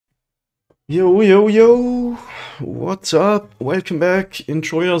Yo, yo, yo! What's up? Welcome back,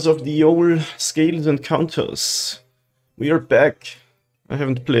 enjoyers of the old scales and counters. We are back. I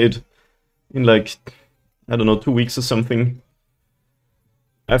haven't played in like, I don't know, 2 weeks or something.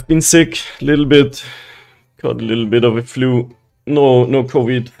 I've been sick a little bit, got a little bit of a flu. No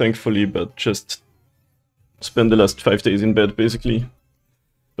COVID, thankfully, but just spent the last 5 days in bed, basically.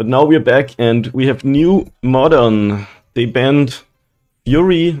 But now we're back and we have new modern. They banned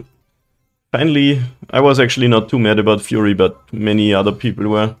Fury. Finally, I was actually not too mad about Fury, but many other people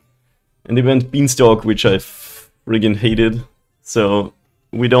were. And they went Beanstalk, which I friggin' hated. So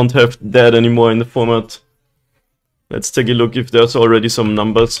we don't have that anymore in the format. Let's take a look if there's already some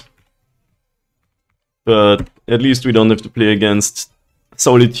numbers. But at least we don't have to play against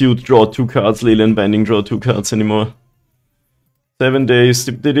Solitude, draw 2 cards, Leyland Binding, draw 2 cards anymore. 7 days,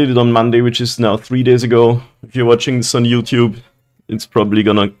 they did it on Monday, which is now 3 days ago. If you're watching this on YouTube, it's probably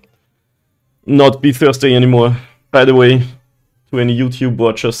gonna not be Thursday anymore. By the way, to any YouTube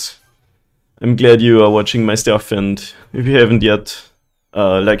watchers, I'm glad you are watching my stuff, and if you haven't yet,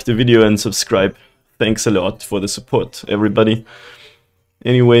 like the video and subscribe. Thanks a lot for the support, everybody.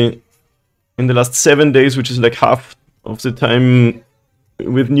 Anyway, in the last 7 days, which is like half of the time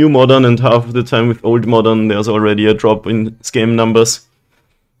with new modern and half of the time with old modern, there's already a drop in scam numbers.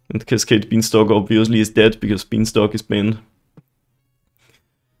 And Cascade Beanstalk obviously is dead because Beanstalk is banned.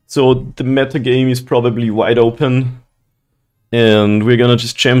 So the meta game is probably wide open, and we're gonna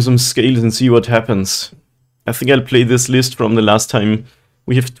just jam some scales and see what happens. I think I'll play this list from the last time.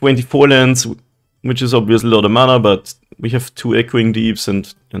 We have 24 lands, which is obviously a lot of mana, but we have 2 Echoing Deeps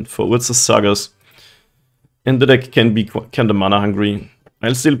and 4 Woods Sagas. And the deck can be kinda mana hungry.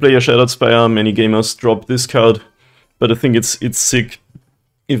 I'll still play a Shattered Spire. Many gamers drop this card, but I think it's sick.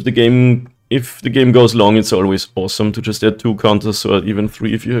 If the game goes long, it's always awesome to just add 2 counters, or even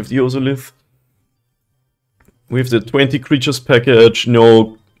 3 if you have the Ozolith. We have the 20 creatures package,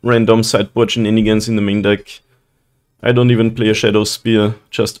 no random sideboard shenanigans in the main deck. I don't even play a Shadow Spear,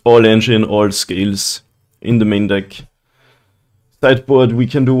 just all engine, all scales in the main deck. Sideboard, we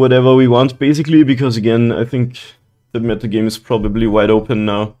can do whatever we want, basically, because again, I think the metagame is probably wide open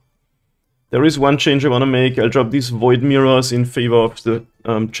now. There is one change I want to make. I'll drop these Void Mirrors in favor of the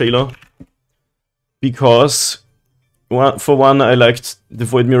Jailer. Because, for one, I liked the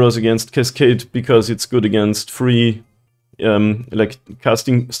Void Mirrors against Cascade because it's good against free, like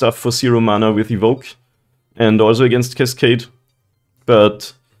casting stuff for 0 mana with Evoke, and also against Cascade.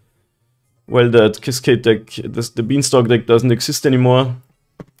 But, well, that Cascade deck, the Beanstalk deck doesn't exist anymore,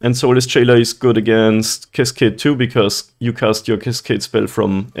 and Soulless Jailer is good against Cascade too because you cast your Cascade spell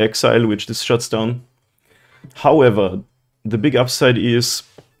from exile, which this shuts down. However, the big upside is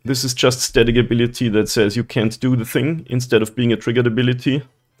this is just static ability that says you can't do the thing instead of being a triggered ability,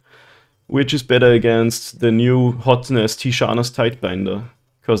 which is better against the new hotness Tishana's Tidebinder,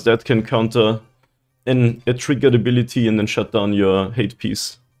 because that can counter a triggered ability and then shut down your hate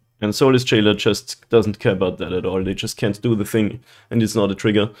piece. And Soulless Jailer just doesn't care about that at all. They just can't do the thing, and it's not a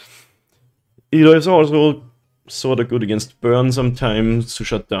trigger. It is also sort of good against burn sometimes to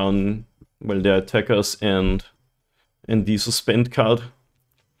shut down, well, their attackers and the suspend card.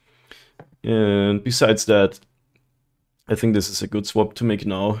 And besides that, I think this is a good swap to make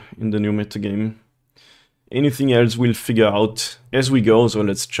now in the new metagame. Anything else we'll figure out as we go, so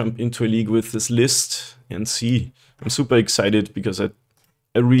let's jump into a league with this list and see. I'm super excited because I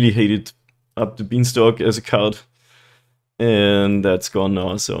really hated Up the Beanstalk as a card, and that's gone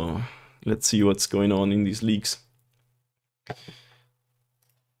now, so let's see what's going on in these leagues.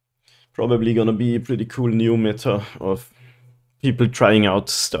 Probably gonna be a pretty cool new meta of people trying out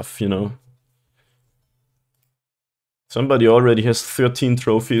stuff, you know. Somebody already has 13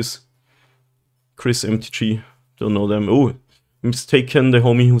 trophies. Chris MTG, don't know them. Oh, Mistaken, the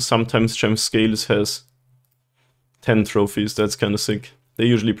homie who sometimes jams scales, has 10 trophies. That's kind of sick. They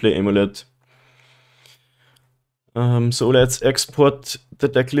usually play Amulet. So let's export the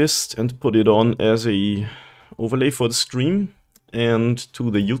deck list and put it on as a overlay for the stream. And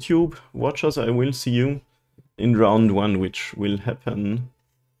to the YouTube watchers, I will see you in round 1, which will happen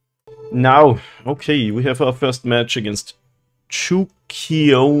now. Okay, we have our first match against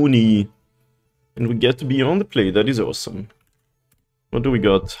Chukioni. And we get to be on the play, that is awesome. What do we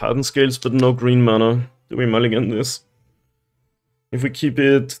got? Hardened scales, but no green mana. Do we mulligan this? If we keep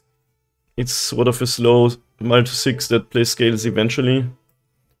it, it's sort of a slow multi-6 that plays scales eventually.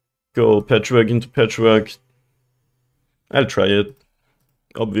 Go Patchwork into Patchwork. I'll try it.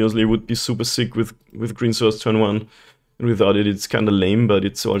 Obviously it would be super sick with Green Source turn 1. And without it, it's kinda lame, but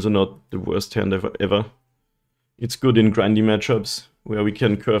it's also not the worst hand ever. It's good in grindy matchups. where we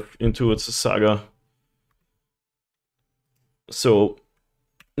can curve in towards the Saga. So,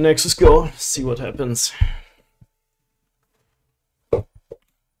 Nexus go, see what happens.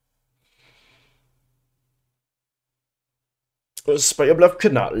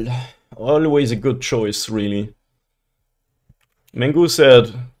 Speyerbluff-Kanal. Always a good choice, really. Mengu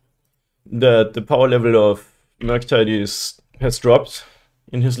said that the power level of Murktide has dropped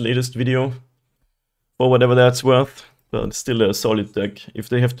in his latest video, for whatever that's worth, but still a solid deck. If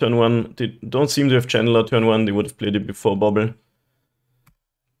they have turn 1, they don't seem to have Channeler turn 1, they would have played it before Bobble.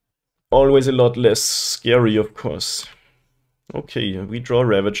 Always a lot less scary, of course. Okay, we draw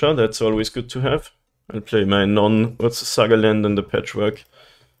Ravager, that's always good to have. I'll play my Saga land and the Patchwork.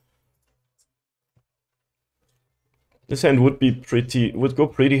 This hand would go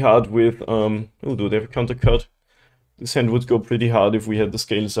pretty hard with, oh, do they have a counter card? This hand would go pretty hard if we had the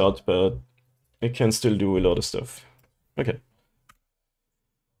scales out, but it can still do a lot of stuff. Okay.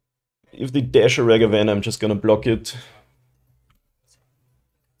 If they dash a Ragavan, I'm just gonna block it.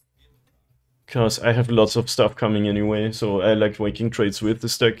 Because I have lots of stuff coming anyway, so I like making trades with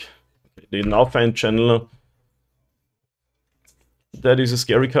this deck. They now find Channeler. That is a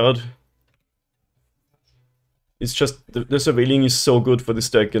scary card. It's just, the Surveilling is so good for this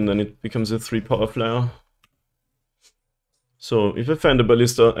deck, and then it becomes a 3 power flyer. So if I find a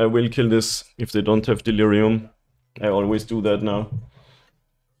Ballista, I will kill this if they don't have Delirium. I always do that now.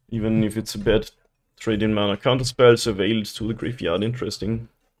 Even if it's a bad trade-in mana. Counterspell, Surveilled to the graveyard, interesting.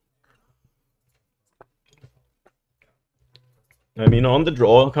 I mean, on the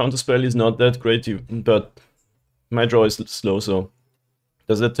draw, Counterspell is not that great, but my draw is slow, so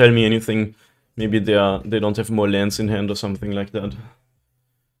does that tell me anything? Maybe they don't have more lands in hand or something like that.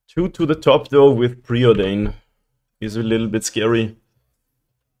 2 to the top, though, with Preordain is a little bit scary.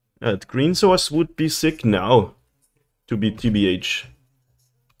 Green Source would be sick now, to be TBH.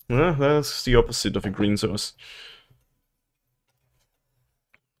 That's the opposite of a Green Source.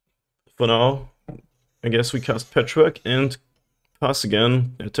 For now, I guess we cast Patchwork and pass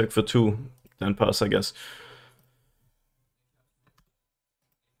again. Attack for 2, then pass, I guess.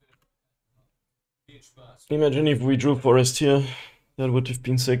 Imagine if we drew Forest here. That would have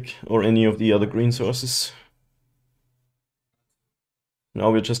been sick. Or any of the other green sources.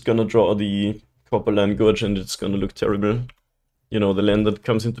 Now we're just gonna draw the Copperline Gorge and it's gonna look terrible. You know, the land that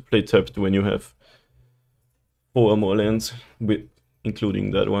comes into play tapped when you have 4 or more lands,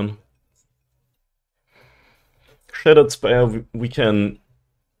 including that one. Shattered Spire we can,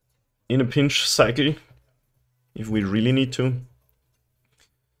 in a pinch, cycle, if we really need to.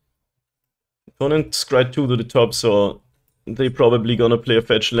 Opponent scry 2 to the top, so they probably gonna play a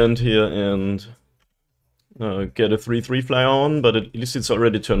fetch land here and get a 3/3 flyer on, but at least it's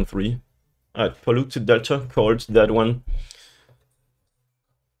already turn 3. Alright, Polluted Delta, called that one.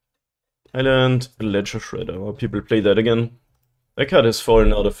 Island, Ledger Shredder, or people play that again. That card has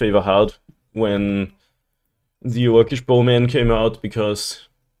fallen out of favor hard when the Orcish Bowman came out, because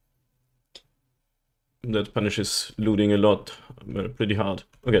that punishes looting a lot, pretty hard.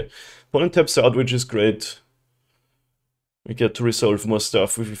 Okay, opponent taps out, which is great. We get to resolve more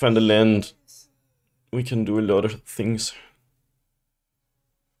stuff. If we find a land, we can do a lot of things.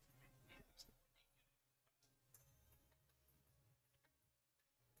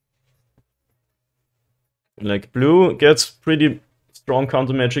 Like, blue gets pretty strong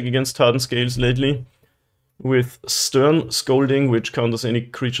counter magic against Hardened Scales lately, with Stern Scolding, which counters any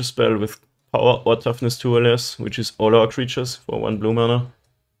creature spell with power or toughness 2 or less, which is all our creatures for 1 blue mana.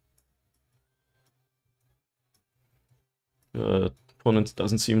 Opponent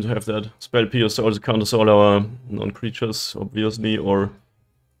doesn't seem to have that. Spell Pierce also counters all our non-creatures, obviously, or...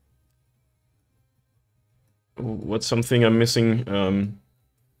 What's something I'm missing?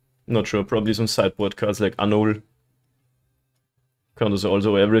 Not sure, probably some sideboard cards like Annul. Counters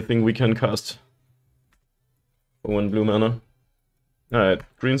also everything we can cast for 1 blue mana. Alright,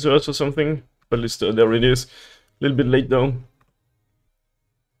 Green Source or something. Ballista, there it is. A little bit late though.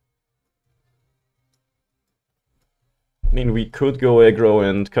 I mean, we could go aggro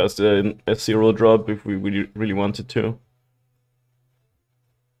and cast an S0 drop if we really wanted to.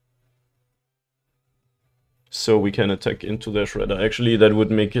 So we can attack into their Shredder. Actually, that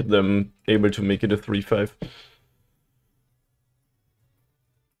would make it them able to make it a 3/5.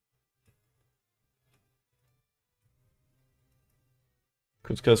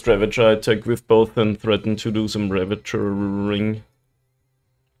 Could cast Ravager, attack with both, and threaten to do some Ravagering.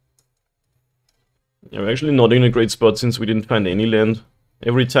 Yeah, we're actually not in a great spot since we didn't find any land.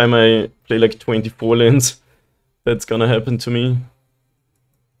 Every time I play like 24 lands, that's gonna happen to me.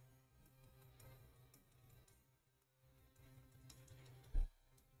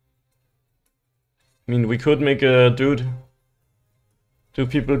 mean, we could make a dude. Do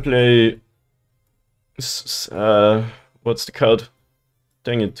people play... what's the card?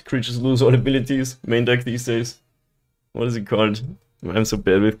 Dang it, creatures lose all abilities. Main deck these days. What is it called? I'm so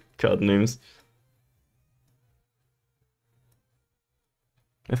bad with card names.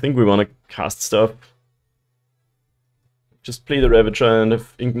 I think we want to cast stuff. Just play the Ravager and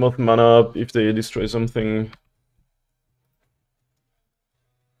have Inkmoth mana up if they destroy something.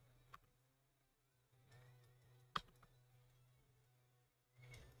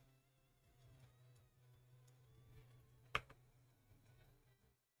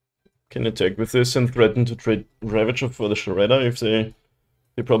 Can attack with this and threaten to trade Ravager for the Shredder if they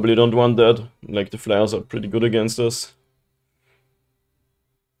probably don't want that. Like, the Flyers are pretty good against us.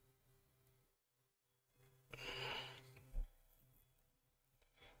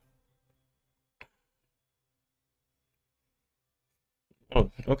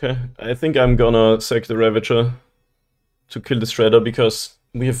 Oh, okay. I think I'm gonna sack the Ravager to kill the Shredder because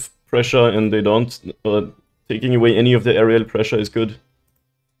we have pressure and they don't. Taking away any of the aerial pressure is good.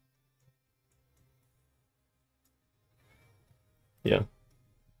 Yeah.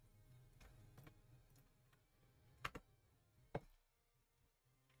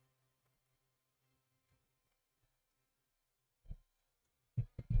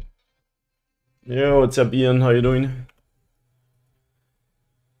 Yo, what's up, Ian? How you doing?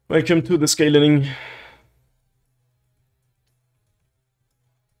 Welcome to the scaling.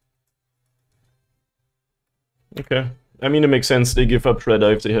 Okay. I mean, it makes sense they give up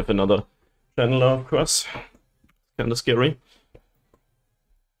Shredder if they have another channeler, of course. Kinda scary.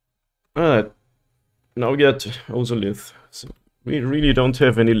 Alright. Now we get Ozolith. So we really don't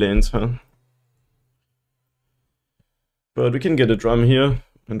have any lands, huh? But we can get a drum here,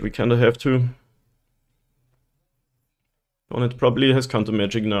 and we kinda have to. Opponent probably has counter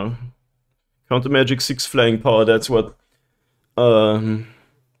magic now. Counter magic 6 flying power, that's what Shana's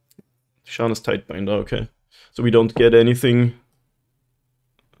Tidebinder, okay. So we don't get anything.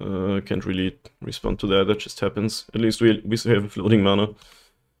 Can't really respond to that just happens. At least we have a floating mana.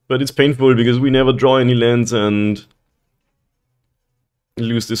 But it's painful because we never draw any lands and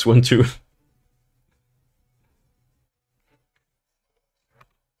lose this one too.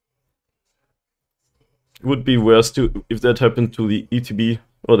 It would be worse if that happened to the ETB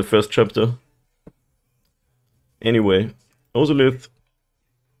or the first chapter. Anyway, Ozolith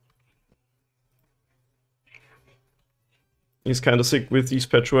is kind of sick with these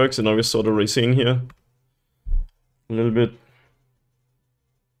patchworks, and now we're sort of racing here a little bit.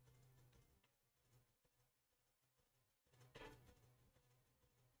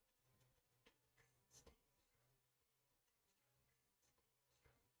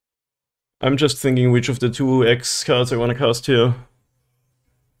 I'm just thinking which of the two X cards I want to cast here.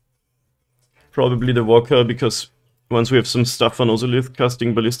 Probably the Walker, because once we have some stuff on Ozolith,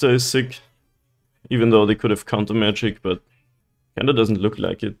 casting Ballista is sick. Even though they could have counter magic, but kinda doesn't look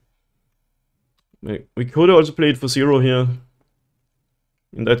like it. We could also play it for 0 here.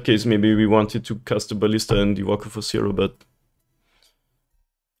 In that case, maybe we wanted to cast the Ballista and the Walker for 0, but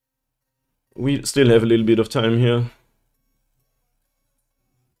we still have a little bit of time here.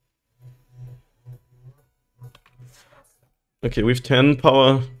 Okay, we have 10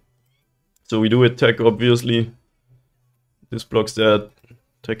 power, so we do attack, obviously. This blocks that,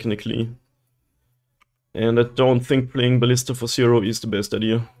 technically. And I don't think playing Ballista for 0 is the best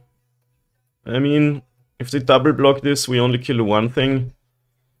idea. I mean, if they double block this, we only kill one thing.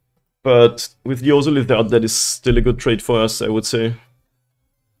 But with the Ozolith out, that is still a good trade for us, I would say.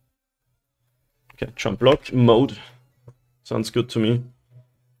 Okay, jump block mode. Sounds good to me.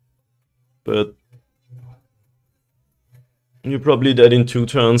 But you're probably dead in 2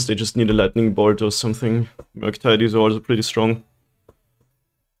 turns, they just need a lightning bolt or something. Murktide is also pretty strong.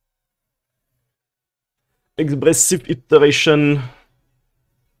 Expressive iteration.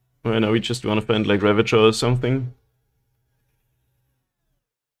 Right now we just want to find like Ravager or something.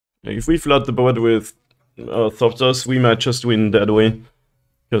 If we flood the board with Thopters, we might just win that way.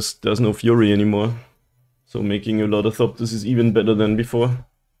 Because there's no Fury anymore. So making a lot of Thopters is even better than before.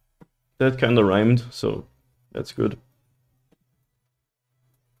 That kinda rhymed, so that's good.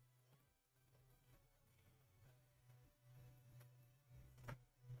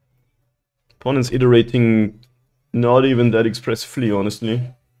 Opponent's iterating not even that expressively, honestly.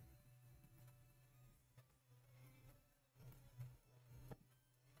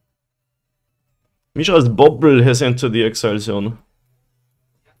 Misha's Bobble has entered the exile zone.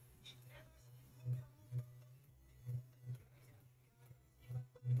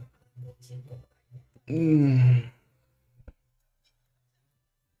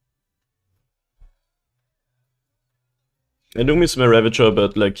 I do miss my Ravager,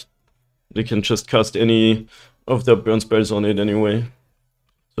 but like they can just cast any of their burn spells on it anyway.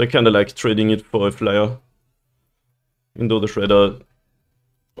 So I kinda like trading it for a flyer. Even though the Shredder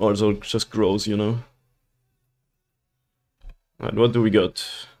also just grows, you know. Alright, what do we got?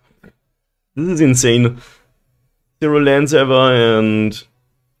 This is insane. 0 lands ever, and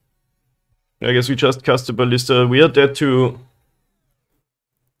I guess we just cast a Ballista. We are dead to...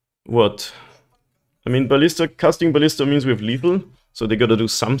 what? I mean, Ballista, casting Ballista means we have lethal, so they gotta do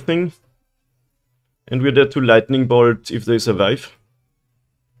something. And we're dead to Lightning Bolt if they survive.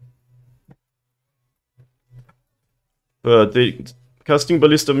 But casting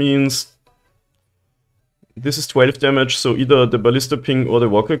Ballista means this is 12 damage, so either the Ballista ping or the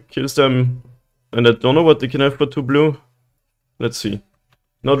Walker kills them. And I don't know what they can have for 2 blue. Let's see.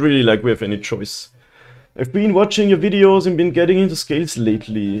 Not really like we have any choice. I've been watching your videos and been getting into scales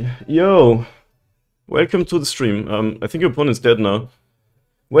lately. Yo! Welcome to the stream. I think your opponent's dead now.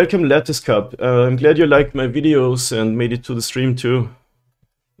 Welcome Lattice Cup. I'm glad you liked my videos and made it to the stream too.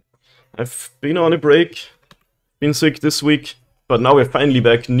 I've been on a break. Been sick this week. But now we're finally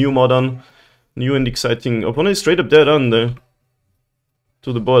back. New modern. New and exciting. Opponent is straight up dead on the...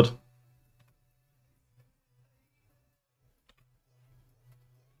 to the board.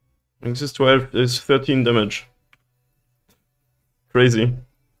 This is 12, is 13 damage. Crazy.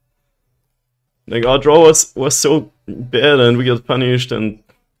 Like, our draw was so bad and we got punished, and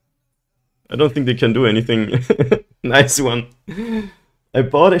I don't think they can do anything. Nice one. I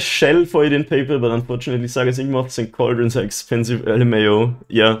bought a shell for it in paper, but unfortunately Saga Sigmoths and Cauldrons are expensive LMAO.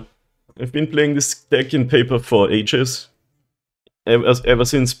 Yeah, I've been playing this deck in paper for ages. Ever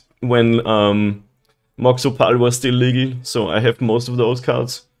since when Moxopal was still legal, so I have most of those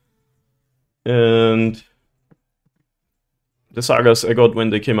cards. And the Sagas I got when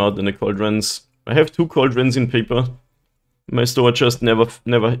they came out, and the Cauldrons. I have 2 Cauldrons in paper. My store just never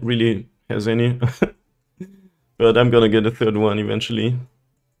really has any. But I'm gonna get a 3rd one eventually.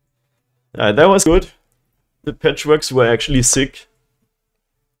 That was good. The patchworks were actually sick.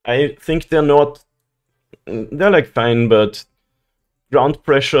 I think they're not... they're like fine, but ground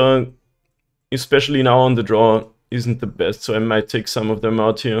pressure, especially now on the draw, isn't the best, so I might take some of them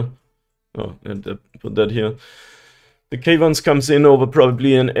out here. Oh, and put that here. The K1s comes in over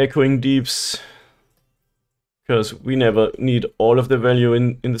probably an Echoing Deeps, because we never need all of the value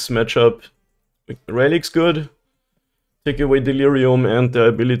in this matchup. Relic's good. Take away Delirium and the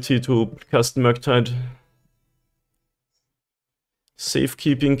ability to cast Murktide.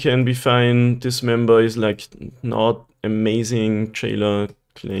 Safekeeping can be fine. Dismember is like not amazing. Jailer,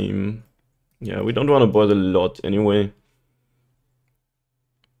 Claim. Yeah, we don't want to board a lot anyway.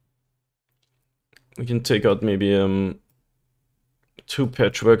 We can take out maybe 2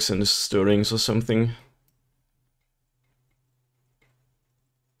 Patchworks and Stirrings or something.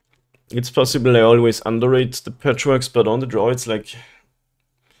 It's possible I always underrate the Patchworks, but on the draw it's like...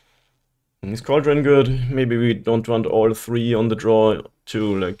 is Cauldron good? Maybe we don't want all 3 on the draw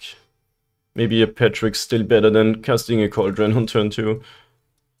too, like... maybe a Patchwork's still better than casting a Cauldron on turn 2.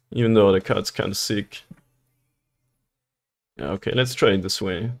 Even though the card's kinda sick. Yeah, okay, let's try it this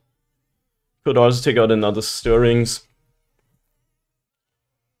way. Could also take out another Stirrings.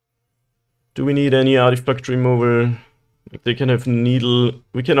 Do we need any artifact removal? Like they can have Needle.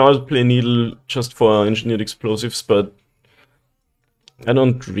 We can also play Needle just for Engineered Explosives, but I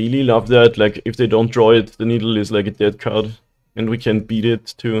don't really love that. Like, if they don't draw it, the Needle is like a dead card, and we can beat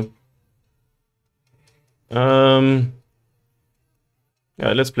it too. Yeah,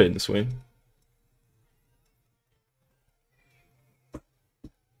 let's play it this way.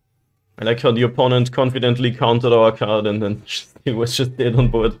 I like how the opponent confidently countered our card and then he was just dead on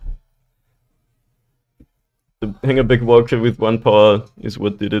board. The Hangerback Walker with 1 power is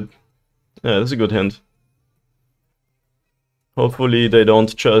what did it. Yeah, that's a good hand. Hopefully they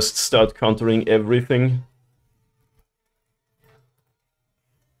don't just start countering everything.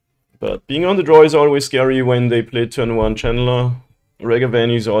 But being on the draw is always scary when they play turn 1 Channeler.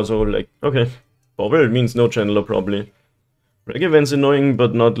 Regavan is also like, okay, Bobble means no Channeler probably. Regavan's annoying,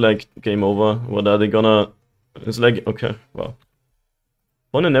 but not like game over. What are they gonna... It's like, okay, wow.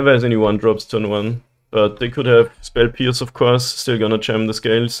 Opponent never has any 1-drops turn 1. But they could have Spell Pierce, of course, still gonna jam the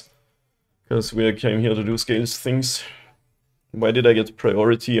scales. Because we came here to do scales things. Why did I get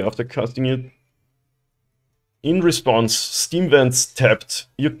priority after casting it? In response, Steam Vents tapped.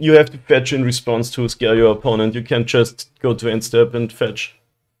 You have to fetch in response to scare your opponent. You can't just go to end step and fetch.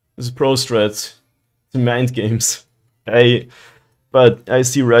 This is pro strats. It's mind games. But I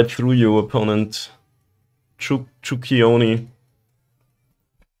see right through you, opponent. Chukioni.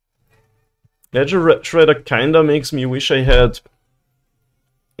 Ledger Shredder kinda makes me wish I had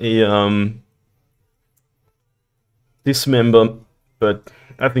a Dismember, but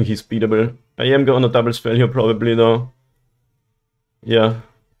I think he's beatable. I am gonna double spell here probably though. Yeah.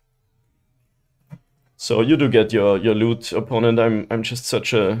 So you do get your loot, opponent. I'm just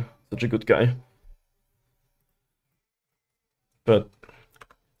such a good guy. But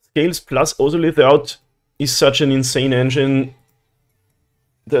Scales plus Ozolith out is such an insane engine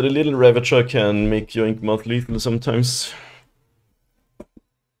that a little Ravager can make your Inkmoth lethal sometimes.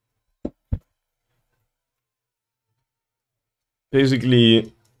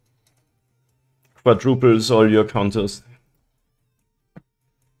 Basically quadruples all your counters.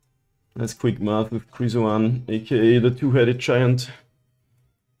 That's quick math with Krizoan, aka the two-headed giant.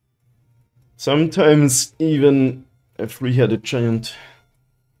 Sometimes even a three-headed giant.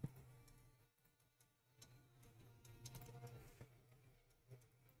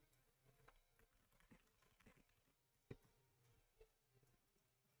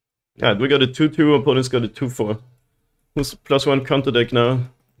 Yeah, we got a 2-2, opponent's got a 2-4. Who's +1 counter deck now?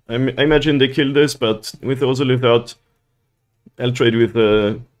 I imagine they kill this, but with Ozolith out, I'll trade with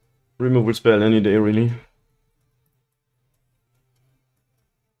a removal spell any day, really.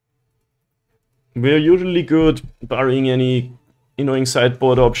 We're usually good, barring any annoying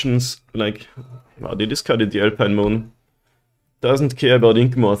sideboard options, like... Wow, they discarded the Alpine Moon. Doesn't care about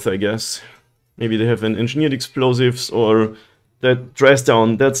Inkmoth, I guess. Maybe they have an Engineered Explosives, or that Dress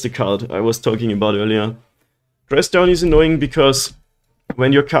Down, that's the card I was talking about earlier. Dress Down is annoying because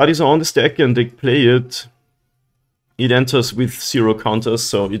when your card is on the stack and they play it, it enters with 0 counters,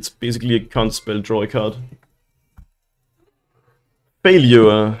 so it's basically a counterspell draw card.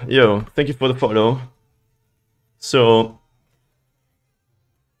 Failure! Yo, thank you for the follow. So,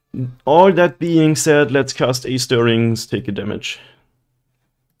 all that being said, let's cast Ace Stirrings, take a damage.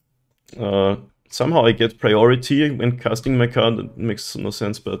 Somehow I get priority when casting my card, it makes no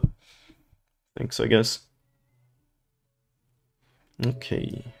sense, but thanks, I guess.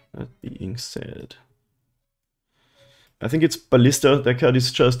 Okay, that being said, I think it's Ballista. That card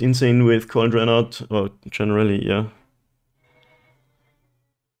is just insane with Cauldron out, or generally, yeah.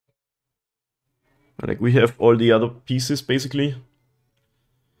 Like, we have all the other pieces, basically.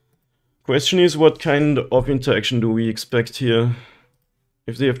 Question is, what kind of interaction do we expect here?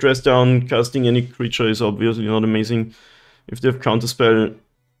 If they have Dress Down, casting any creature is obviously not amazing. If they have Counterspell,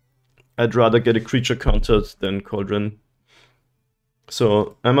 I'd rather get a creature countered than Cauldron.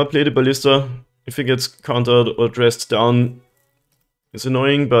 So, I'ma play the Ballista. If it gets countered or dressed down, it's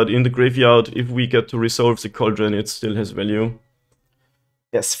annoying, but in the graveyard, if we get to resolve the Cauldron, it still has value.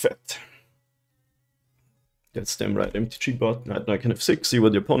 Yes, fat. That's damn right, MTG bot. Right now I can have 6, see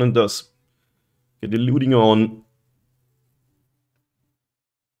what the opponent does. Get the looting on.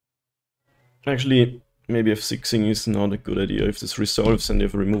 Actually, maybe F6ing is not a good idea if this resolves and they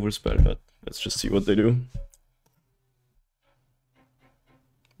have a removal spell, but let's just see what they do.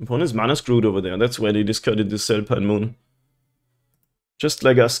 Opponent's mana screwed over there, that's why they discarded this Alpine Moon. Just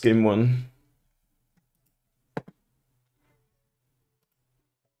like us game 1.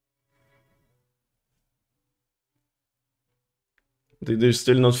 They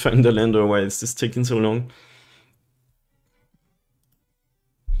still not find the land, or why is this taking so long?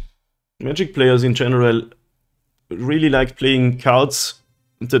 Magic players in general really like playing cards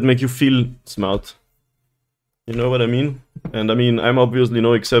that make you feel smart. You know what I mean? And I mean, I'm obviously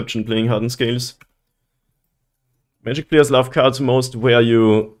no exception playing Hardened Scales. Magic players love cards most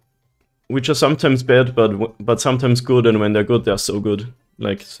which are sometimes bad, but sometimes good, and when they're good, they're so good.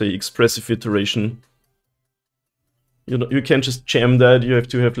 Like, say, Expressive Iteration. You know, you can't just jam that, you have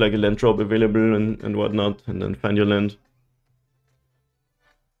to have like a land drop available and whatnot, and then find your land.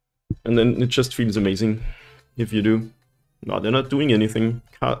 And then it just feels amazing if you do. No, they're not doing anything.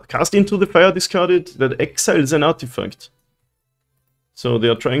 Cast Into the Fire discarded, that exiles an artifact. So they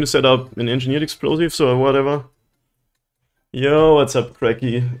are trying to set up an Engineered Explosives or whatever. Yo, what's up,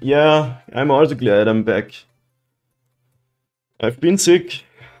 Cracky? Yeah, I'm also glad I'm back. I've been sick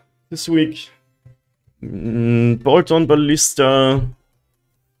this week. Bolt on Ballista.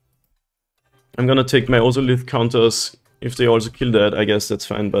 I'm gonna take my Ozolith counters. If they also kill that, I guess that's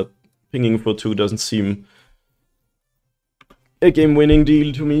fine, but pinging for 2 doesn't seem a game-winning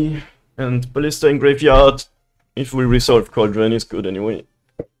deal to me. And Ballista in graveyard, if we resolve Cauldron, is good anyway.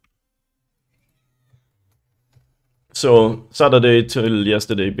 So, Saturday till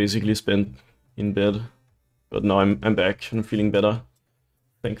yesterday basically spent in bed. But now I'm back and feeling better,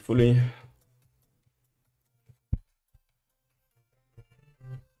 thankfully.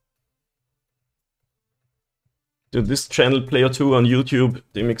 Dude, this channel Player 2 on YouTube,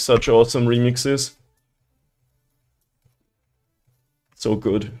 they make such awesome remixes. So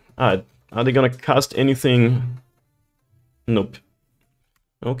good. Are they gonna cast anything? Nope.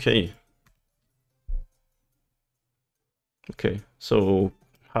 Okay. Okay, so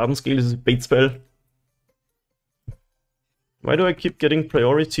Hardened Scale is a bait spell. Why do I keep getting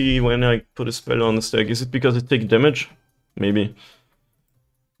priority when I put a spell on the stack? Is it because I take damage? Maybe.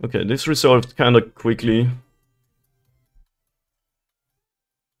 Okay, this resolved kinda quickly.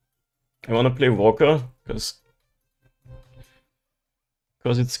 I wanna play Walker, because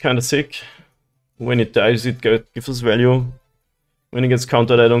it's kinda sick. When it dies, it gives us value. When it gets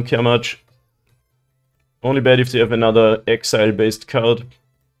countered, I don't care much. Only bad if they have another exile-based card.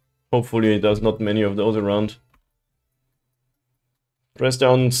 Hopefully there's not many of those around. Press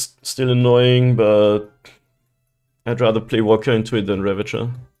down's still annoying, but I'd rather play Walker into it than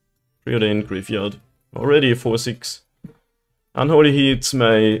Ravager. Preordained Graveyard. Already a 4-6. Unholy Heat's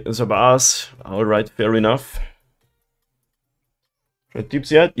my Zabaz. Alright, fair enough. Red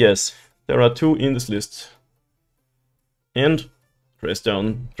Tips yet? Yes. There are 2 in this list. And Press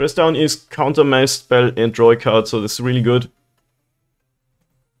Down. Press Down is counter my spell and draw a card, so this is really good.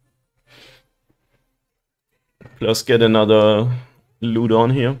 Plus get another loot on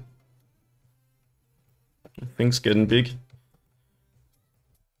here. Things getting big.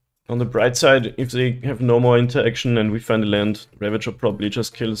 On the bright side, if they have no more interaction and we find a land, Ravager probably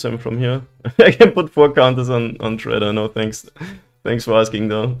just kills them from here. I can put 4 counters on Shredder, no thanks. Thanks for asking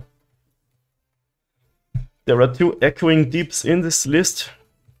though. There are 2 Echoing Deeps in this list.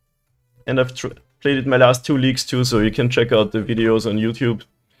 And I've played it my last 2 leagues too, so you can check out the videos on YouTube.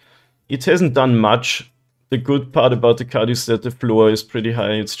 It hasn't done much. The good part about the card is that the floor is pretty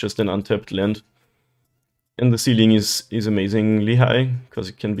high, it's just an untapped land. And the ceiling is amazingly high, because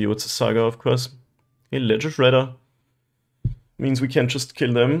it can be with the Saga, of course. A Ledger Shredder means we can't just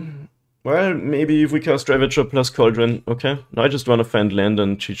kill them. Well, maybe if we cast Ravager plus Cauldron. Okay, now I just want to find land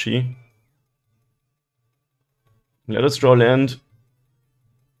and GG. Let us draw land.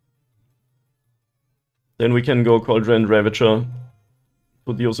 Then we can go Cauldron, Ravager.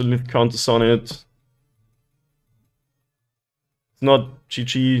 Put the Ozolith counters on it. It's not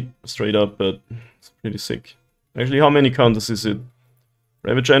GG straight up, but it's pretty sick. Actually, how many counters is it?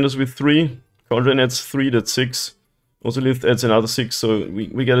 Ravager enters with 3. Cauldron adds 3, that's 6. Ozolith adds another 6, so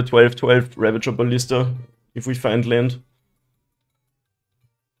we get a 12-12 Ravager Ballista if we find land.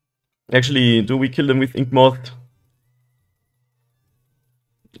 Actually, do we kill them with Ink Moth?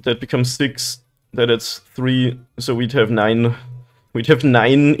 That becomes 6. That adds 3, so we'd have 9. We'd have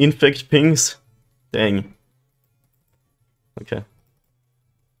 9 infect pings. Dang. Okay.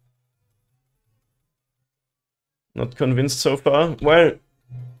 Not convinced so far. Well,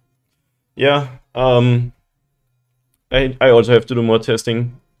 yeah. I also have to do more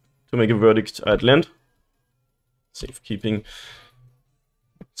testing to make a verdict at land. Safekeeping.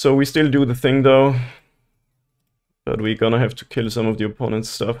 So we still do the thing though. But we're gonna have to kill some of the opponent's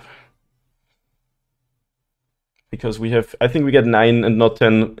stuff. Because we have, I think we get 9 and not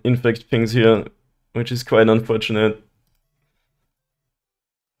 10 infect pings here, which is quite unfortunate.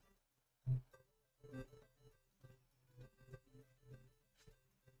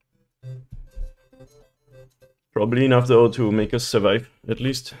 Probably enough though to make us survive, at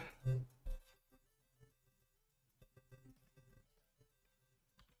least.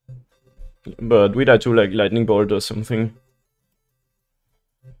 But we die to like Lightning Bolt or something.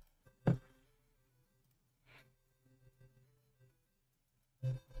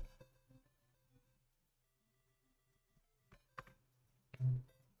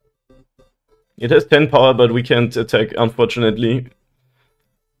 It has 10 power, but we can't attack, unfortunately.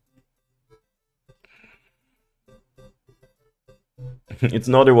 It's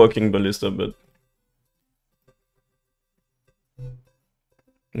not a working ballista, but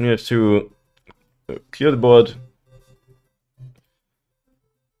we have to clear the board,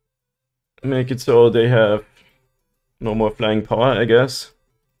 make it so they have no more flying power, I guess.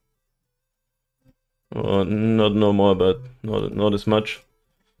 Or not no more, but not as much.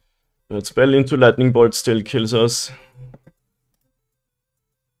 But spell into Lightning Bolt still kills us.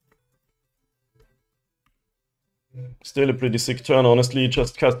 Still a pretty sick turn, honestly,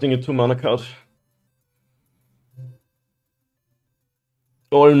 just casting a 2-mana card.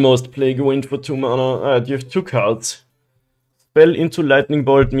 Almost Plague Wind for 2 mana. You have 2 cards. Spell into Lightning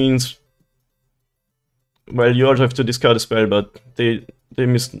Bolt means... Well, you also have to discard a spell, but they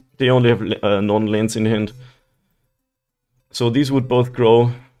only have non-lands in hand. So these would both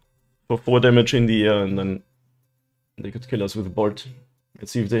grow for 4 damage in the air, and then they could kill us with a bolt.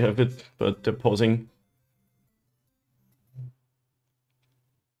 Let's see if they have it, but they're pausing.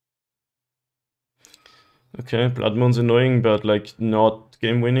 Okay, Blood Moon's annoying, but like not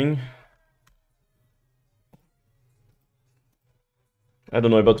game winning. I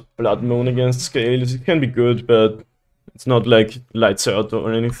don't know about Blood Moon against Scales. It can be good, but it's not like lights out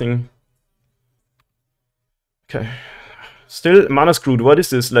or anything. Okay. Still mana screwed. What is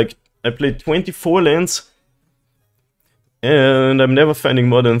this? Like, I played 24 lands and I'm never finding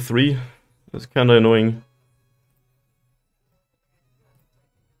more than 3. That's kinda annoying.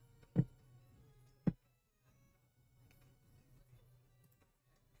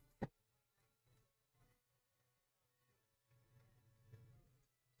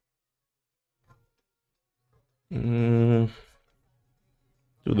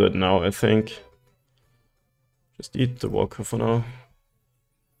 Do that now, I think. Just eat the walker for now.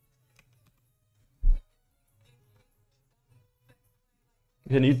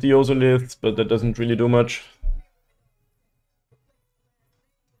 You can eat the Ozolith, but that doesn't really do much.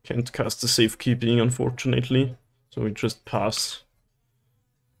 Can't cast the safekeeping, unfortunately, so we just pass.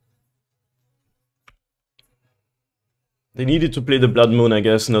 They needed to play the Blood Moon, I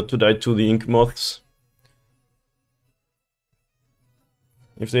guess, not to die to the Ink Moths.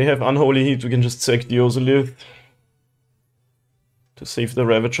 If they have Unholy Heat, we can just sack the Ozolith to save the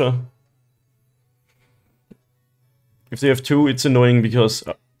Ravager. If they have 2, it's annoying because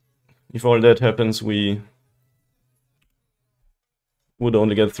if all that happens, we would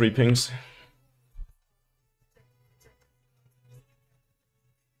only get 3 pings.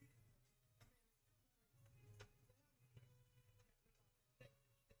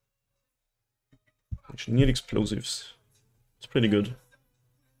 Actually need explosives. It's pretty good.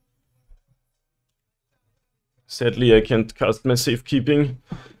 Sadly, I can't cast my safekeeping.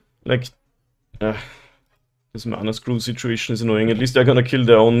 Like, this mana screw situation is annoying. At least they're gonna kill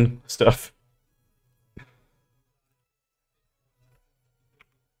their own stuff.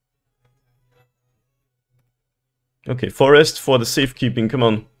 Okay, Forest for the safekeeping, come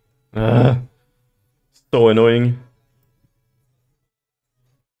on. So annoying.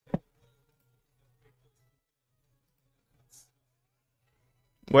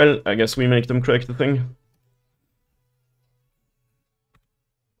 Well, I guess we make them crack the thing.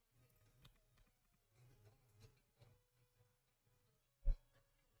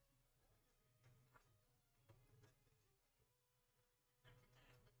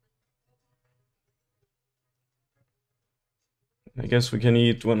 I guess we can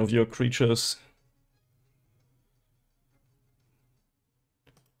eat one of your creatures.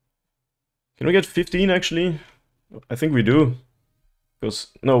 Can we get 15 actually? I think we do.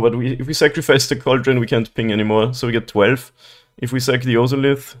 Because, no, but if we sacrifice the Cauldron, we can't ping anymore, so we get 12. If we sack the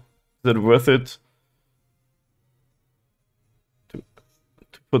Ozolith, is that worth it? To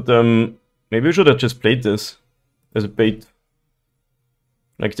put them... Maybe we should have just played this as a bait.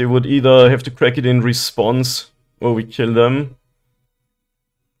 Like, they would either have to crack it in response, or we kill them.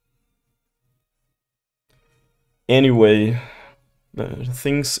 Anyway,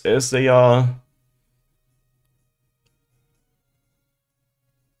 things as they are.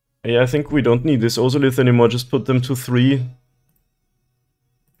 Yeah, I think we don't need this Ozolith anymore, just put them to 3.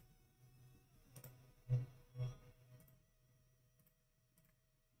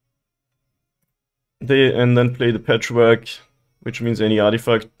 And then play the Patchwork, which means any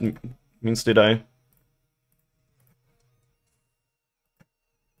artifact means they die.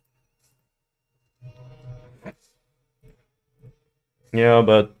 Yeah,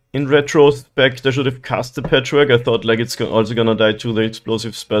 but in retrospect, I should have cast the Patchwork. I thought like it's also gonna die to the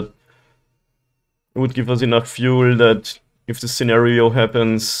explosives, but it would give us enough fuel that if the scenario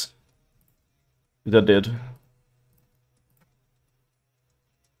happens, they're dead.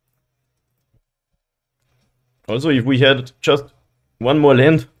 Also, if we had just one more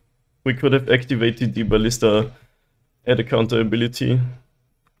land, we could have activated the Ballista at a counter ability.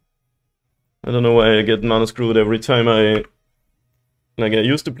 I don't know why I get mana screwed every time I... Like, I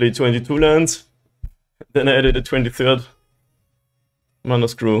used to play 22 lands, then I added a 23rd mana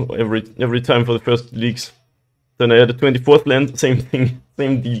screw every time for the first leagues. Then I added 24th land, same thing,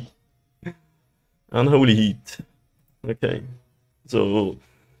 same deal. Unholy Heat. Okay, so...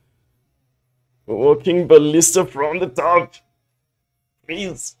 Walking Ballista from the top!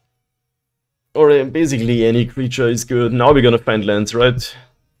 Please! Or basically any creature is good. Now we're gonna find lands, right?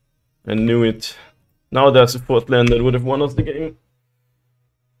 I knew it. Now there's a 4th land that would have won us the game.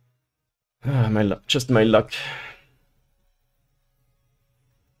 My luck, just my luck.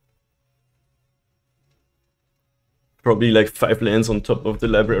 Probably like 5 lands on top of the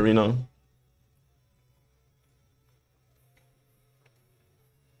library now.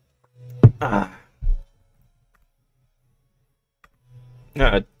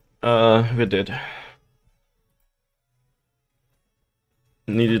 Yeah, we're dead.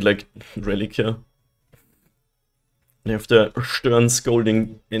 needed like Relic here. After stern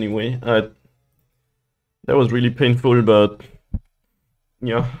scolding anyway. That was really painful, but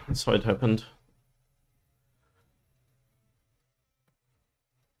yeah, that's how it happened.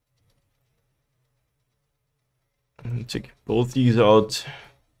 Take both these out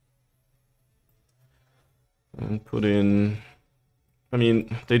and put in. I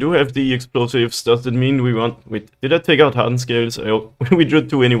mean, they do have the explosives. Does that mean we want? Wait, did I take out Hardened scales? We drew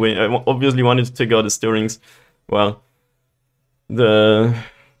 2 anyway. I obviously wanted to take out the stirrings. Well, the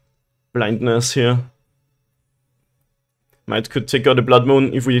blindness here. Could take out a Blood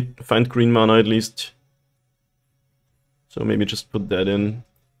Moon if we find green mana at least. So maybe just put that in.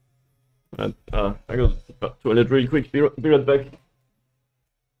 I go to the toilet really quick. Be right back.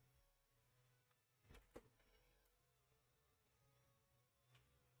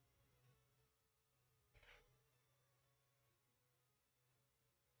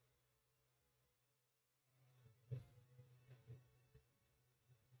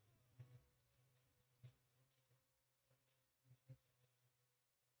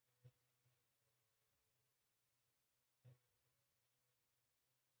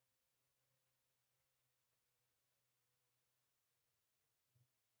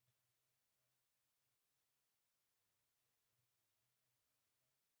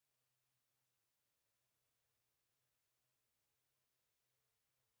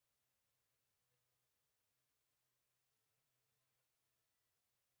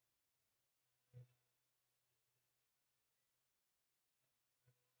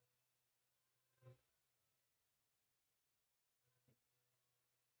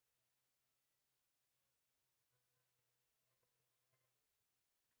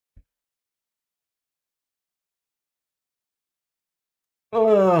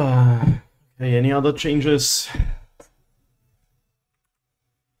 Okay, any other changes?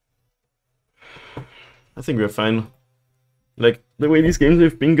 I think we're fine. Like, the way these games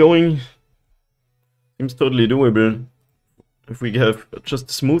have been going seems totally doable. If we have just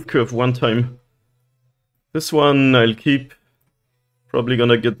a smooth curve one time. This one I'll keep. Probably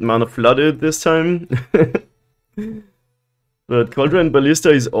gonna get mana flooded this time. But Cauldron Ballista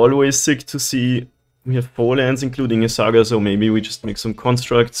is always sick to see. We have 4 lands including a Saga, so maybe we just make some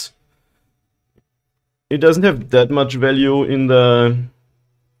constructs. It doesn't have that much value in the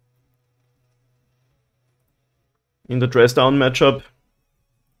dress down matchup,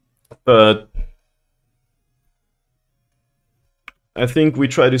 but I think we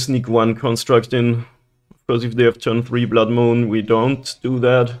try to sneak 1 construct in. Of course, if they have turn 3 Blood Moon, we don't do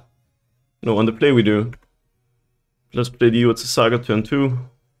that. No, on the play we do. Plus play the it's a Saga turn 2.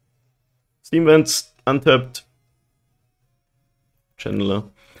 Steam Vents, untapped. Channeler.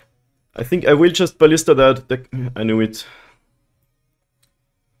 I think I will just Ballista that. I knew it.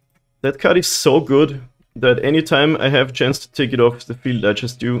 That card is so good that anytime I have a chance to take it off the field, I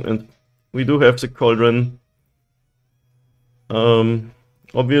just do. And we do have the Cauldron.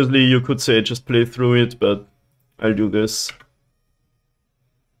 Obviously, you could say just play through it, but I'll do this.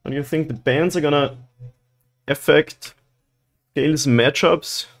 How do you think the bans are gonna affect Gale's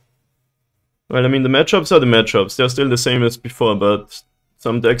matchups? Well, I mean, the matchups are the matchups. They're still the same as before, but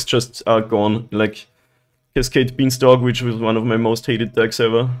some decks just are gone. Like Cascade Beanstalk, which was one of my most hated decks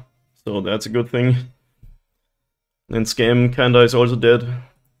ever. So that's a good thing. And Scam kinda is also dead.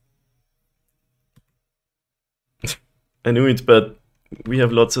 I knew it, but we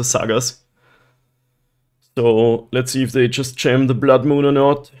have lots of Sagas. So let's see if they just jam the Blood Moon or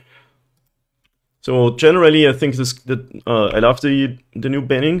not. So generally, I think I love the new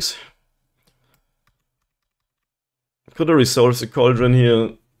bannings. Could have resolved the Cauldron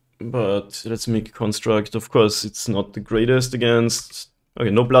here, but let's make a construct. Of course, it's not the greatest against. Okay,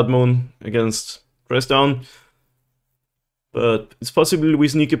 no Blood Moon against Press Down. But it's possible we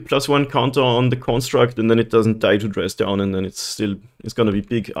sneak a +1 counter on the construct and then it doesn't die to dress down, and then it's gonna be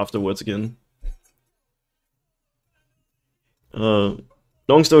big afterwards again.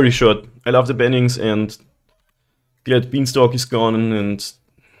 Long story short, I love the bannings and glad Beanstalk is gone, and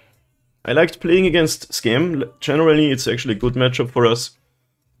I liked playing against Scam. Generally, it's actually a good matchup for us.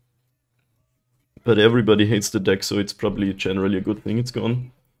 But everybody hates the deck, so it's probably generally a good thing it's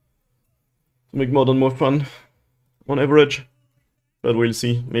gone. To make Modern more fun. On average, but we'll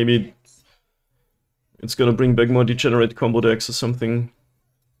see. Maybe it's gonna bring back more degenerate combo decks or something.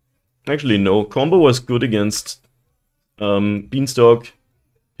 Actually, no. Combo was good against Beanstalk.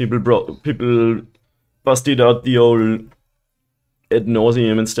 People busted out the old Ad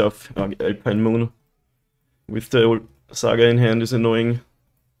Nauseam and stuff. Alpine Moon with the old Saga in hand is annoying.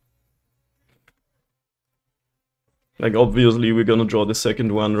 Like, obviously we're gonna draw the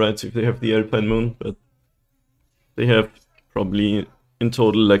second one, right, if they have the Alpine Moon, but they have probably in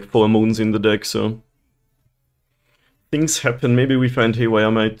total like 4 moons in the deck, so things happen. Maybe we find Haywire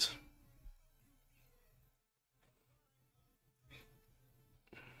Might.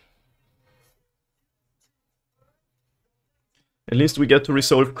 At least we get to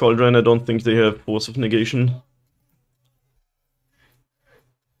resolve Cauldron. I don't think they have Force of Negation.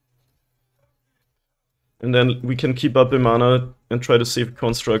 And then we can keep up a mana and try to save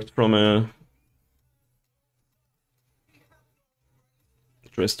Construct from a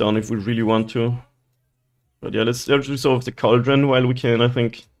dress down if we really want to. But yeah, let's resolve the Cauldron while we can, I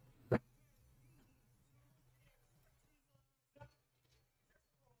think.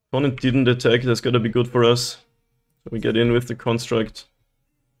 Opponent didn't attack, that's gotta be good for us. So we get in with the Construct.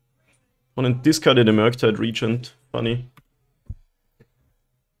 Opponent discarded a Murktide Regent, funny.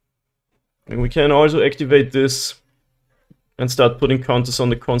 And we can also activate this and start putting counters on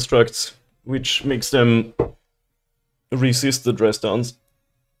the constructs, which makes them resist the dress downs.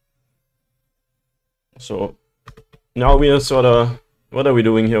 So now we are sort of... What are we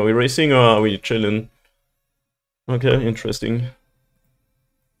doing here? Are we racing or are we chilling? Okay, interesting.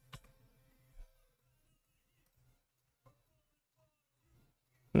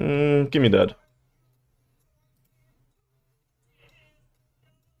 Give me that.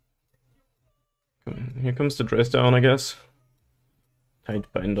 Here comes the dress down, I guess.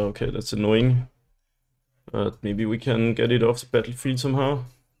 Tight binder, okay, that's annoying. But maybe we can get it off the battlefield somehow.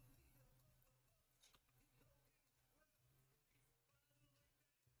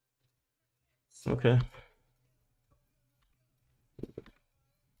 Okay.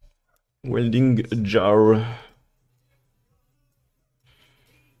 Welding jar.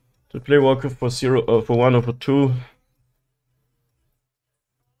 To play Walker for 1 or for 2.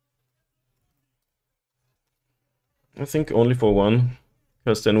 I think only for 1,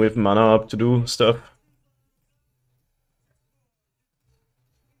 because then we have mana up to do stuff.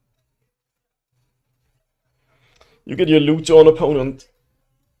 You get your loot on opponent.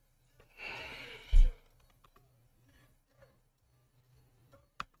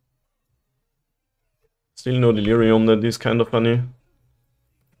 Still no Delirium, that is kind of funny.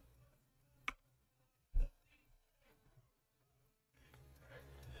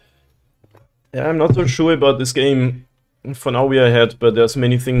 Yeah, I'm not so sure about this game. For now we are ahead, but there's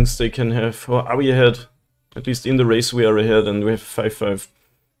many things they can have. Or are we ahead? At least in the race we are ahead and we have 5-5.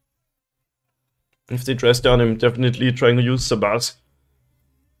 If they dress down, I'm definitely trying to use Sabas.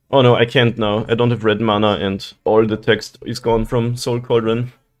 Oh no, I can't now. I don't have red mana and all the text is gone from Soul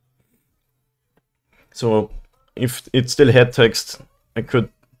Cauldron. So if it still had text, I could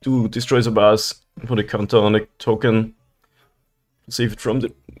do Destroy Sabas, put a counter on a token, save it from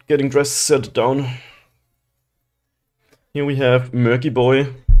the getting dress set down. Here we have Murky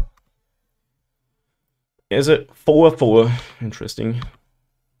Boy as a 4/4. Interesting.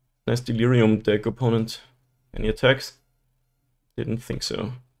 Nice Delirium deck opponent. Any attacks? Didn't think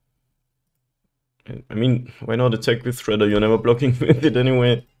so. I mean, why not attack with Shredder? You're never blocking with it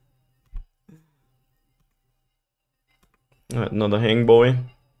anyway. Another Hang Boy.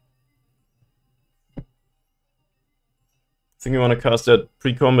 I think I want to cast that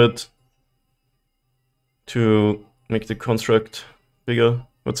pre-combat to make the construct bigger.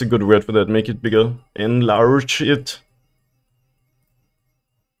 What's a good word for that? Make it bigger. Enlarge it.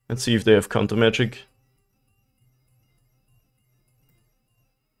 Let's see if they have counter magic.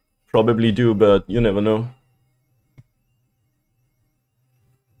 Probably do, but you never know.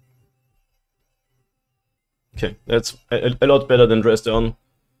 Okay, that's a lot better than dress down.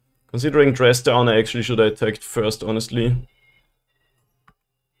 Considering dress down, I actually should have attacked first, honestly.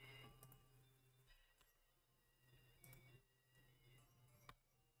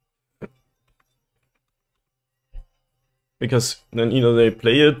 Because then either they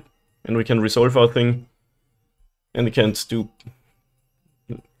play it, and we can resolve our thing, and we can't do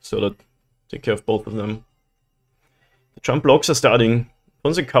so that take care of both of them. The jump blocks are starting.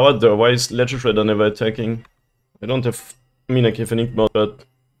 One's a coward though, why is Ledger Shredder never attacking? I don't have... I mean, I have an Inkbot, but...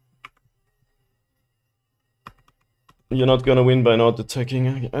 You're not gonna win by not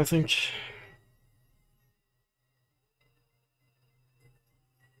attacking, I think.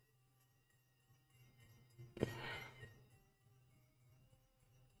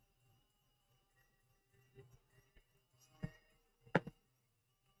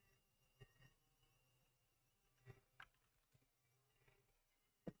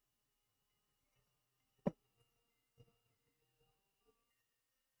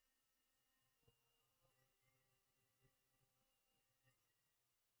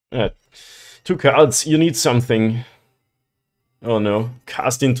 Yeah. 2 cards, you need something. Oh no,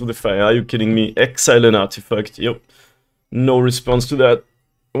 cast into the fire, are you kidding me? Exile an artifact, yep. No response to that.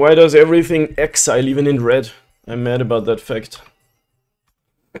 Why does everything exile even in red? I'm mad about that fact.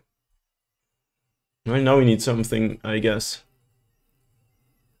 Well, now we need something, I guess.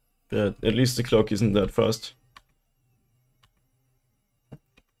 But at least the clock isn't that fast.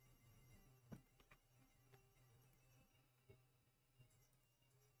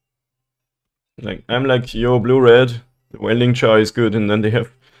 Like, I'm like, yo, blue-red, the welding char is good, and then they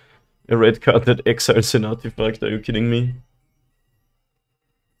have a red card that exiles an artifact, are you kidding me?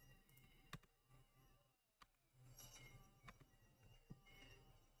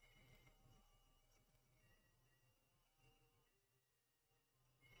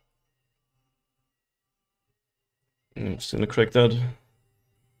 I'm just gonna crack that.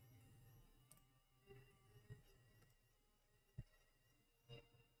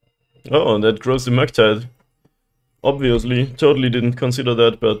 Oh, that grows the Murktide. Obviously, totally didn't consider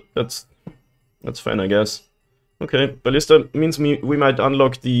that, but that's fine, I guess. Okay, Ballista means we might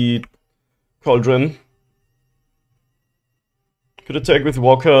unlock the Cauldron. Could attack with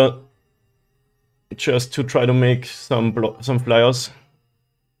Walker just to try to make some flyers.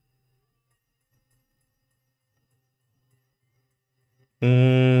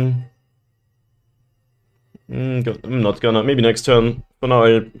 I'm not gonna. Maybe next turn. For now,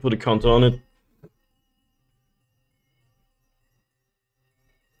 I'll put a counter on it.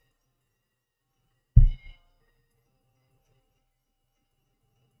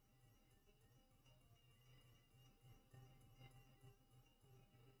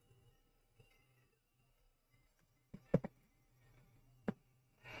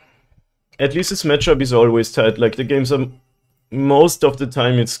 At least this matchup is always tight. Like, the games are... Most of the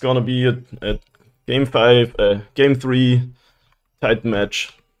time, it's gonna be at game 5, game 3, tight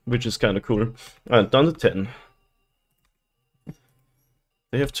match, which is kind of cool. Alright, down to 10.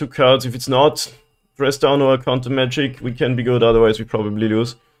 They have 2 cards. If it's not press down or counter magic, we can be good, otherwise we probably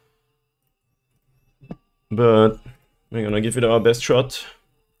lose. But we're gonna give it our best shot.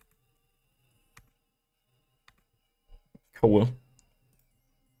 Cool.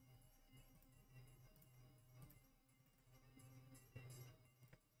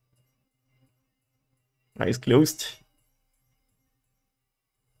 Eyes closed.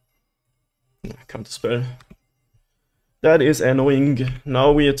 Counter spell. That is annoying.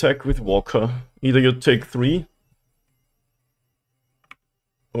 Now we attack with Walker. Either you take 3,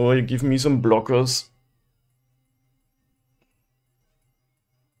 or you give me some blockers.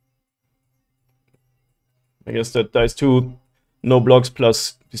 I guess that dies to no blocks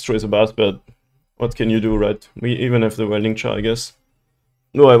plus destroys a bath, but what can you do, right? We even have the welding char, I guess.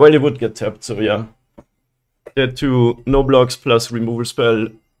 No, well, it would get tapped, so yeah. That to no blocks plus removal spell,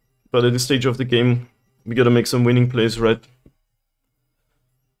 but at this stage of the game, we gotta make some winning plays, right?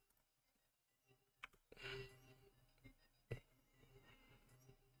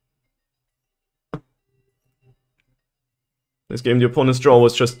 This game, the opponent's draw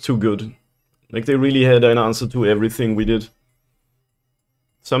was just too good. Like, they really had an answer to everything we did.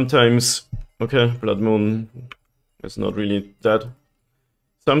 Sometimes... Okay, Blood Moon is not really that.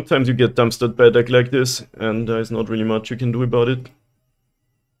 Sometimes you get dumpstered by a deck like this, and there's not really much you can do about it.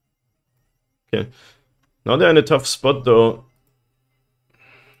 Okay. Now they're in a tough spot, though.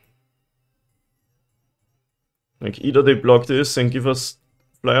 Like, either they block this and give us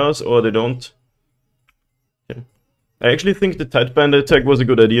flyers, or they don't. Okay. I actually think the Tightbind attack was a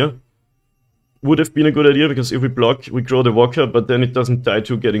good idea. Would have been a good idea, because if we block, we grow the Walker, but then it doesn't die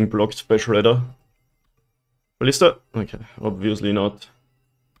to getting blocked by Shredder. Ballista? Okay, obviously not.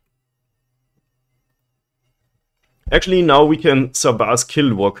 Actually, now we can Sabaz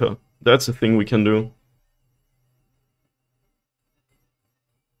kill Walker. That's a thing we can do.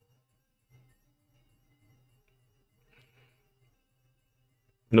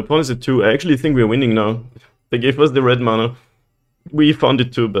 And opponent is at 2. I actually think we're winning now. They gave us the red mana. We found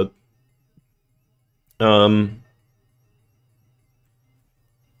it too, but...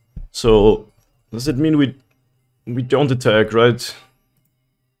 So, does it mean we don't attack, right?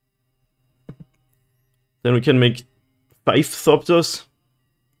 Then we can make 5 Thopters.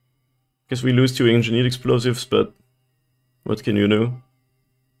 Guess we lose 2 engineered explosives, but what can you do?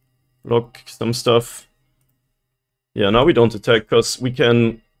 Block some stuff. Yeah, now we don't attack, because we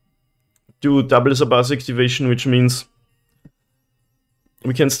can do double Sabaz activation, which means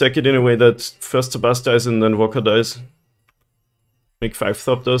we can stack it in a way that first Sabaz dies and then Walker dies. Make 5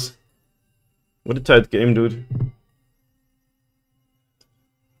 Thopters. What a tight game, dude.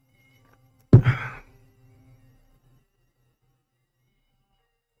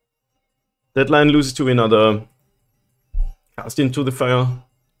 That line loses to another cast into the fire.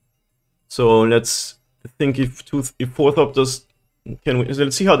 So let's think if 4 Thopters can we.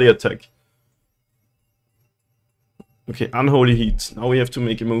 Let's see how they attack. Okay, Unholy Heat. Now we have to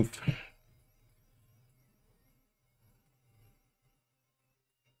make a move.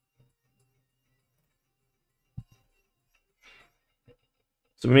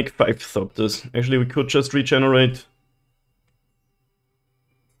 So we make 5 Thopters. Actually, we could just regenerate.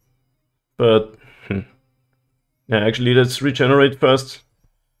 But, yeah, actually, let's regenerate first.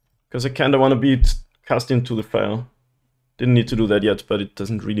 Because I kinda wanna beat cast into the fire. Didn't need to do that yet, but it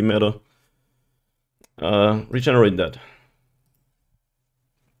doesn't really matter. Regenerate that.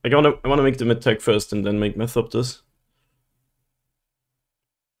 I wanna make them attack first and then make my Thopters.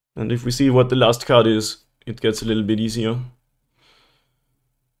 And if we see what the last card is, it gets a little bit easier.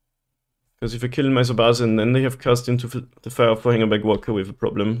 Because if I kill my Sabaz and then they have cast into the fire for Hangerback Walker, we have a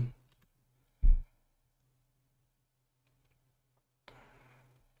problem.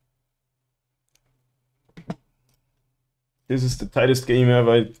 This is the tightest game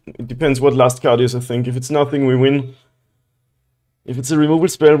ever. It depends what last card is, I think. If it's nothing, we win. If it's a removal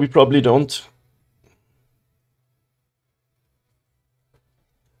spell, we probably don't.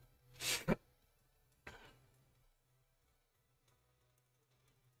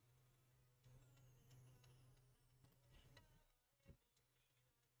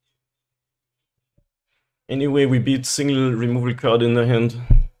 Anyway, we beat single removal card in the hand.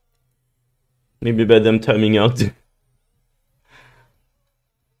 Maybe by them timing out.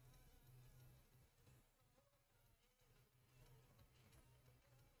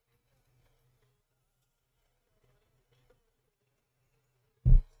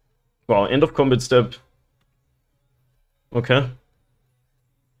 Wow, end of combat step. Okay.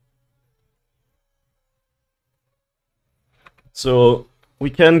 So we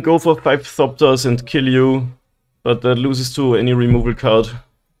can go for 5 Thopters and kill you, but that loses to any removal card.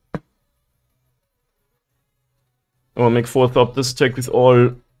 Or make 4 Thopters attack with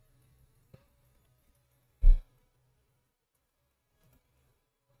all.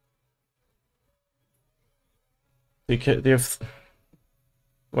 They have.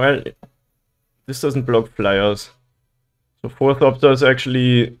 Well, this doesn't block flyers. So 4 Thopter is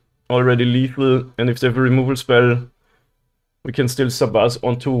actually already lethal, and if they have a removal spell, we can still Sabaz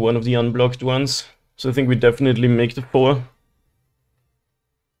onto one of the unblocked ones. So I think we definitely make the 4.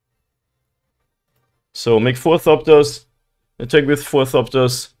 So make 4 Thopters, attack with 4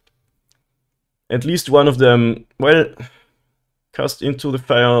 Thopters. At least one of them, well, cast into the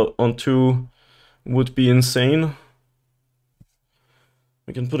fire on 2 would be insane.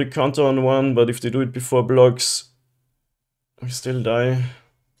 We can put a counter on 1, but if they do it before blocks, we still die.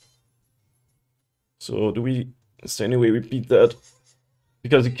 So is there any way we beat that?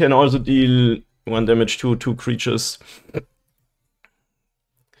 Because it can also deal 1 damage to 2 creatures.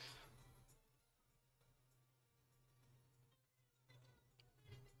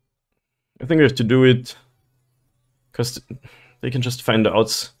 I think we have to do it, because they can just find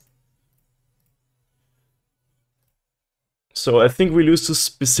outs. So I think we lose to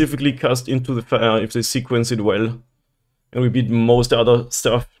specifically cast into the fire if they sequence it well. And we beat most other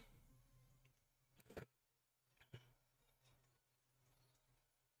stuff.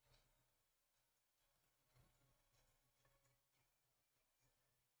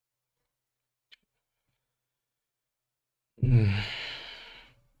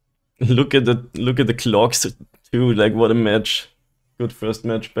 Look at the clocks too, like what a match. Good first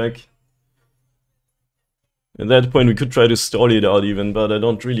match back. At that point we could try to stall it out even, but I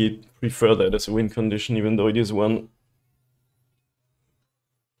don't really prefer that as a win condition, even though it is one.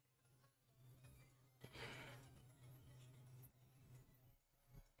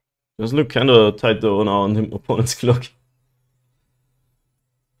 Does look kinda tight though now on the opponent's clock.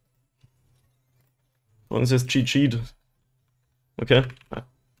 Opponent says cheat. Okay.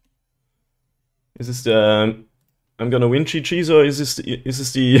 Is this the I'm gonna win GG's, or is this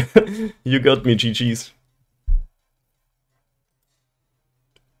the you got me GG's?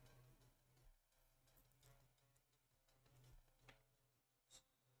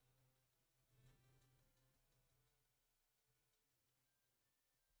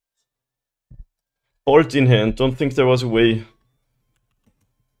 Bolt in hand, don't think there was a way.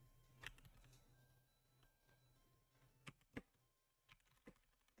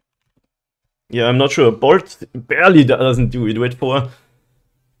 Yeah, I'm not sure. Bolt barely doesn't do it. Wait for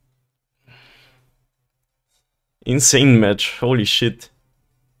insane match. Holy shit.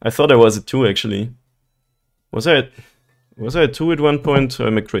 I thought I was a 2 actually. Was I a 2 at one point? Or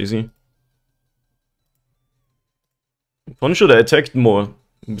am I crazy? One should have attacked more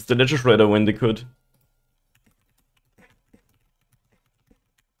with the Ledger Shredder when they could.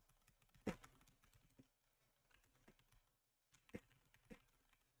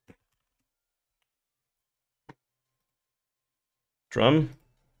 Drum.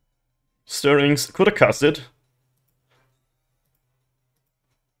 Stirrings. Could have cast it.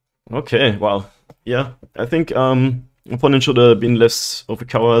 Okay, wow. Yeah, I think opponent should have been less of a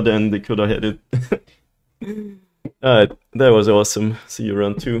coward and they could have had it. Alright, that was awesome. See you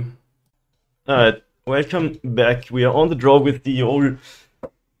round 2. Alright, welcome back. We are on the draw with the old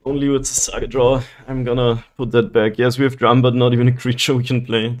only with the Saga draw. I'm gonna put that back. Yes, we have Drum, but not even a creature we can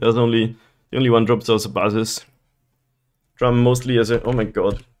play. There's the only one drops also basis. Drum mostly as a... Oh my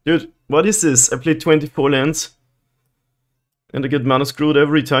god. Dude, what is this? I played 24 lands and I get mana screwed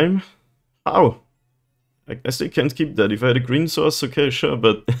every time? How? I still can't keep that. If I had a green source, okay, sure,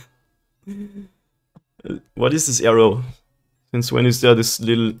 but... What is this arrow? Since when is there this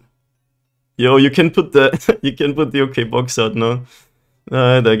little... Yo, you can put the... you can put the OK box out now.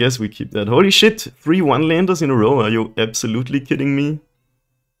 I guess we keep that. Holy shit! 3 one-landers in a row. Are you absolutely kidding me?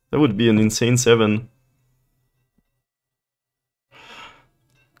 That would be an insane 7.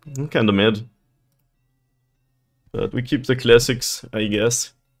 I'm kinda mad. But we keep the classics, I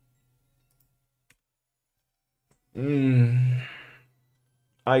guess.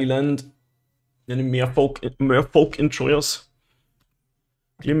 Island. Merfolk Enjoyers.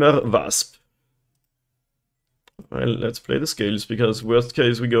 Glimmer Wasp. Well, let's play the scales, because worst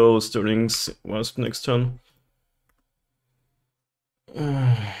case we go Stirrings Wasp next turn.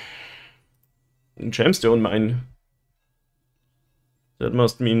 Gemstone Mine. That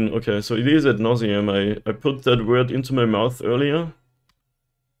must mean... Okay, so it is Ad Nauseam. I put that word into my mouth earlier.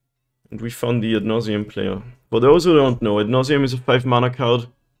 And we found the Ad Nauseam player. For those who don't know, Ad Nauseam is a 5 mana card.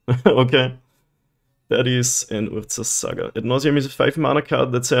 Okay. That is an Urza Saga. Ad Nauseam is a 5 mana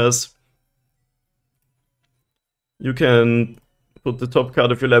card that says... You can put the top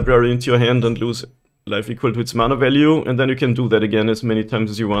card of your library into your hand and lose life equal to its mana value, and then you can do that again as many times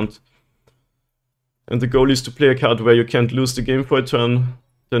as you want. And the goal is to play a card where you can't lose the game for a turn,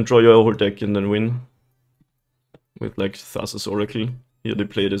 then draw your whole deck and then win. With like Thassa's Oracle. Here they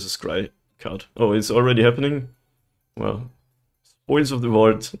play it as a scry card. Oh, it's already happening? Well. Spoils of the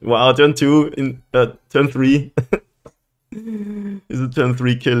Vault. Wow, turn 2 in turn 3. Is a turn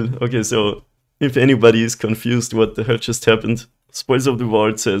 3 kill. Okay, so if anybody is confused what the hell just happened, Spoils of the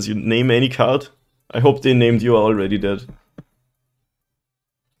Vault says you name any card. I hope they named You Are Already Dead.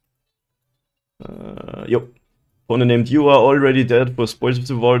 Yep. Opponent named You Are Already Dead for Spoils of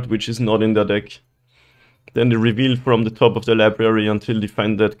the Vault, which is not in their deck. Then they reveal from the top of the library until they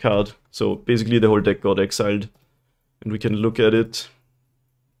find that card. So basically the whole deck got exiled. And we can look at it.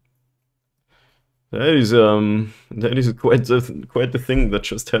 That is quite the thing that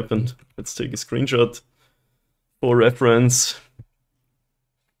just happened. Let's take a screenshot for reference.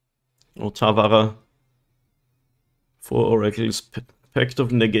 Otawara. 4 Oracles. Pact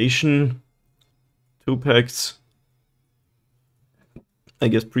of Negation. 2 packs. I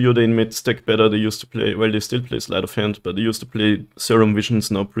guess Preordain made stack better. They used to play, well, they still play Sleight of Hand, but they used to play Serum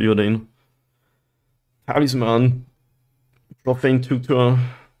Visions, now Preordain. Talisman. Profane Tutor.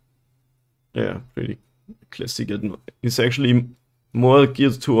 Yeah, pretty classic. It's actually more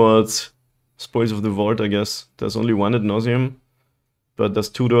geared towards Spoils of the Vault, I guess. There's only one Ad Nauseam, but there's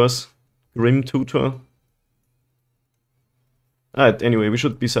tutors. Grim Tutor. Alright, anyway, we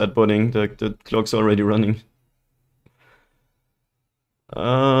should be sideboarding. The clock's already running.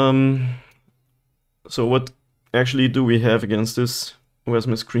 So what actually do we have against this? Where's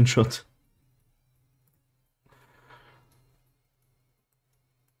my screenshot?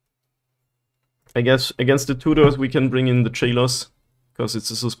 I guess against the tutors we can bring in the Jailers, because it's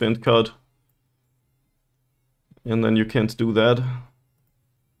a suspend card. And then you can't do that.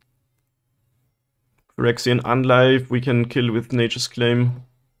 Phyrexian Unlife we can kill with Nature's Claim.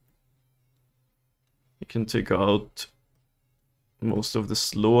 You can take out most of the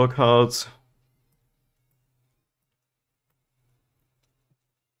slower cards.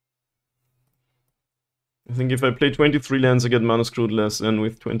 I think if I play 23 lands I get mana screwed less than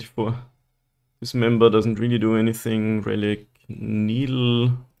with 24. Dismember doesn't really do anything. Relic,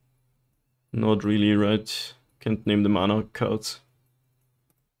 Needle, not really, right? Can't name the mana cards.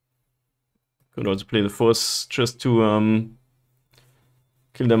 Could also play the Force just to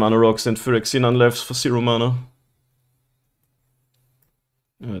kill the Mana Rocks and Phyrexian Unlives for 0 mana.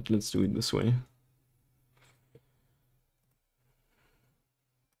 Alright, let's do it this way.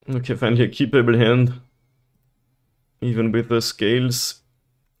 Okay, finally a keepable hand. Even with the scales.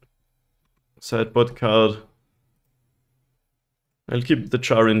 Sideboard card. I'll keep the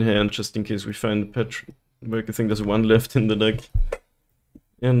Char in hand just in case we find Patrick. I think there's 1 left in the deck.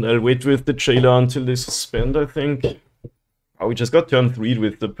 And I'll wait with the Jailer until they suspend, I think. Oh, we just got turn 3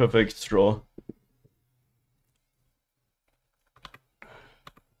 with the perfect draw.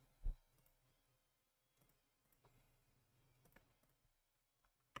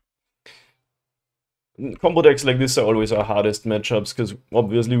 combo decks like this are always our hardest matchups, because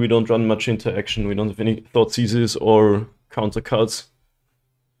obviously we don't run much interaction, we don't have any Thought Seizes or counter cards.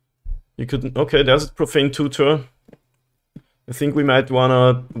 You could... Okay, there's a Profane Tutor. I think we might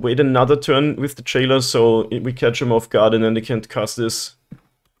wanna wait another turn with the Jailer, so we catch them off guard and then they can't cast this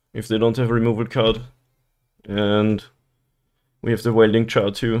if they don't have a removal card. And we have the Welding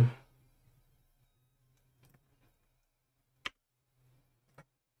Char too.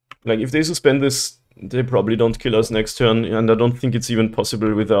 Like, if they suspend this, they probably don't kill us next turn, and I don't think it's even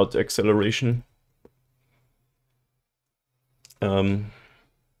possible without acceleration.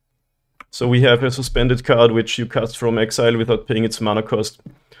 So we have a suspended card which you cast from exile without paying its mana cost,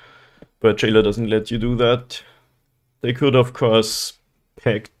 but Jailer doesn't let you do that. They could, of course,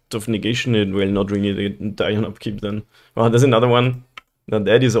 Pact of Negation it. Well, not really, they die on upkeep then. Oh, there's another one. Now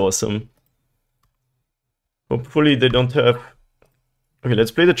that is awesome. Hopefully they don't have... Okay,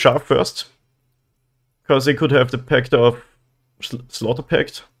 let's play the Char first, because they could have the Pact of Slaughter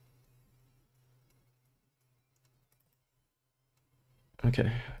Pact.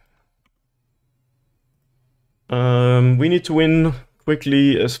 Okay. We need to win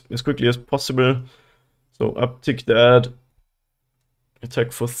quickly, as quickly as possible. So uptick that.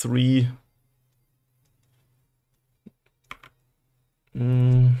 Attack for 3.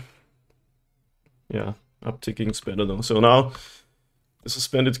 Yeah, upticking's better though. So now the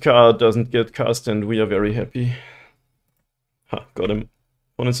suspended card doesn't get cast and we are very happy. Ha, got him.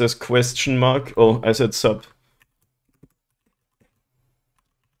 Opponent says question mark. Oh, I said sub.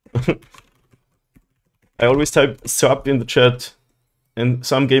 I always type sub in the chat and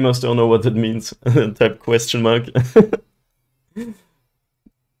some gamers don't know what that means. Type question mark.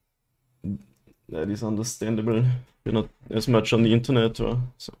 That is understandable. You're not as much on the internet, or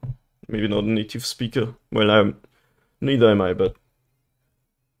so maybe not a native speaker. Well, neither am I, but...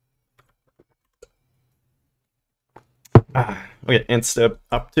 Okay, end step,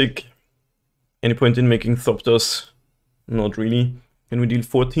 uptick. Any point in making Thopters? Not really. Can we deal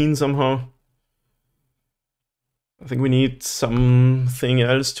 14 somehow? I think we need something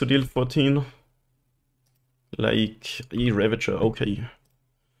else to deal 14. Like a Ravager, okay.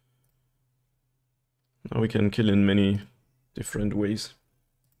 Now we can kill in many different ways.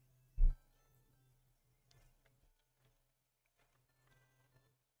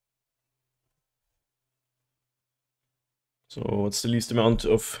 So what's the least amount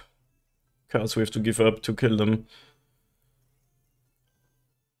of cards we have to give up to kill them?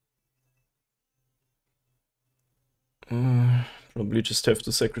 Probably just have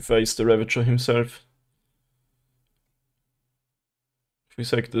to sacrifice the Ravager himself. If we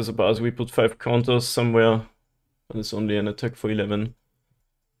sack this Abaz, we put 5 counters somewhere, but it's only an attack for 11.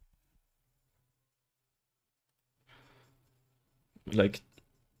 Like,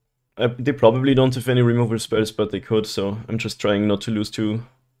 they probably don't have any removal spells, but they could, so I'm just trying not to lose to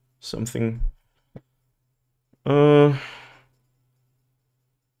something.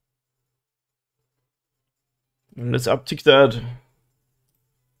 Let's uptick that.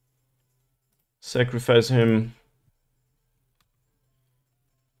 Sacrifice him.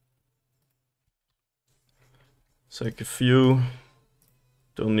 Sack a few.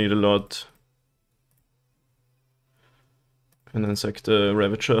 Don't need a lot. And then sack the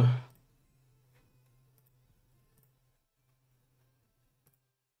Ravager.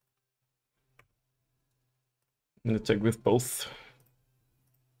 And attack with both.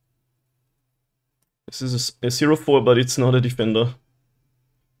 This is a 0-4, but it's not a defender.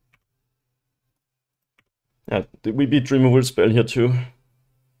 Yeah, we beat removal spell here too.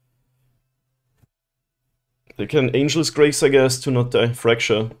 They can Angel's Grace, I guess, to not die.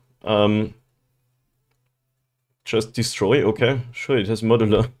 Fracture. Just destroy? Okay, sure, it has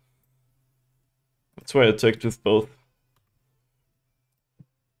modular. That's why I attacked with both.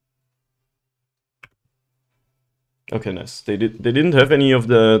 Okay, nice. They didn't have any of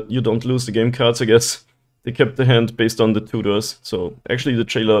the you don't lose the game cards, I guess. They kept the hand based on the tutors. So actually the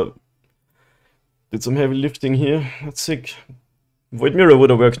Jailer did some heavy lifting here. That's sick. Void Mirror would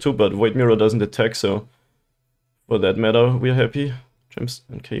have worked too, but Void Mirror doesn't attack, so for that matter, we're happy. Gems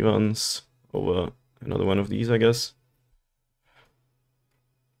and K1s over another one of these, I guess.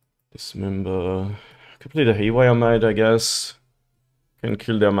 Dismember. Could play the Haywire Might, I guess. Can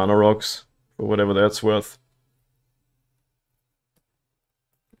kill their mana rocks for whatever that's worth.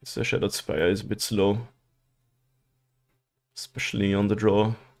 The Shattered Spire is a bit slow. Especially on the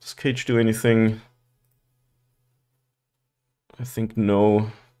draw. Does Cage do anything? I think no.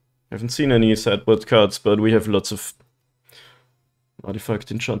 I haven't seen any sideboard cards, but we have lots of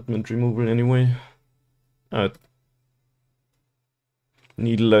artifact enchantment removal anyway.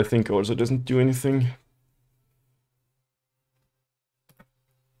 Needle, I think, also doesn't do anything.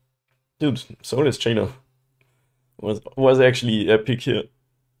 Dude, Soulless Jailer was actually epic here.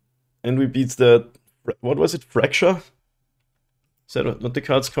 And we beat that, what was it, Fracture? Is that what the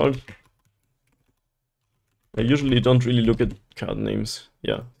card's called? I usually don't really look at card names.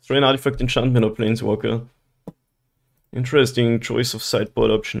 Yeah, throw an artifact, enchantment, or planeswalker. Interesting choice of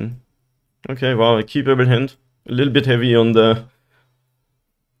sideboard option. Okay, wow, a keepable hand. A little bit heavy on the...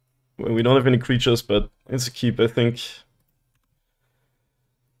 Well, we don't have any creatures, but it's a keep, I think.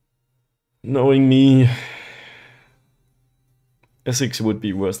 Knowing me, a 6 would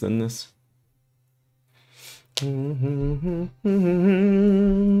be worse than this.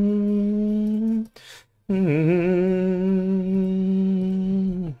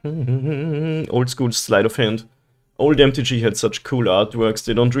 Old school sleight of hand. Old MTG had such cool artworks,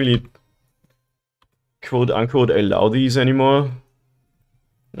 they don't really quote-unquote allow these anymore.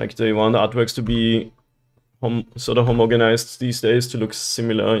 Like, they want artworks to be sort of homogenized these days to look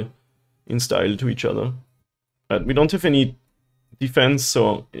similar in style to each other. But we don't have any defense,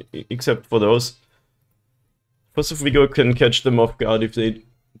 so except for those. First, if we can catch them off guard if they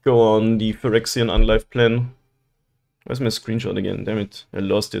go on the Phyrexian Unlife plan. Where's my screenshot again? Damn it, I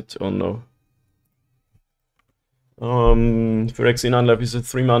lost it. Oh no. Phyrexian Unlife is a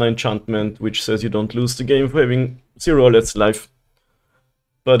 3-mana enchantment, which says you don't lose the game for having 0 or less life.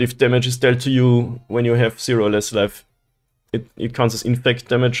 But if damage is dealt to you when you have 0 or less life, it counts as infect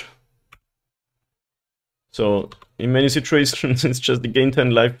damage. So, in many situations it's just a gain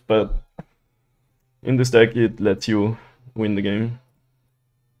 10 life, but in this deck it lets you win the game.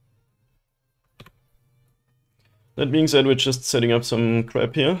 That being said, we're just setting up some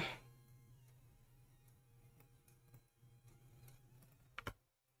crap here.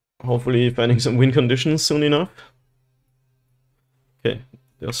 Hopefully finding some win conditions soon enough. Okay,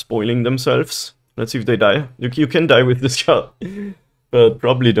 they're spoiling themselves. Let's see if they die. You can die with this card, but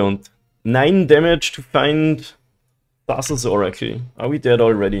probably don't. 9 damage to find Thassa's Oracle. Are we dead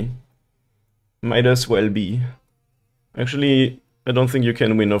already? Might as well be. Actually, I don't think you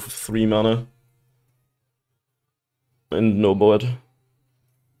can win off 3 mana. And no board.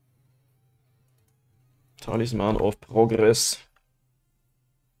 Talisman of Progress.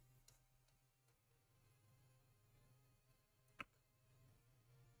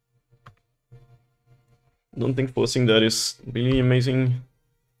 I don't think forcing that is really amazing.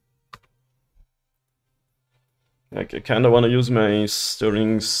 Like, I kinda wanna use my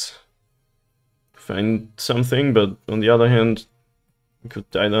stirrings to find something, but on the other hand, we could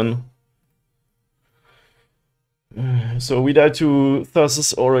die then. So we died to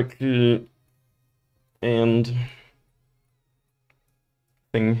Thassa's Oracle and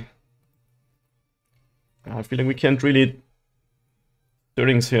thing. I feel like we can't really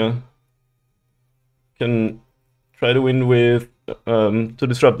stirrings here. Can try to win with to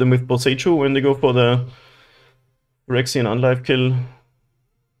disrupt them with Boseiju when they go for the Phyrexian Unlife kill.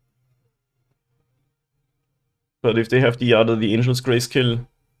 But if they have the other, the Angel's Grace kill,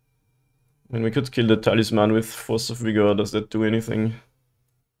 then we could kill the Talisman with Force of Vigor. Does that do anything? I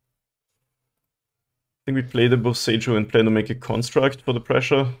think we play the Boseiju and plan to make a construct for the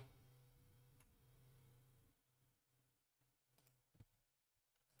pressure.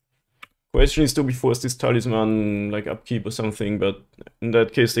 Question is, do we force this Talisman like upkeep or something, but in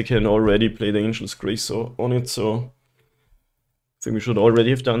that case they can already play the Angel's Grace on it, so I think we should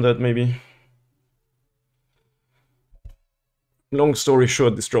already have done that maybe. Long story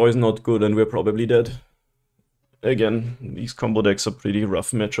short, Destroy is not good and we're probably dead. Again, these combo decks are pretty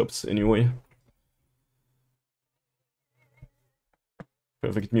rough matchups anyway.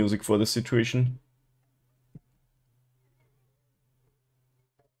 Perfect music for this situation.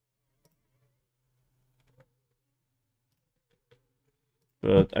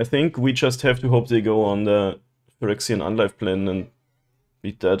 But I think we just have to hope they go on the Phyrexian Unlife plan and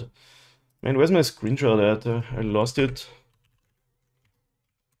beat that. Man, where's my screenshot at? I lost it.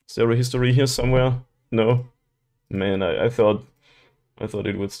 Is there a history here somewhere? No? Man, I thought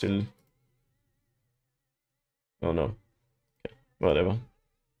it would still... Oh no. Okay, whatever.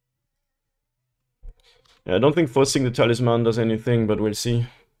 Yeah, I don't think forcing the Talisman does anything, but we'll see.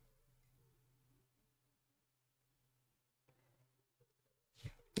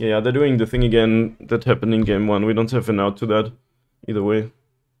 Yeah, they're doing the thing again that happened in game 1. We don't have an out to that, either way.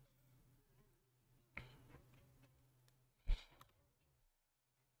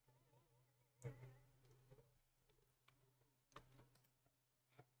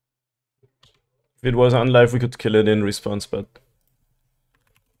 If it was Unlife, we could kill it in response, but...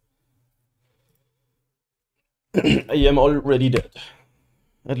 I am already dead.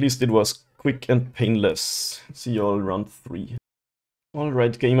 At least it was quick and painless. See you all round 3.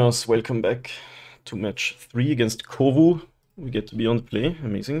 Alright gamers, welcome back to match 3 against Kovu. We get to be on the play,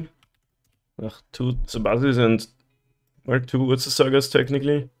 amazing. 2 Tsubasas and... well, 2 Sagas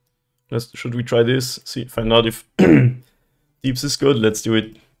technically. Should we try this? Find out if Deeps is good, let's do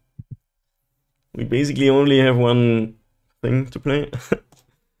it. We basically only have one thing to play.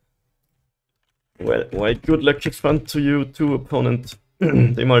 Well, white, good luck, have fun to you too, opponent.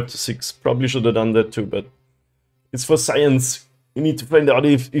 They marked to 6, probably should have done that too, but it's for science. We need to find out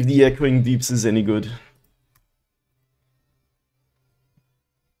if the echoing Deeps is any good.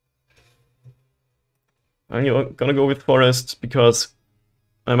 I'm gonna go with Forest because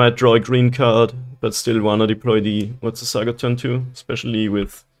I might draw a green card, but still wanna deploy the Saga turn 2, especially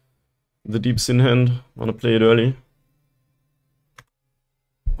with the Deeps in hand. Wanna play it early.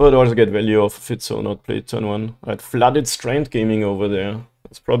 But also get value off of it, so not play it turn 1. I had flooded Strand Gaming over there.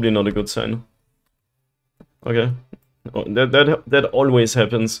 That's probably not a good sign. Okay. Oh, that always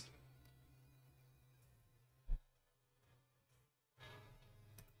happens.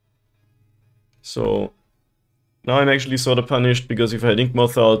 So now I'm actually sort of punished because if I had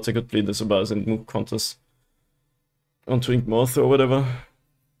Inkmoth out, I could play the Sabaz and move counters onto Inkmoth or whatever.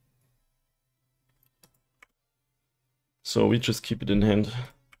 So we just keep it in hand,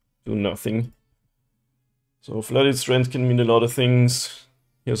 do nothing. So flooded Strand can mean a lot of things.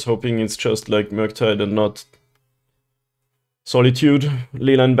 Here's hoping it's just like Murktide and not Solitude.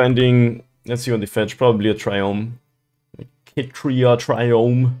 Leyline Binding, let's see on the fetch, probably a Triome. Ketria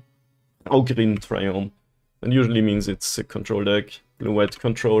Triome. Green Triome. That usually means it's a control deck. Blue-white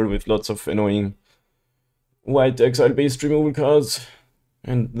control with lots of annoying white exile-based removal cards.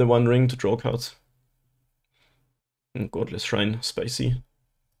 And the one ring to draw cards. And Godless Shrine, spicy.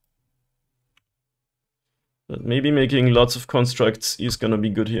 But maybe making lots of constructs is gonna be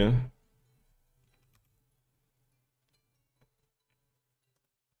good here.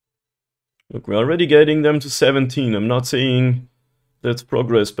 Look, we're already getting them to 17. I'm not saying that's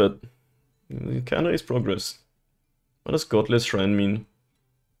progress, but it kinda is progress. What does Godless Shrine mean?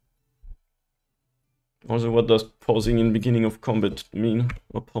 Also, what does pausing in beginning of combat mean,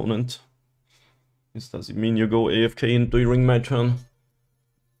 opponent? Does it mean you go AFK during my turn?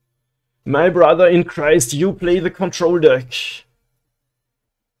 My brother in Christ, you play the control deck.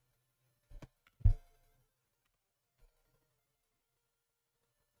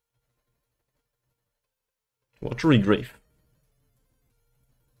 Watery Grave.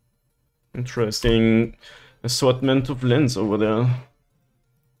 Interesting assortment of lands over there.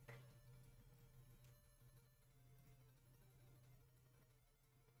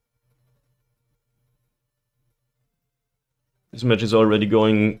 This match is already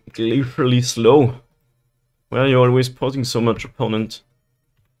going glacially slow. Why are you always pausing so much, opponent?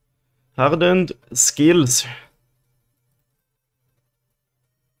 Hardened skills.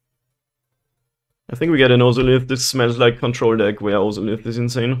 I think we get an Ozolith. This smells like control deck where Ozolith is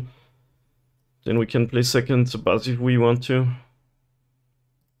insane. Then we can play second Sabaz if we want to.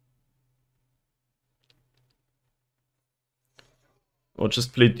 Or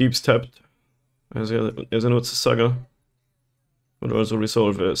just play Deeps tapped as an Saga. Would also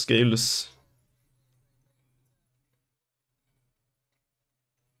resolve scales.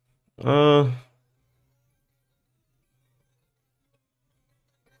 I'm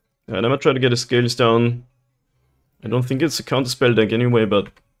gonna try to get the scales down. I don't think it's a counterspell deck anyway,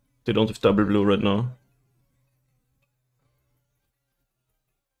 but they don't have double blue right now.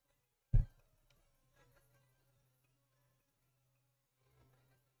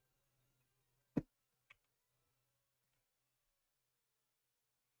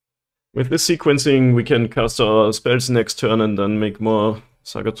 With this sequencing, we can cast our spells next turn and then make more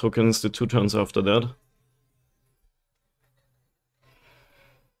Saga tokens the 2 turns after that.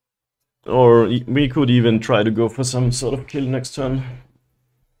 Or we could even try to go for some sort of kill next turn.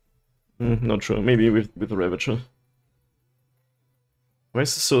 Not sure, maybe with a Ravager. Why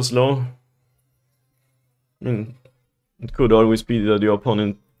is this so slow? I mean, it could always be that the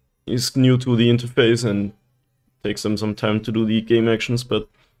opponent is new to the interface and takes them some time to do the game actions, but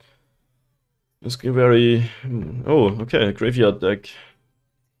it's very... oh, okay, graveyard deck.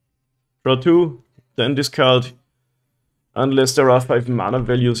 Draw 2, then discard, unless there are 5 mana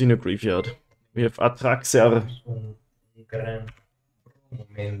values in a graveyard. We have Atraxer.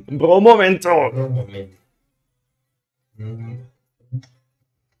 Bro momento!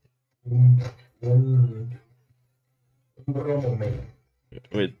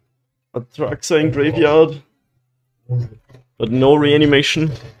 Wait, Atraxer in graveyard, but no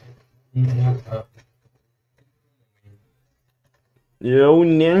reanimation. Yo,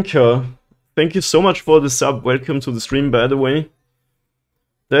 Nanka, thank you so much for the sub. Welcome to the stream, by the way.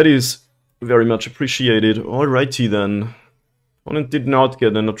 That is very much appreciated. Alrighty then. Opponent did not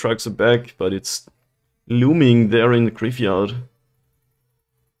get an Atraxa back, but it's looming there in the graveyard.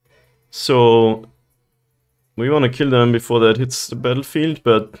 So we want to kill them before that hits the battlefield,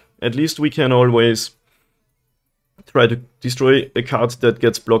 but at least we can always try to destroy a card that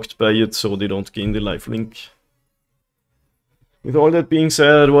gets blocked by it so they don't gain the lifelink. With all that being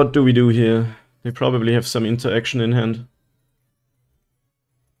said, what do we do here? They probably have some interaction in hand.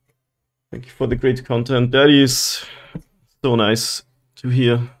 Thank you for the great content. That is so nice to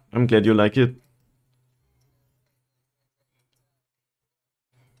hear. I'm glad you like it.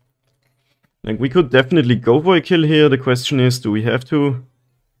 Like, we could definitely go for a kill here. The question is, do we have to?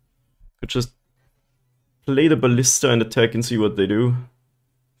 Could just play the Ballista and attack and see what they do.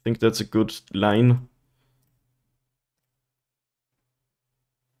 I think that's a good line.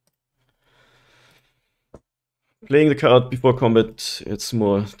 Playing the card before combat, it's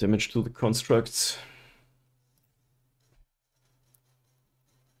more damage to the constructs.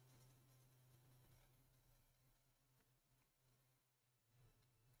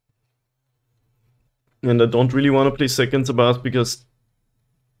 And I don't really want to play second Sabbath because...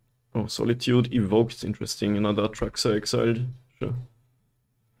 Oh, Solitude evoked, interesting. Another Atraxa exiled, sure.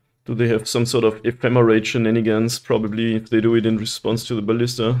 Do they have some sort of ephemerate shenanigans? Probably, if they do it in response to the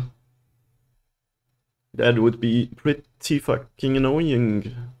Ballista. That would be pretty fucking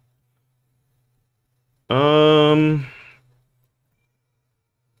annoying. Yeah,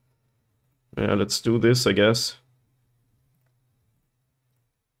 let's do this, I guess.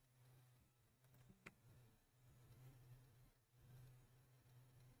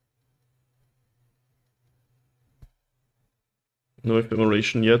 No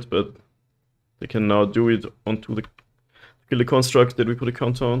ephemeration yet, but they can now do it onto the kill the construct that we put a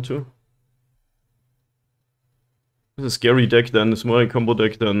counter onto. It's a scary deck then, it's more a combo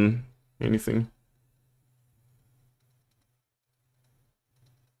deck than anything.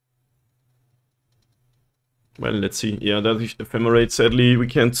 Well, let's see. Yeah, that is ephemerate. Sadly, we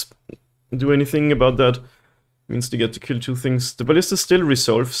can't do anything about that. Means they get to kill two things. The Ballista still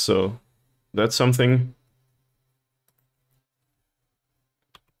resolves, so that's something.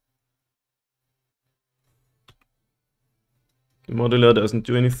 The modular doesn't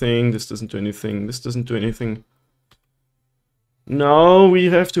do anything, this doesn't do anything, this doesn't do anything. Now we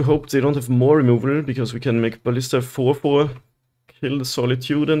have to hope they don't have more removal, because we can make Ballista 4/4, kill the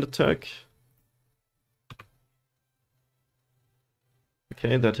Solitude and attack.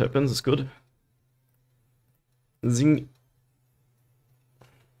 Okay, that happens, it's good. Zing.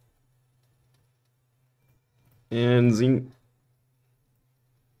 And zing.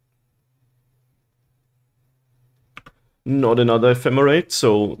 Not another ephemerate,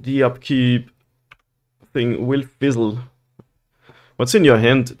 so the upkeep thing will fizzle. What's in your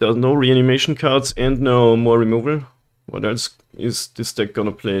hand? There's no reanimation cards and no more removal. What else is this deck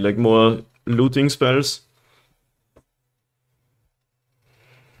gonna play? Like more looting spells?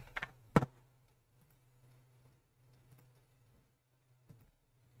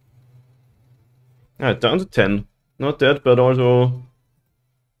 Down to 10. Not that, but also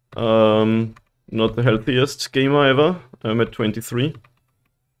not the healthiest gamer ever. I'm at 23.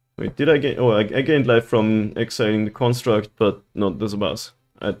 Wait, did I gain? Oh, I gained life from exiling the construct, but not the Zabaz.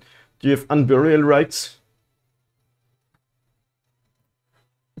 Do you have Unburial Rights?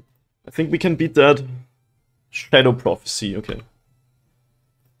 I think we can beat that. Shadow Prophecy, okay.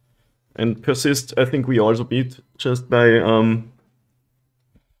 And Persist, I think we also beat just by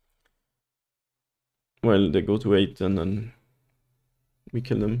well, they go to 8 and then we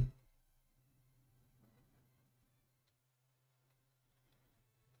kill them.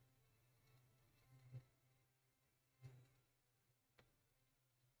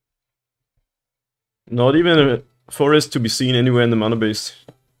 Not even a forest to be seen anywhere in the mana base.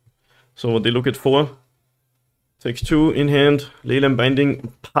 So they look at 4. Take 2 in hand. Leyline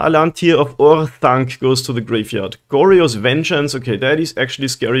Binding. Palantir of Orthanc goes to the graveyard. Goryo's Vengeance. Okay, that is actually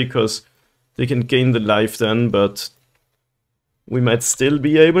scary because they can gain the life then, but we might still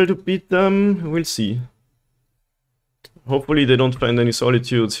be able to beat them. We'll see. Hopefully they don't find any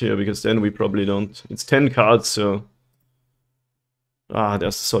Solitudes here, because then we probably don't. It's 10 cards, so... Ah,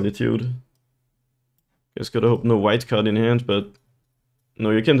 there's the Solitude. Guess gotta hope no white card in hand, but...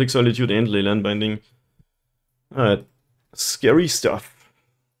 No, you can take Solitude and Leyline Binding. Alright. Scary stuff.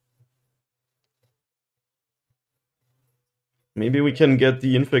 Maybe we can get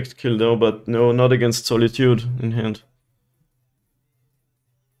the Infect kill though, but no, not against Solitude in hand.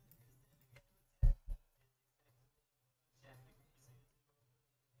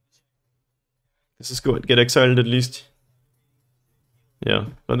 This is good. Get exiled at least. Yeah,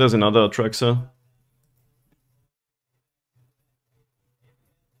 but there's another Atraxa.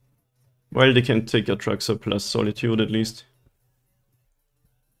 Well, they can take Atraxa plus Solitude at least.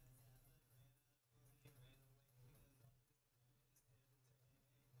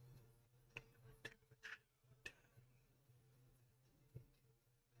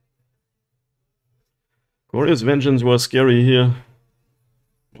 Goryo's Vengeance was scary here.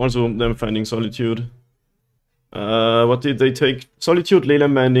 Also, them finding Solitude. What did they take? Solitude,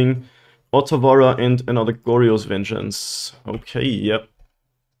 Leyline Binding, Otavara, and another Goryo's Vengeance. Okay, yep.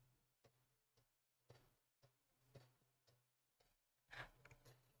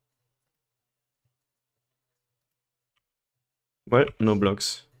 Well, no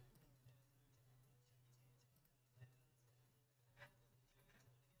blocks.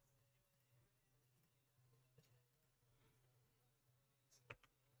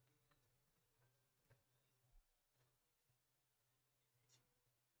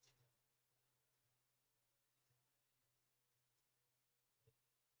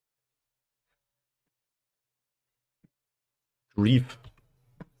 Grief.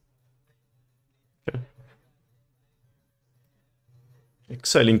 Okay.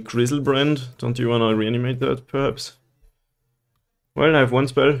 Exiling Grizzlebrand. Don't you wanna reanimate that, perhaps? Well, I have one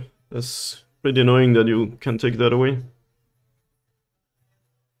spell. That's pretty annoying that you can take that away.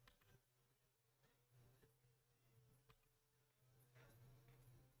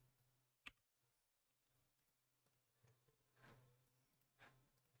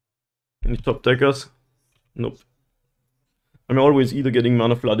 Any top deckers? Nope. I'm always either getting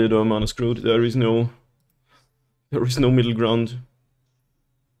mana flooded or mana screwed. There is no middle ground.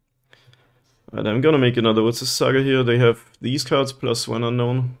 And I'm gonna make another What's the Saga here. They have these cards plus one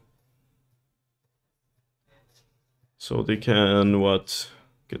unknown. So they can, what?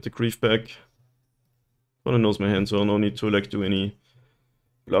 Get the grief back. Gonna nose my hand, so no need to like do any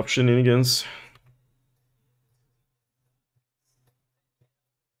bluff shenanigans.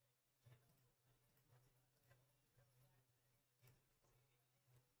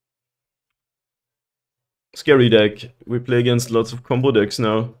 Scary deck. We play against lots of combo decks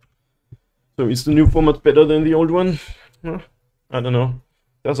now. So is the new format better than the old one? I don't know.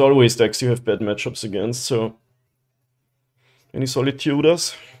 There's always decks you have bad matchups against, so... Any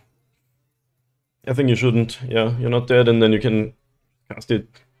Solitudas? I think you shouldn't. Yeah, you're not dead, and then you can cast it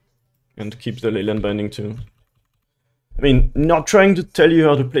and keep the Leyland Binding too. I mean, not trying to tell you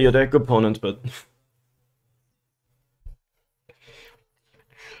how to play a deck, opponent, but...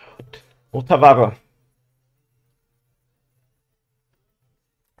 Otavara.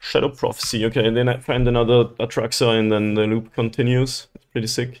 Shadow Prophecy, okay, and then I find another Atraxa and then the loop continues. It's pretty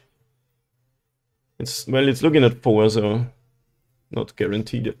sick. Well, it's looking at 4, so not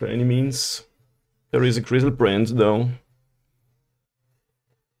guaranteed by any means. There is a Grizzlebrand though.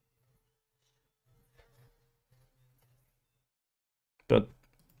 But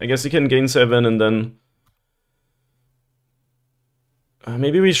I guess you can gain 7 and then...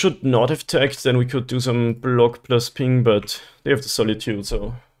 maybe we should not have tagged, then we could do some block plus ping, but they have the Solitude,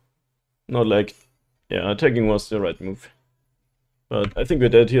 so... Not like... Yeah, tagging was the right move. But I think we're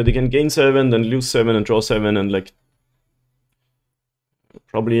dead here. They can gain 7, then lose 7 and draw 7 and like...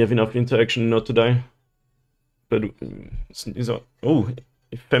 Probably have enough interaction not to die. But... Oh,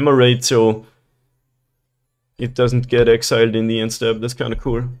 Ephemerate, so... It doesn't get exiled in the end step. That's kind of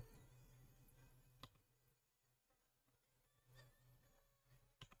cool.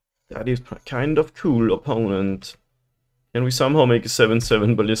 That is kind of cool, opponent. Can we somehow make a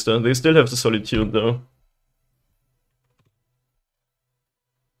 7/7 Ballista? They still have the Solitude though.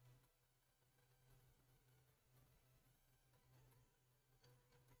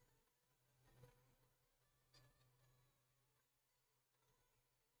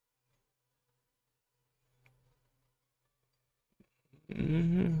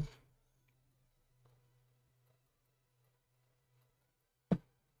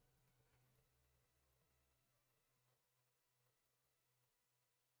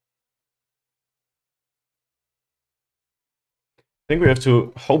 I think we have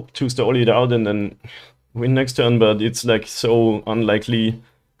to hope to stall it out and then win next turn, but it's like so unlikely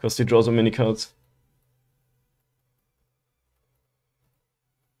because they draw so many cards.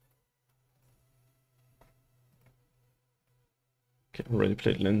 Okay, already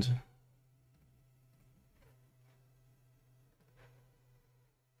played land.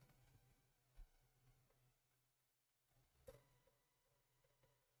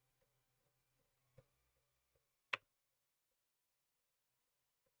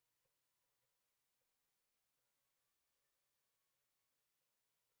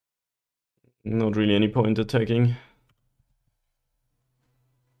 Not really any point attacking.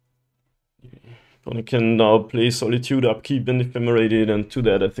 Opponent can now play Solitude, Upkeep, and Ephemerate it, and to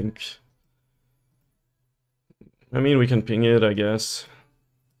that I think... I mean, we can ping it, I guess.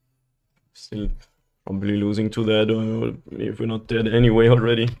 Still probably losing to that, or if we're not dead anyway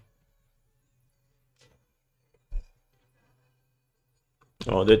already.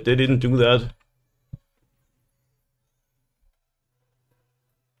 Oh, they didn't do that.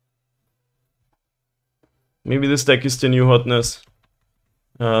 Maybe this deck is the new hotness.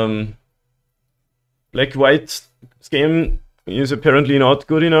 Black-white game is apparently not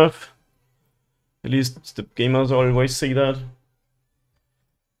good enough. At least the gamers always say that.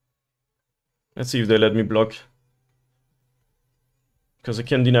 Let's see if they let me block. Because I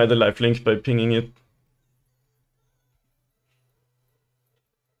can deny the lifelink by pinging it.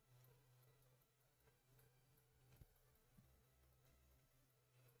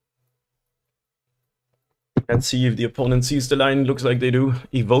 Let's see if the opponent sees the line. Looks like they do.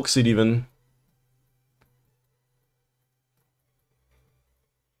 Evokes it even.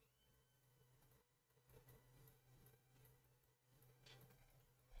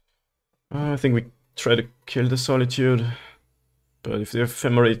 I think we try to kill the Solitude. But if they have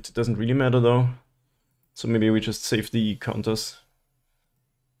Ephemerate, it doesn't really matter though. So maybe we just save the counters.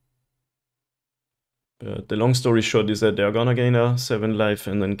 But the long story short is that they're gonna gain a 7 life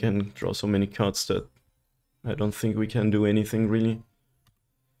and then can draw so many cards that I don't think we can do anything really.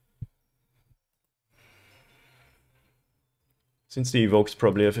 Since the Evokes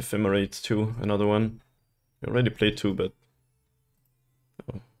probably have Ephemerate too, another one. We already played 2, but...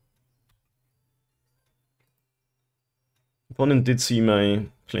 Oh. Opponent did see my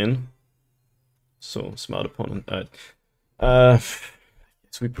plan. So, smart opponent. Yes,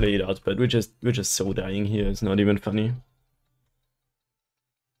 we play it out, but we're just so dying here, it's not even funny.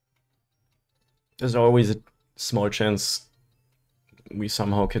 There's always a small chance we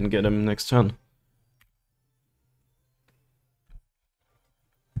somehow can get him next turn.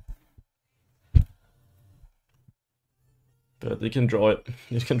 But they can draw it.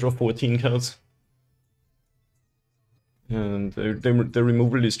 They can draw 14 cards. And the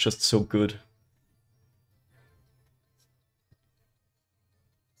removal is just so good.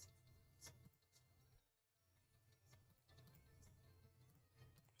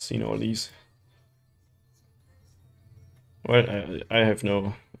 Seen all these. Well, I have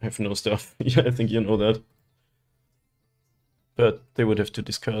no stuff. Yeah, I think you know that. But they would have to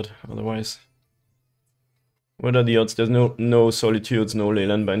discard otherwise. What are the odds? There's no Solitudes, no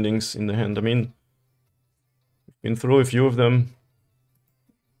Leyline Bindings in the hand. I mean, we can throw a few of them.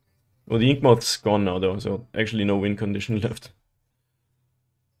 Well, the Inkmoth's gone now though, so actually no win condition left.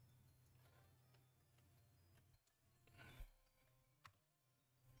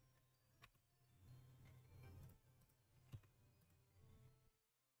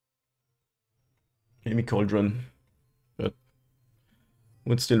 Maybe Cauldron, but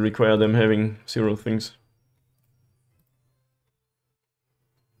would still require them having 0 things.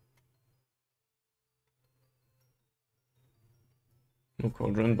 No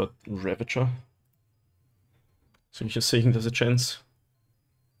Cauldron, but Ravager. So you're just saying there's a chance?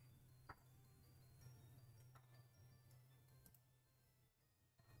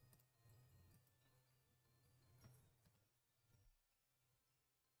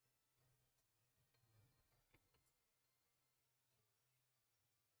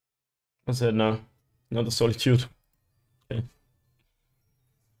 What's that now? Another Solitude. Okay.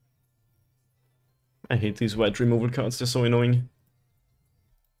 I hate these white removal cards, they're so annoying.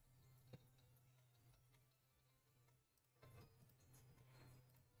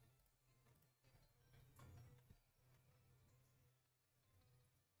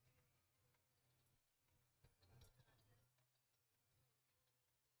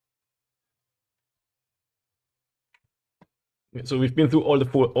 So we've been through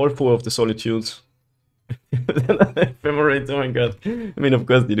all four of the Solitudes. Ephemerate, oh my god. I mean, of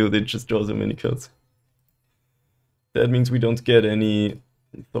course they do, they just draw so many cards. That means we don't get any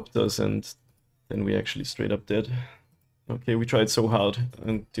Thopters and then we actually straight up dead. Okay, we tried so hard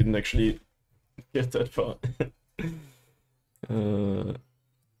and didn't actually get that far.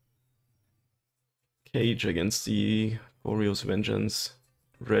 Cage against the Goryo's Vengeance.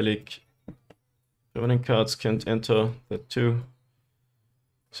 Relic. Permanent cards can't enter that too.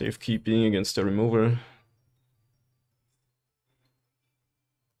 Safekeeping against the removal.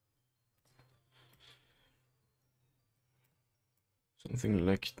 Something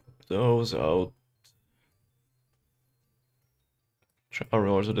like those out.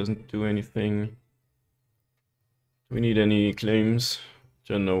 Chara also doesn't do anything. Do we need any claims?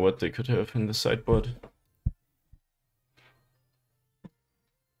 Don't know what they could have in the sideboard.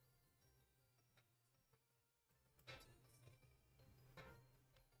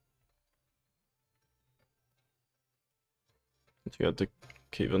 You got the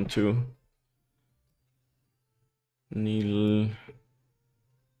Cave-On too. Neil.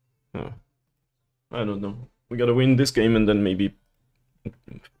 Oh. I don't know. We gotta win this game and then maybe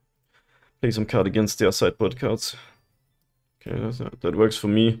play some card against their sideboard cards. Okay, that works for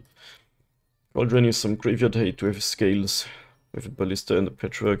me. Aldrin is some graveyard hate with scales, with a ballista and a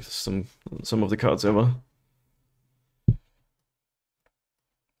patchwork, some of the cards ever.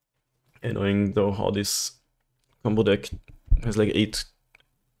 Annoying though how this combo deck has like 8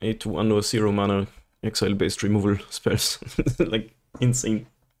 to 1 or 0 mana exile based removal spells. Like insane.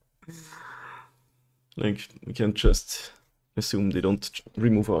 Like we can't just assume they don't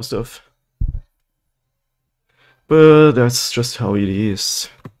remove our stuff. But that's just how it is.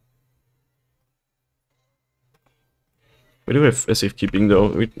 We do have a safekeeping though.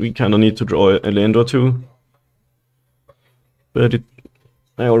 We kinda need to draw a land or two. But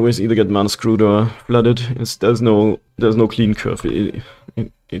I always either get mana screwed or flooded. There's no clean curve. It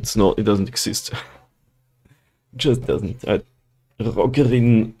doesn't exist. Just doesn't.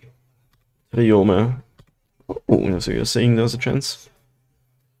 Rockerin Triome. Oh, so you're saying there's a chance?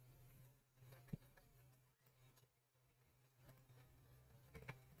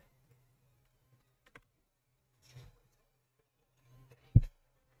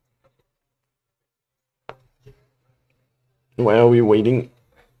 Why are we waiting?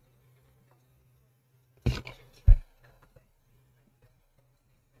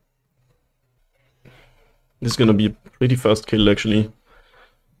 This is gonna be a pretty fast kill actually.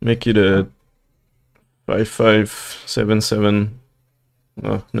 Make it a 5-5, 7-7.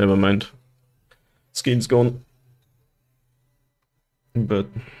 Oh, never mind. Scale's gone. But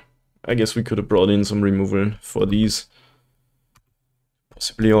I guess we could have brought in some removal for these.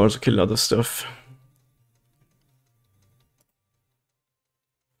 Possibly also kill other stuff.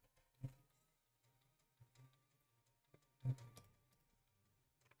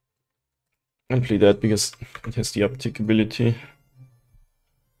 I'll play that because it has the uptick ability.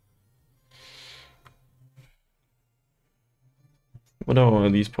 What are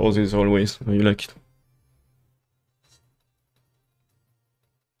these pauses always? Are you like...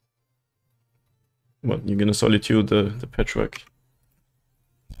 What, you're gonna solitude the patchwork?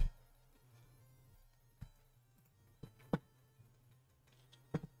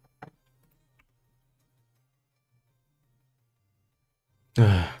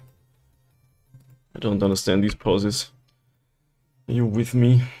 I don't understand these pauses. Are you with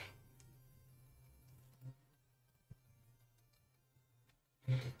me?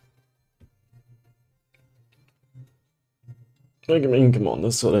 I mean, come on,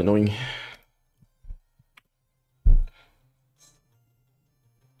 that's so annoying.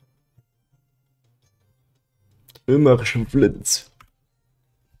 Immer schon Flitz.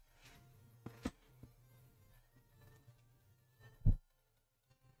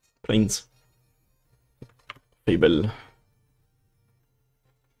 Plains. Fable.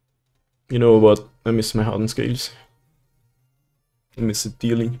 You know what? I miss my Hardened scales. I miss it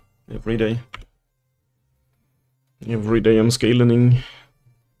dearly. Every day. Every day I'm scaling.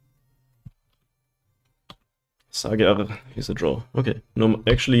 Saga is a draw. Okay, no,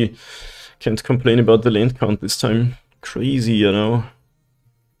 actually can't complain about the land count this time. Crazy, you know.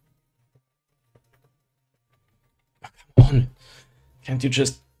 Come on, can't you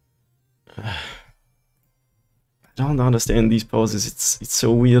just... I don't understand these pauses. It's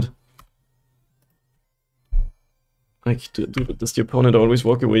so weird. Like, does the opponent always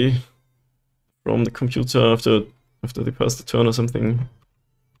walk away from the computer after they pass the turn or something?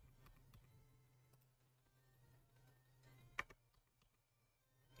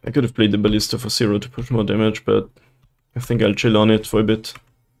 I could have played the ballista for 0 to push more damage, but I think I'll chill on it for a bit.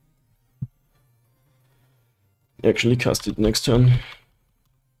 Actually cast it next turn.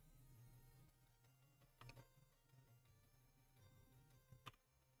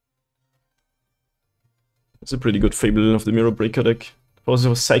 It's a pretty good Fable of the Mirror Breaker deck.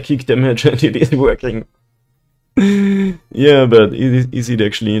 Also psychic damage and it is working. Yeah, but is it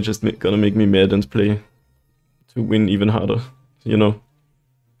actually just gonna make me mad and play to win even harder, you know?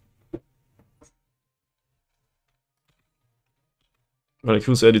 Like,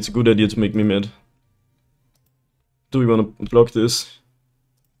 who said it's a good idea to make me mad? Do we want to block this?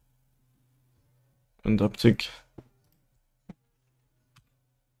 And uptick.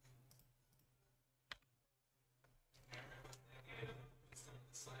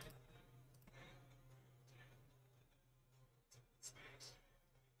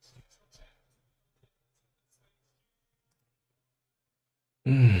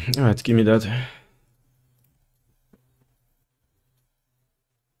 Alright, give me that.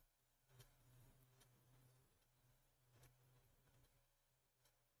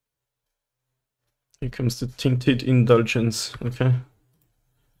 Here comes the Tinted Indulgence, okay.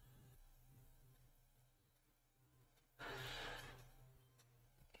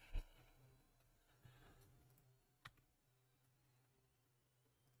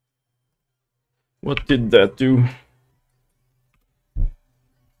 What did that do?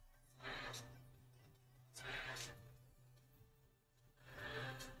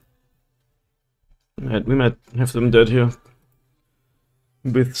 We might have them dead here.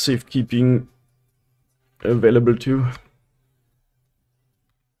 With safekeeping available too.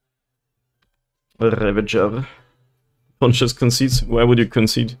 A Ravager. Conscious concedes. Why would you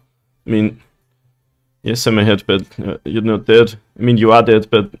concede? I mean, yes, I'm ahead, but you're not dead. I mean, you are dead,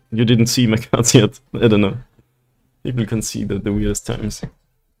 but you didn't see my cards yet. I don't know. People concede at the weirdest times.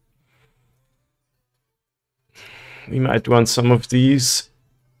 We might want some of these,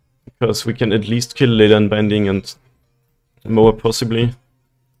 because we can at least kill Leyland Binding and more possibly.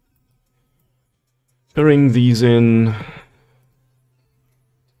 Bring these in.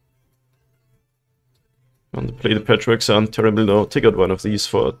 Want to play the Patchworks aren't terrible though. Take out one of these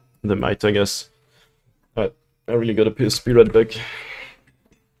for the might, I guess. But I really gotta piss. Be right back.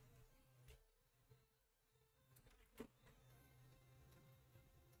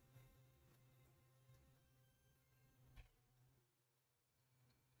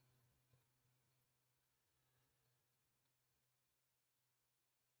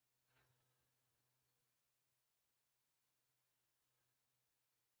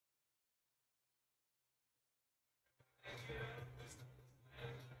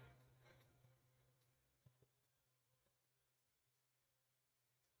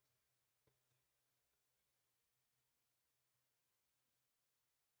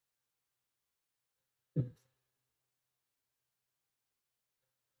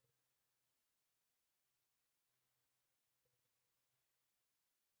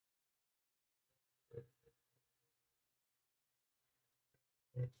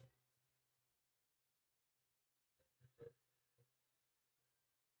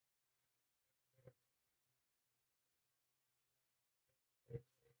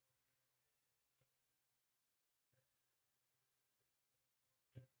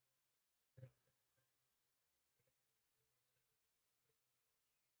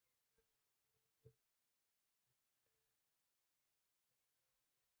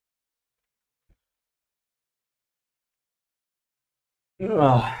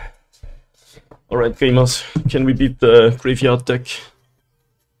 Ah. Alright, gamers. Can we beat the graveyard deck?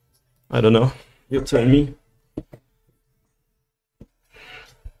 I don't know. You tell me.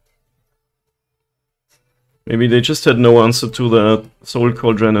 Maybe they just had no answer to the Soul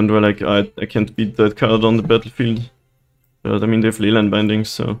Cauldron and were like, I can't beat that card on the battlefield. But I mean, they have Leyland Bindings,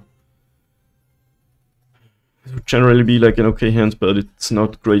 so it would generally be like an okay hand, but it's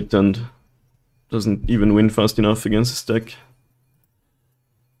not great and doesn't even win fast enough against this deck.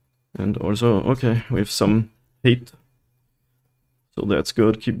 And also, okay, we have some hate. So that's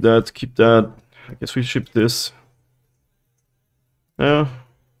good. Keep that, keep that. I guess we ship this. Yeah,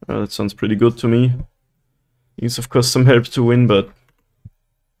 that sounds pretty good to me. Needs of course some help to win, but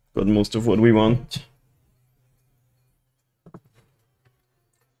got most of what we want.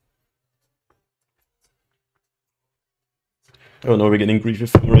 Oh no, we're getting brief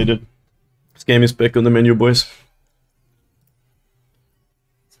ephemerate. This game is back on the menu, boys.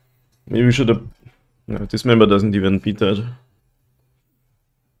 Maybe we should have... No, this member doesn't even beat that.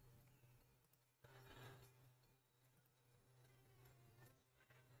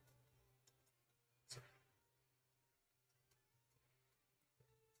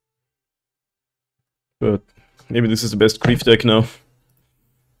 But maybe this is the best grief deck now.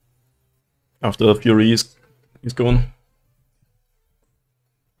 After Fury is gone.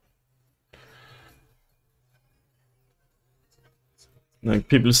 Like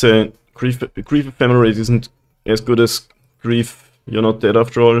people say, grief ephemerate isn't as good as grief. You're not dead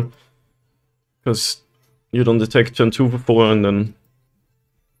after all, because you don't detect turn 2 for 4 and then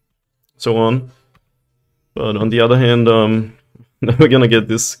so on. But on the other hand, now we're gonna get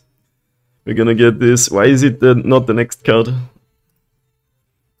this. We're gonna get this. Why is it not the next card?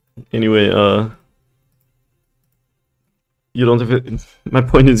 Anyway, you don't have it. My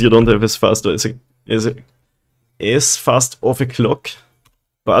point is, you don't have as fast as fast of a clock,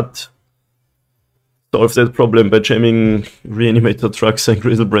 but solve that problem by jamming Reanimator Trucks and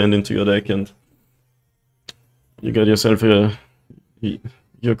Grizzlebrand into your deck, and you got yourself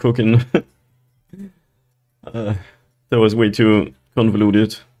you're cooking. That was way too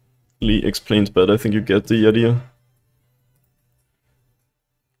convolutedly explained, but I think you get the idea.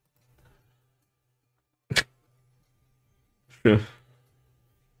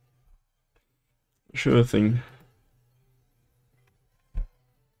 Sure thing.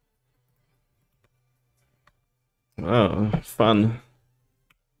 Ah, fun.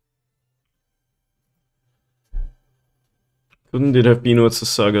 Couldn't it have been what's a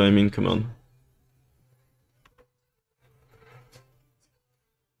Saga? I mean, come on.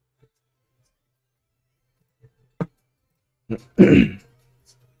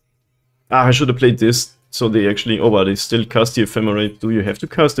 I should have played this, so they actually... Oh, but they still cast the Ephemerate. Do you have to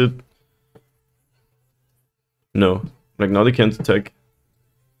cast it? No. Like, now they can't attack.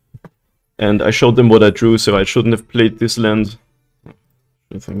 And I showed them what I drew, so I shouldn't have played this land.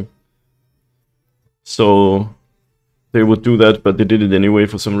 I think. So... They would do that, but they did it anyway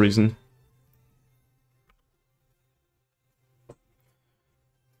for some reason.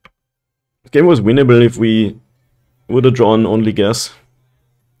 The game was winnable if we would have drawn only gas.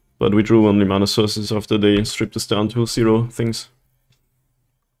 But we drew only mana sources after they stripped us down to 0 things.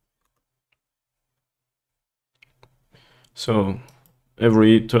 So,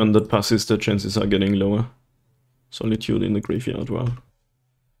 every turn that passes, the chances are getting lower. Solitude in the graveyard, wow.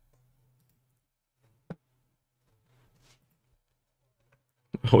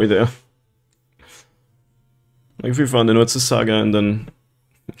 Oh, there. Like if we found it's a Saga and then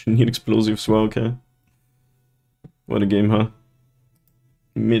you need explosives, well, okay. What a game, huh?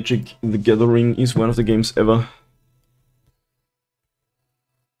 Magic the Gathering is one of the games ever.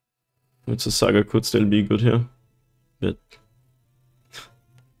 It's a Saga could still be good here, but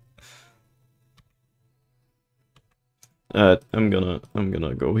I'm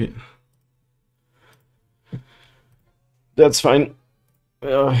gonna go here. That's fine.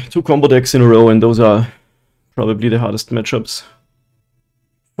 2 combo decks in a row, and those are probably the hardest matchups.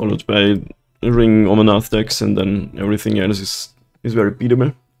 Followed by Ring Omanath decks, and then everything else is very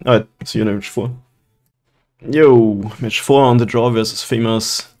beatable. Alright, see you in match 4. Yo, match 4 on the draw versus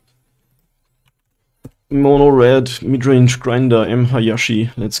famous Mono Red Midrange Grinder MHayashi.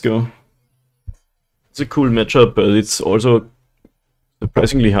 Let's go. It's a cool matchup, but it's also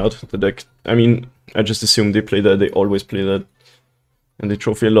surprisingly hard. The deck, I mean, I just assume they play that, they always play that. And they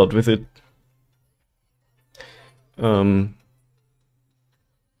trophy a lot with it. Not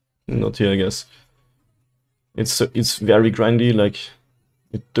here, I guess. It's very grindy, like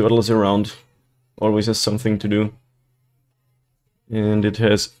it turtles around, always has something to do. And it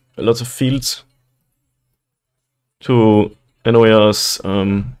has lots of fields to annoy us,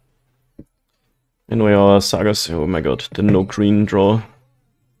 annoy our Sagas. Oh my god, the no green draw.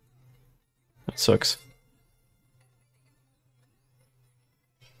 That sucks.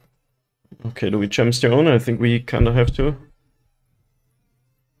 Okay, do we gemstone? I think we kinda have to.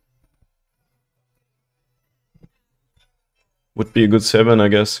 Would be a good 7, I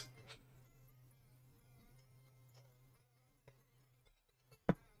guess.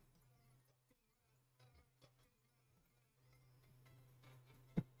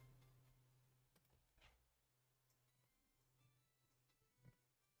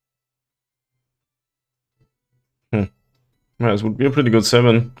 Yeah, this would be a pretty good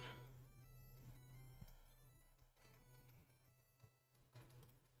 7.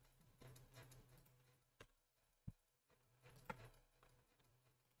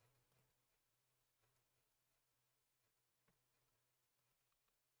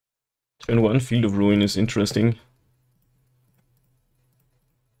 Turn 1 Field of Ruin is interesting.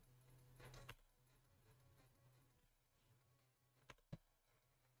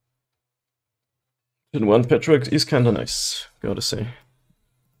 Turn 1 Patchwork is kinda nice, gotta say.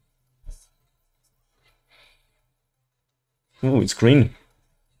 Oh, it's green.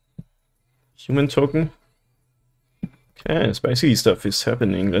 Human token. Okay, spicy stuff is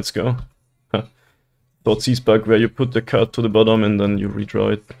happening, let's go. Huh. Thoughtseize bug where you put the card to the bottom and then you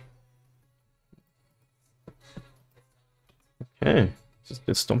redraw it. Okay, just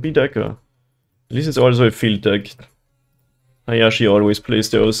a Stompy deck, or at least it's also a field deck. Hayashi always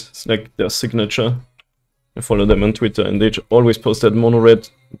plays those, it's like their signature. I follow them on Twitter and they always post that mono-red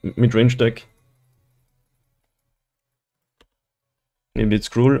mid-range deck. Maybe it's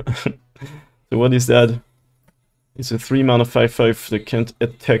cruel. So what is that? It's a 3 mana 5/5 that can't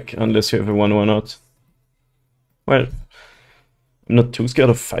attack unless you have a 1/1 out. Well, I'm not too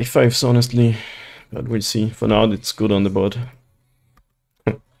scared of 5/5s honestly, but we'll see. For now it's good on the board.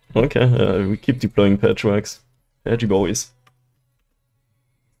 Okay, we keep deploying Patchworks. Patchy boys.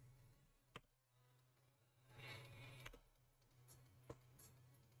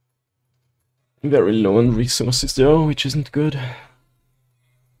 Very low on resources though, which isn't good.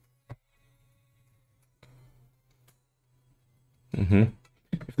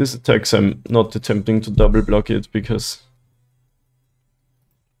 If this attacks, I'm not attempting to double block it because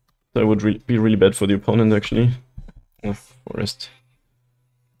That would be really bad for the opponent, actually. Oh, Forest.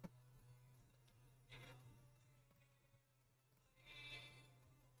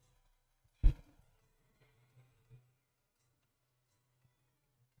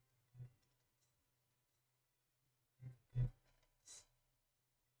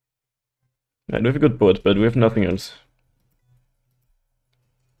 Right, we have a good board, but we have nothing else.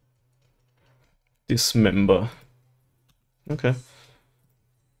 Dismember. Okay.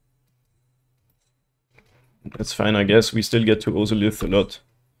 That's fine, I guess. We still get to Ozolith a lot.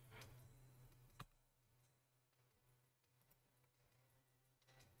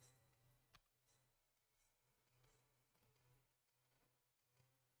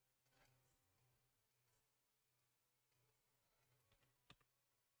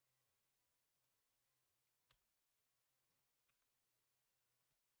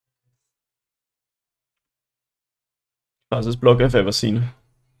 Fastest block I've ever seen.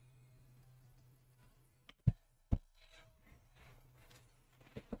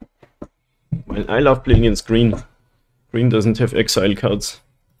 Well, I love playing against green. Green doesn't have exile cards.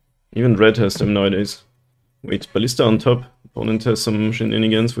 Even red has them nowadays. Wait, Ballista on top. Opponent has some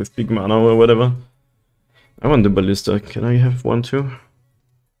shenanigans with big mana or whatever. I want the Ballista. Can I have one too?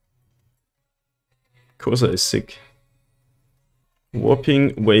 Corsa is sick.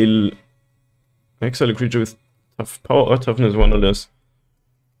 Warping Whale. Exile a creature with tough power or toughness 1 or less.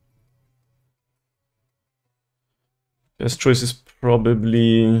 Best choice is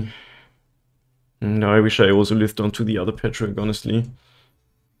probably... No, I wish I also lived onto the other Patriarch, honestly.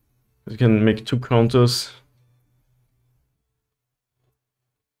 You can make 2 counters.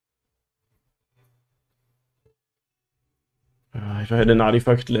 If I had an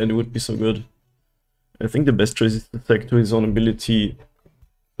artifact land, it would be so good. I think the best choice is to sack to his own ability,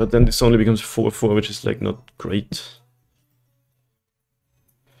 but then this only becomes 4/4, which is like not great.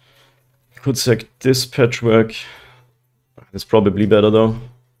 Could sack this Patchwork. That's probably better though,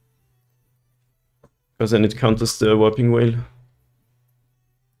 because then it counters the Warping Whale.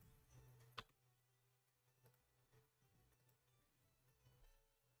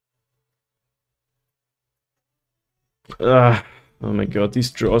 Oh my god,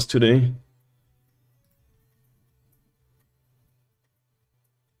 these draws today.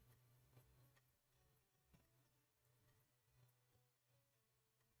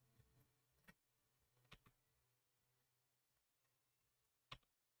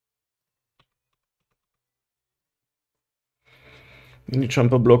 Any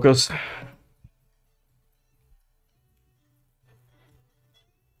jumper blockers?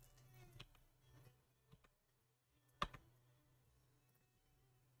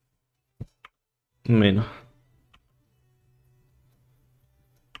 Man.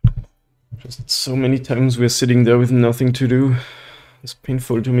 Just so many times we're sitting there with nothing to do. It's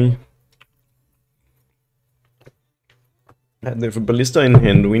painful to me. And they have a Ballista in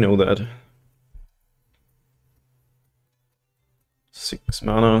hand, we know that. 6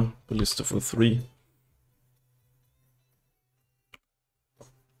 mana, Ballista for 3.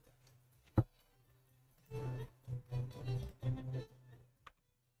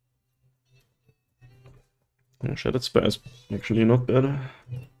 Shattered Spire is actually not bad.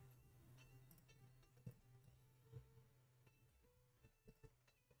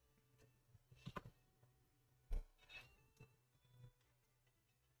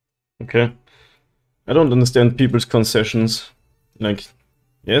 Okay. I don't understand people's concessions. Like,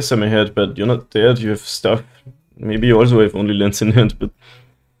 yes, I'm ahead, but you're not dead, you have stuff. Maybe you also have only lands in hand, but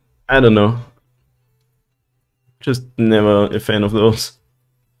I don't know. Just never a fan of those.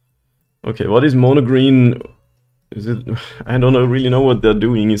 Okay, what is mono green? Is it... I don't really know what they're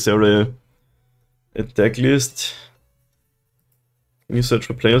doing. Is there a deck list? Can you search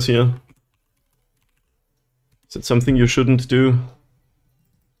for players here? Is it something you shouldn't do?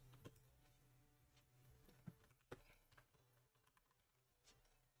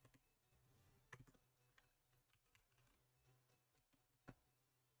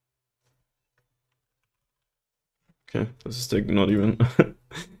 Okay, this is like not even...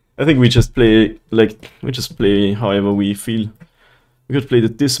 I think we just play, however we feel. We could play the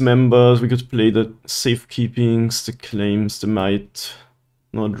Dismembers, we could play the Safekeepings, the Claims, the Might.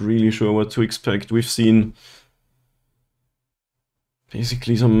 Not really sure what to expect. We've seen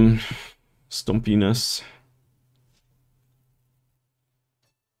basically some stompiness.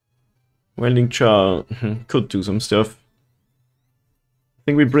 Welding Char could do some stuff. I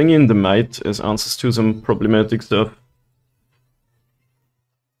think we bring in the Might as answers to some problematic stuff.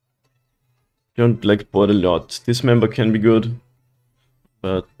 Don't like board a lot. Dismember can be good,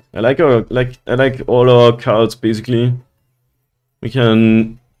 but I like all our cards basically. We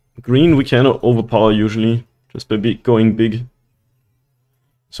can Green we can overpower usually, just by going big.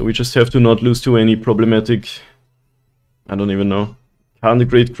 So we just have to not lose to any problematic... I don't even know. Khan the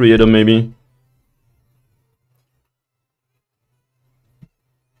Great Creator maybe.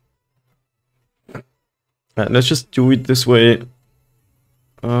 Let's just do it this way.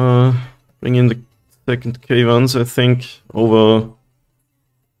 Bring in the second K1s, I think, over...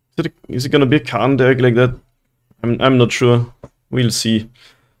 Is it gonna be a Khan deck like that? I'm not sure. We'll see.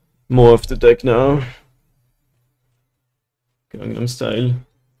 More of the deck now. Gangnam Style.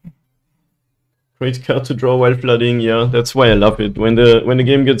 Great card to draw while flooding, yeah, that's why I love it. When the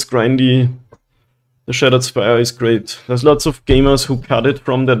game gets grindy, the Shattered Spire is great. There's lots of gamers who cut it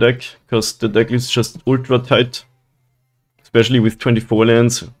from their deck, because the deck is just ultra tight. Especially with 24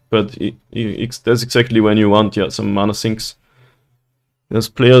 lands, but that's exactly when you want, yeah, some mana sinks. There's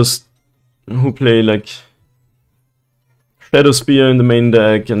players who play like Shadow Spear in the main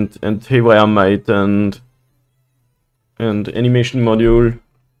deck and Haywire Might and Animation Module,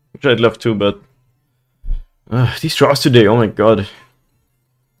 which I'd love to, but these draws today, oh my god.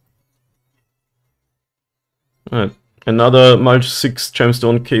 Alright, another Mulch 6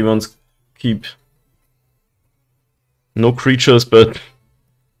 Gemstone K1's keep. No creatures, but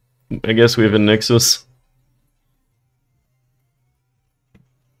I guess we have a Nexus.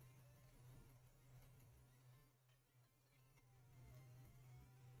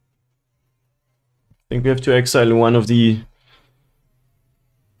 I think we have to exile one of the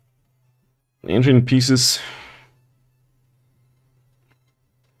engine pieces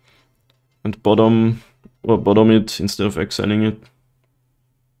and bottom it instead of exiling it.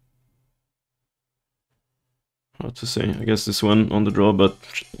 Hard to say. I guess this one on the draw, but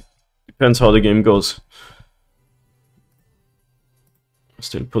depends how the game goes.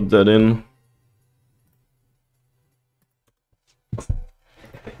 Still put that in.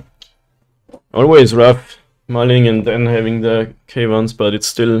 Always rough mulling and then having the K1s, but it's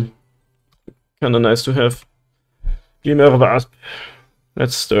still kinda nice to have. Glimmer of Asp.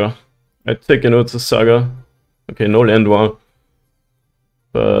 Let's stir. I'd take a note to Saga. Okay, no land war.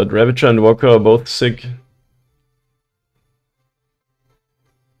 But Ravager and Walker are both sick.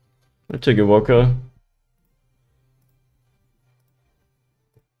 I'll take a Walker.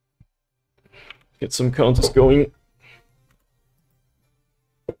 Get some counters going.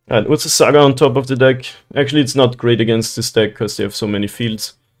 And what's a Saga on top of the deck? Actually, it's not great against this deck because they have so many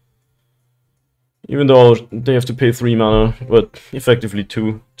fields. Even though they have to pay 3 mana, but effectively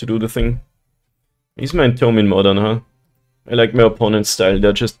 2 to do the thing. He's my Tome in Modern, huh? I like my opponent's style,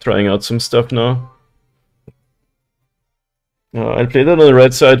 they're just trying out some stuff now. I'll play that on the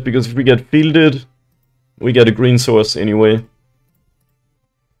right side because if we get fielded, we get a green source anyway.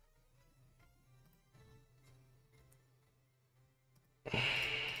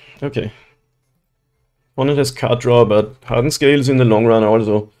 Okay. Opponent has card draw, but Hardened Scales in the long run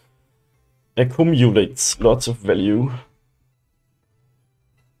also accumulates lots of value.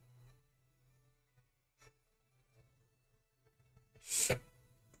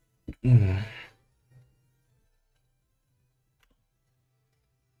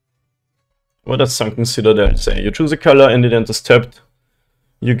 What does Sunken Citadel say? You choose a color and it enters tapped.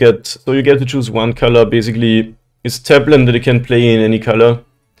 You get to choose one color. Basically, it's tap land that you can play in any color.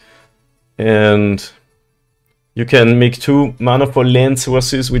 And you can make 2 mana for land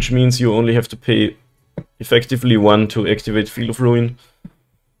sources, which means you only have to pay effectively 1 to activate Field of Ruin.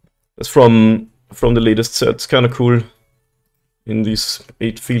 That's from the latest set. It's kind of cool in these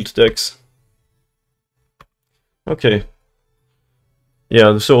 8 field decks. Okay.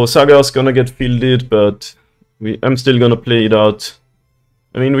 Yeah, so Saga's gonna get fielded, but I'm still gonna play it out.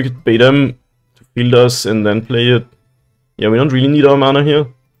 I mean, we could bait them to field us and then play it. Yeah, we don't really need our mana here.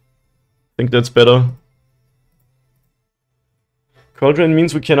 I think that's better. Cauldron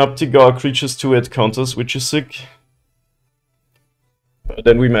means we can uptick our creatures to add counters, which is sick. But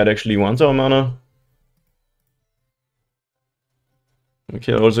then we might actually want our mana. We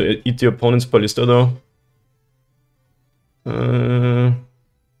can also eat the opponent's Ballista though.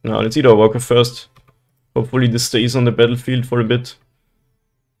 No, let's eat our Walker first. Hopefully this stays on the battlefield for a bit.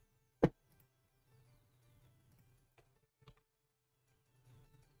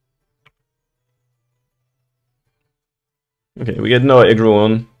 Okay, we get no aggro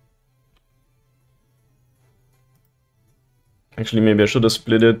on. Actually, maybe I should have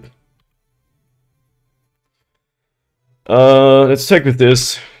split it. Let's attack with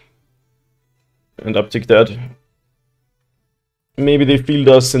this. And uptick that. Maybe they field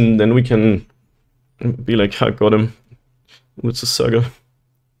us and then we can be like, ha, got him. What's a Saga?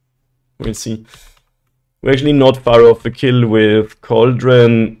 We'll see. We're actually not far off the kill with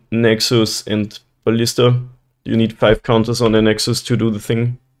Cauldron, Nexus, and Ballista. You need 5 counters on the Nexus to do the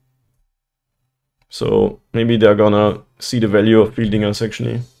thing. So maybe they're gonna see the value of fielding us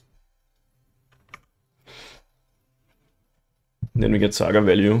actually. Then we get Saga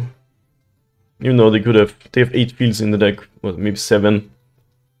value. Even though they have 8 fields in the deck, well, maybe 7.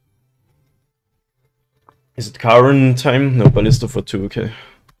 Is it Karen time? No, Ballista for 2, okay.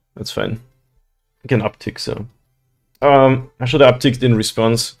 That's fine. I can uptick, so. I should have upticked in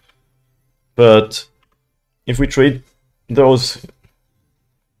response. But if we trade those...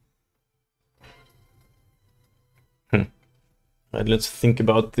 Right, let's think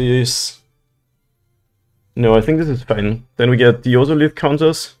about this. No, I think this is fine. Then we get the Ozolith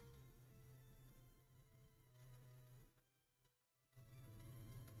counters.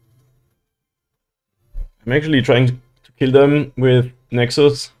 I'm actually trying to kill them with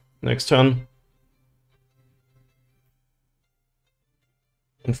Nexus next turn.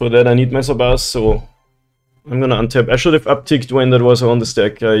 And for that I need my Sabas, so I'm gonna untap. I should have upticked when that was on the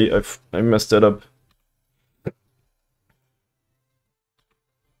stack. I messed that up.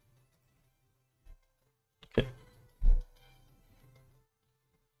 Okay.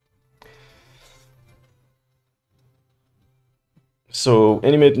 So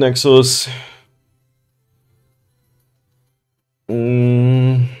animate Nexus.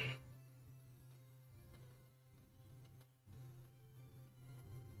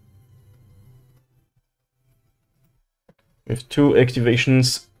 We have 2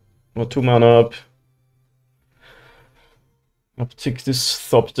 activations, or 2 mana up. Uptick this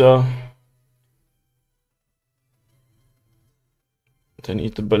Thopter. Then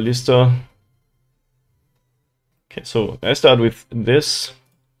eat the Ballista. Okay, so I start with this.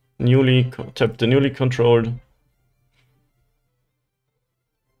 Tap the newly controlled.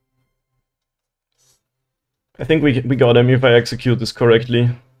 I think we got him if I execute this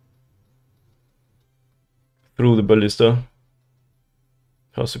correctly. Through the Ballista.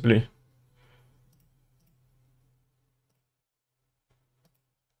 Possibly.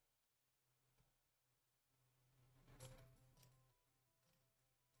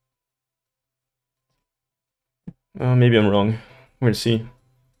 Maybe I'm wrong. We'll see.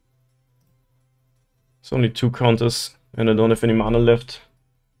 It's only 2 counters and I don't have any mana left.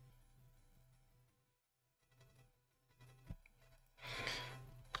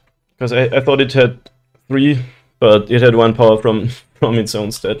 Because I thought it had 3, but it had 1 power from its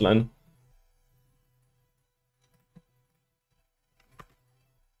own stat line.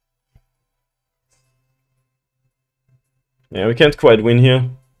 Yeah, we can't quite win here.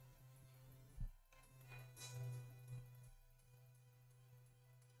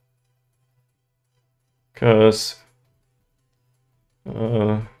 Because...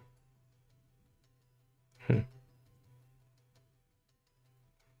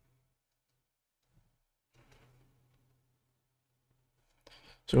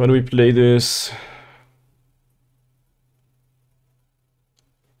 So how do we play this?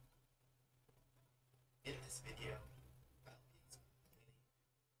 In this video,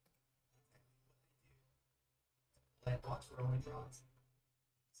 let box rolling draws.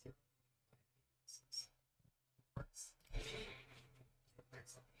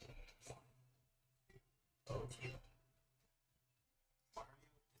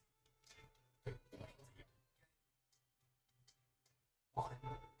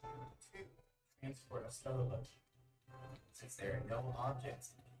 Transfer a solo, since there are no objects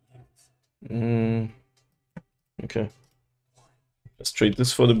to use. Okay. Let's trade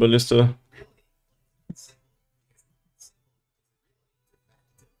this for the Ballista.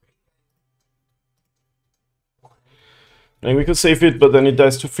 And we could save it, but then it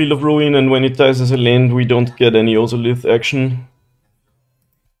dies to Field of Ruin, and when it dies as a land, we don't get any Ozolith action.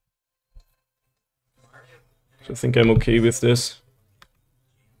 So I think I'm okay with this.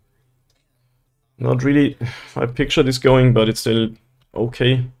 Not really, I picture this going, but it's still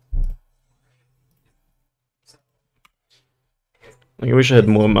okay. I wish I had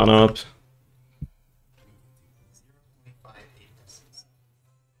more mana up.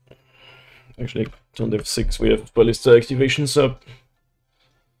 Actually, I don't have 6, we have Ballista activations up.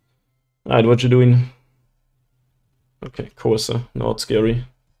 Alright, what you doing? Okay, Corsa, not scary.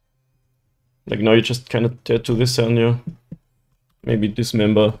 Like now you just kind of dead to this hand, yeah. Maybe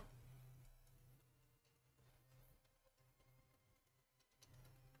dismember.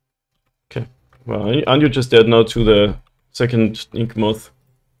 Okay, well, aren't you just dead now to the second Ink Moth?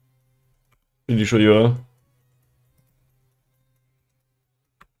 Pretty sure you are.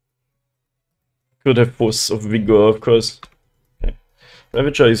 Could have Force of Vigor, of course. Okay.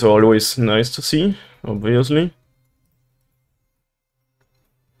 Ravager is always nice to see. obviously.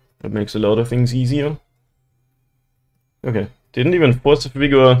 That makes a lot of things easier. Okay, didn't even force a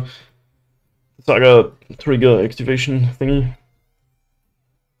Vigor Saga trigger activation thingy.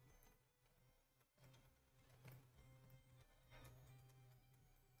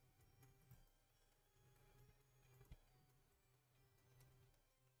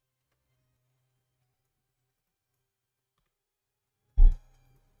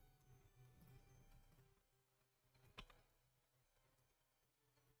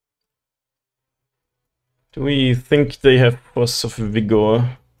 Do we think they have Force of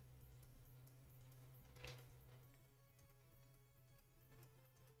Vigor?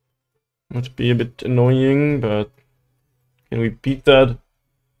 Might be a bit annoying, but can we beat that?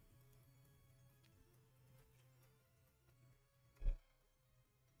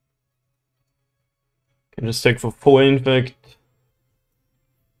 Can just take for 4 in fact.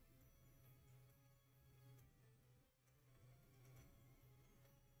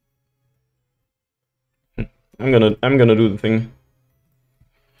 I'm gonna do the thing.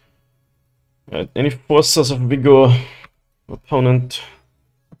 Any Forces of Vigor opponent?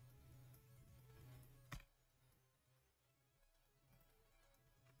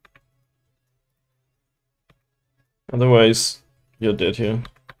 Otherwise, you're dead here.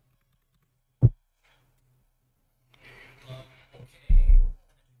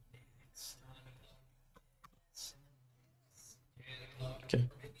 Okay.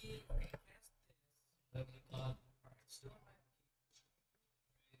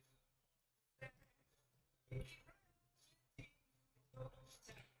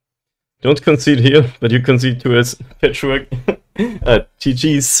 Don't concede here, but you concede to us Patchwork.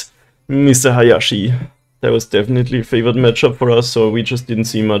 GG's Mr. Hayashi. That was definitely a favored matchup for us, so we just didn't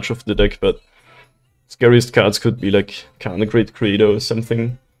see much of the deck, but scariest cards could be like Carnagrade Creator or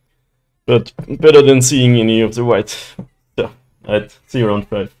something. But better than seeing any of the white. So, I'd see round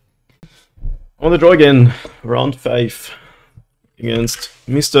 5. On the draw again, round 5 against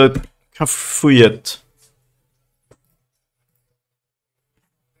Mr. Kafuyet.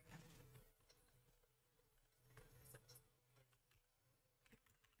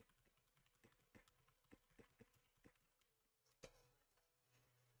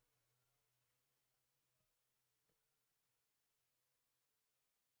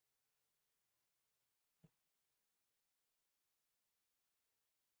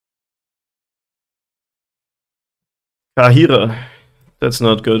 Kahira. That's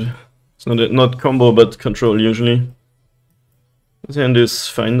not good. It's not combo, but control usually. His hand is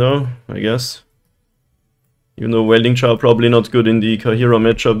fine though, I guess. Even though Welding Char probably not good in the Kahira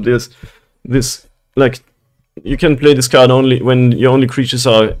matchup. This like you can play this card only when your only creatures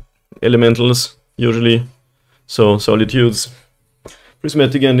are elementals usually. So Solitudes,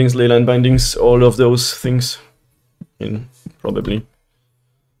 Prismatic Endings, Leyline Bindings, all of those things. Probably.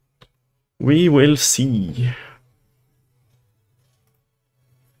 We will see.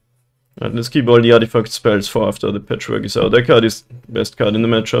 Let's keep all the artifact spells for after the Patchwork is out. That card is the best card in the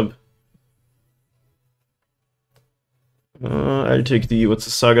matchup. I'll take what's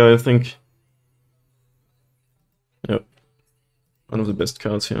the Saga, I think. Yep. One of the best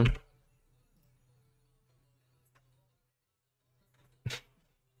cards here.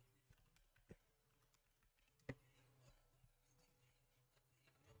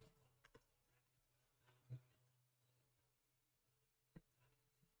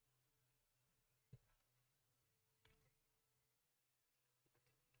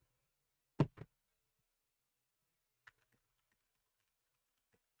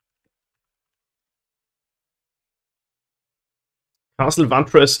 Castle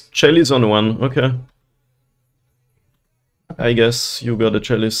Vantress Chalice on 1, okay. I guess you got a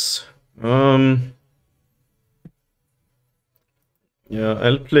Chalice. Yeah,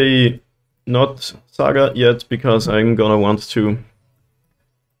 I'll play not Saga yet because I'm gonna want to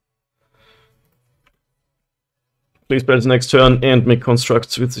play spells next turn and make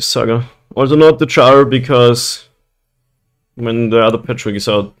constructs with the Saga. Also not the Char because when the other Patchwork is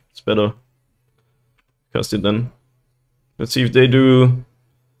out, it's better. Cast it then. Let's see if they do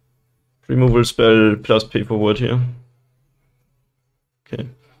removal spell plus pay forward here. Okay.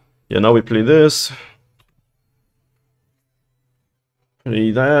 Yeah, now we play this. Play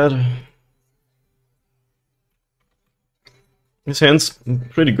that. His hand's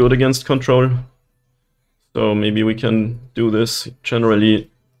pretty good against control. So maybe we can do this. Generally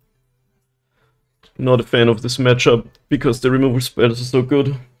not a fan of this matchup because the removal spells are so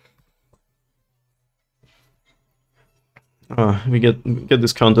good. We get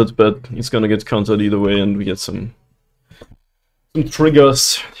this countered, but it's gonna get countered either way, and we get some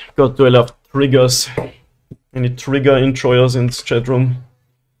triggers. Got to allow triggers. Any trigger introyers in the chat room?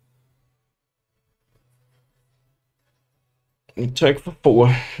 Attack for 4.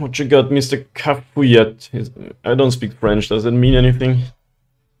 What you got, Mr. Cafouillet? I don't speak French. Does that mean anything?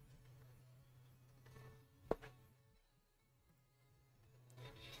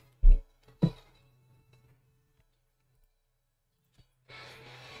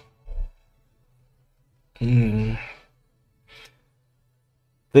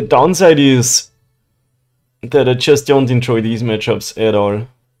 The downside is that I just don't enjoy these matchups at all.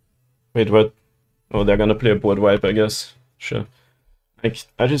 Wait, what? Oh, they're gonna play a board wipe, I guess. Sure.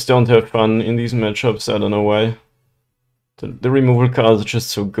 I just don't have fun in these matchups, I don't know why. The removal cards are just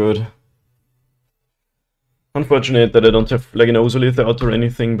so good. Unfortunate that I don't have like an Ozolith out or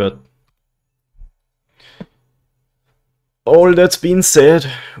anything, but... all that's been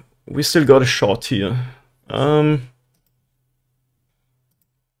said, we still got a shot here.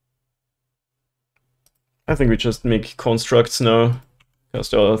 I think we just make constructs now,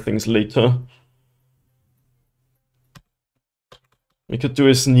 cast other things later. We could do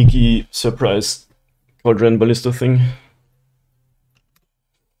a sneaky surprise Cauldron Ballista thing.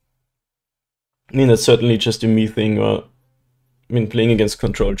 I mean, that's certainly just a me thing, or... I mean, playing against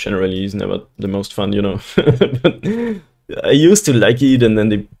control generally is never the most fun, you know. But I used to like it, and then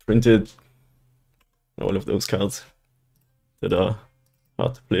they printed all of those cards that are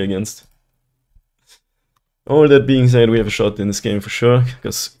hard to play against. All that being said, we have a shot in this game for sure,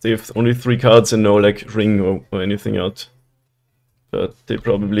 because they have only 3 cards and no like ring or anything out. But they're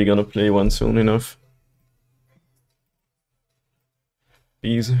probably gonna play one soon enough.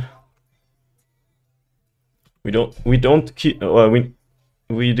 These. We don't keep,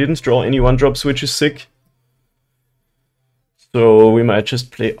 we didn't draw any 1-drops, which is sick. So we might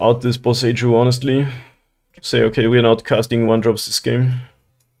just play out this Boseiju, honestly. Say, okay, we're not casting 1-drops this game.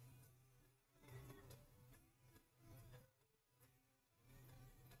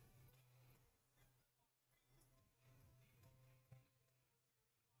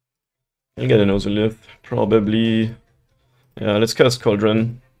 I'll get an Ozolith, probably. Yeah, let's cast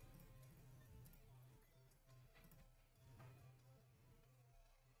Cauldron.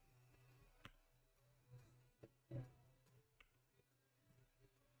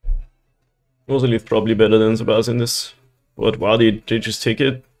 Ozolith probably better than Zabaz in this. But wow, they just take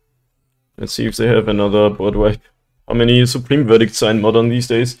it. Let's see if they have another board wipe. How many Supreme Verdict sign modern these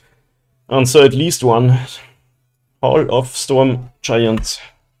days? Answer at least one. Hall of Storm Giants.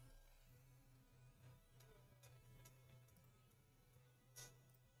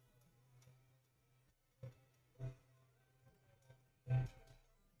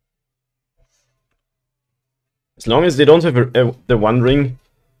 As long as they don't have the 1 ring,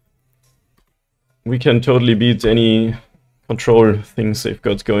 we can totally beat any control things they've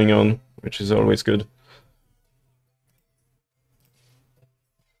got going on, which is always good.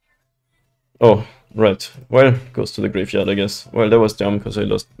 Oh, right. Well, goes to the graveyard, I guess. Well, that was dumb, because I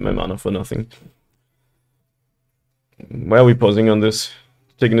lost my mana for nothing. Why are we pausing on this?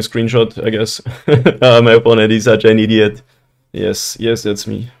 Taking a screenshot, I guess. My opponent is such an idiot. Yes, that's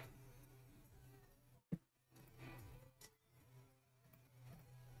me.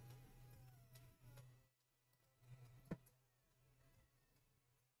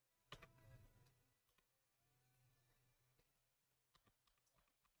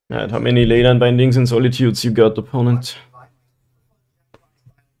 Alright, how many Leyline Bindings and Solitudes you got, opponent?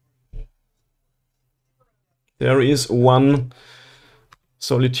 There is 1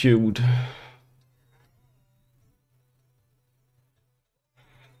 Solitude.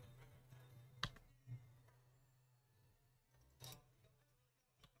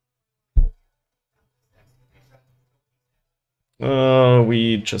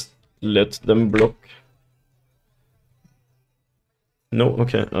 We just let them block. No,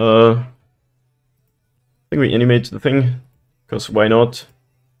 okay. I think we animate the thing, because why not?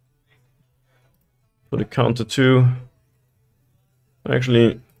 Put a counter 2.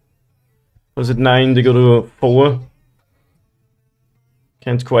 Actually, was it 9? They go to 4.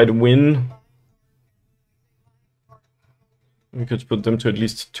 Can't quite win. We could put them to at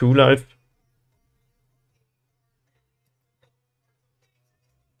least 2 life.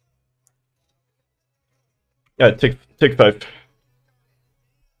 Yeah, take 5.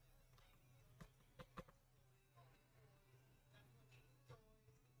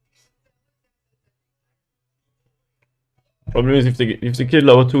 Problem is if they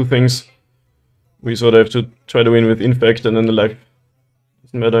kill our 2 things, we sort of have to try to win with Infect, and then the life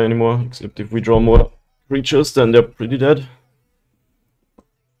doesn't matter anymore, except if we draw more creatures, then they're pretty dead.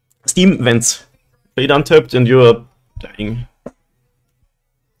 Steam Vents. Played untapped and you're dying.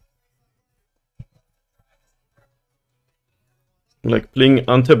 Like, playing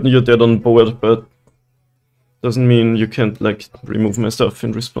untapped, you're dead on board, but doesn't mean you can't, like, remove my stuff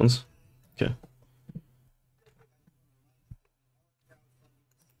in response. Okay.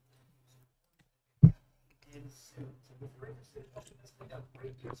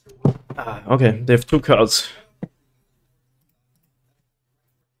 Ah, okay, they have 2 cards.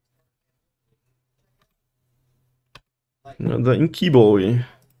 Another Inky Boy.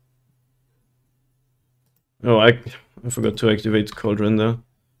 Oh, I forgot to activate Cauldron there.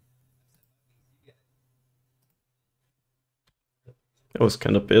 That was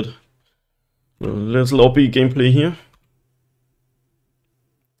kind of bad. Let's lobby gameplay here.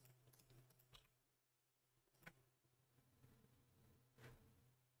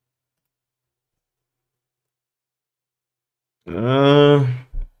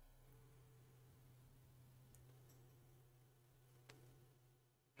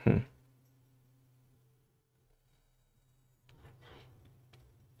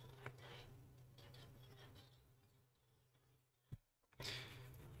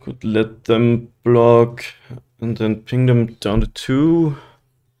 Could let them block and then ping them down to 2.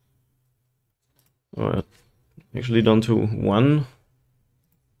 Or actually down to 1.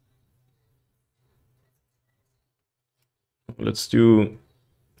 Let's do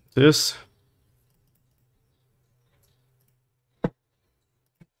this.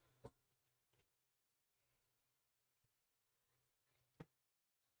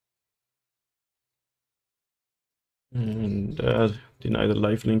 And deny the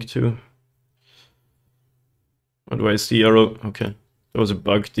lifelink too. Otherwise the arrow, okay. There was a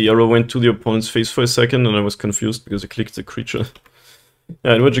bug. The arrow went to the opponent's face for a second and I was confused because I clicked the creature.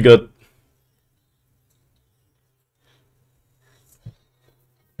 And what you got?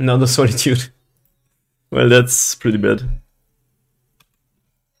 Another Solitude. Well, that's pretty bad.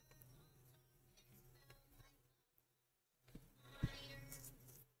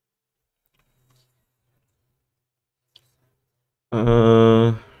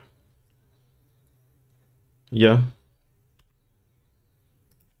 Yeah.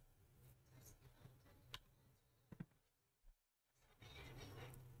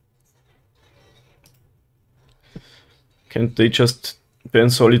 Can't they just ban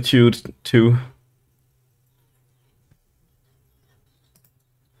Solitude too?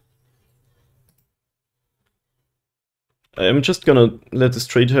 I'm just gonna let this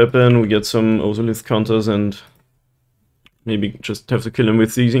trade happen, we get some Ozolith counters and maybe just have to kill him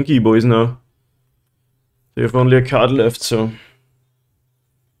with these Inky Boys now. They have only a card left, so...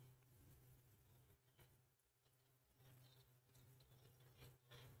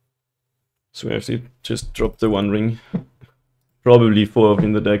 So we have to just drop the 1 ring. Probably 4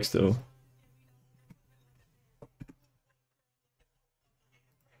 in the decks though.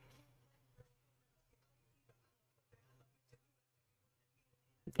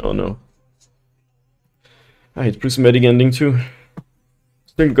 Oh no. I hate Prismatic Ending too.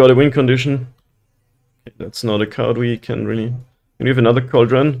 Still got a win condition. Okay, that's not a card we can really... Can we have another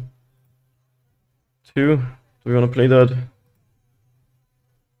Cauldron? 2? Do we want to play that?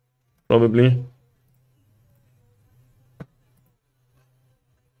 Probably.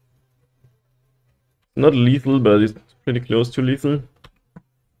 Not lethal, but it's pretty close to lethal.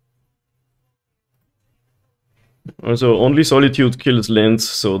 Also, only Solitude kills lands,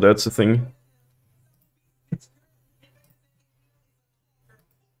 so that's a thing.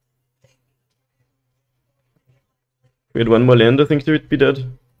 If we had 1 more land, I think they would be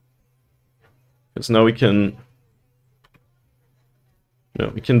dead. Because now we can... Yeah,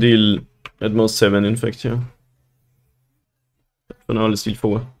 we can deal at most 7, in fact, yeah. But for now, let's deal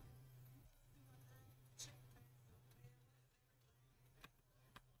 4.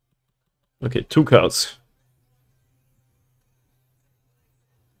 Okay, 2 cards.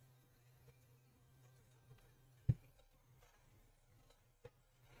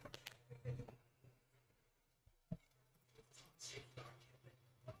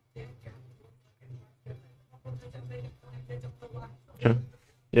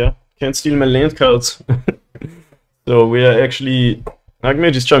 Yeah, can't steal my land cards. So we are actually...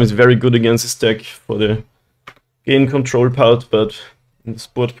 Archmage's Charm is very good against this deck for the gain control part, but in the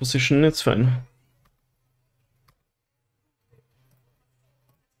sport position it's fine.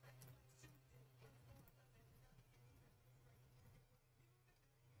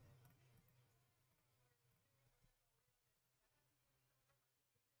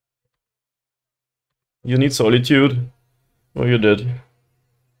 You need Solitude, or you're dead.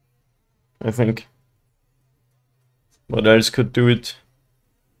 I think. What else could do it?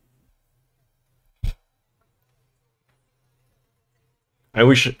 I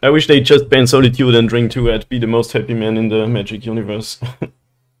wish they just ban Solitude and Ring 2. I'd be the most happy man in the Magic universe.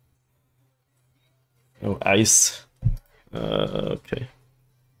 Oh, ice. Okay.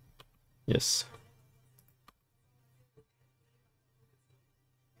 Yes.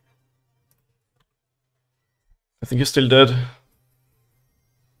 I think you're still dead.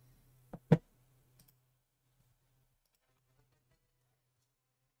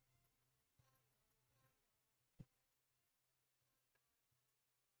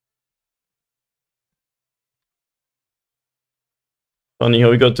 Funny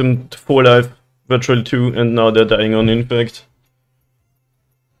how we got them to 4 life, virtual 2, and now they're dying on Infect.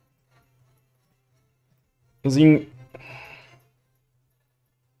 Zing.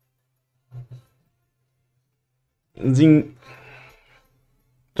 Zing.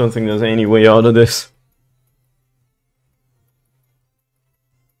 Don't think there's any way out of this.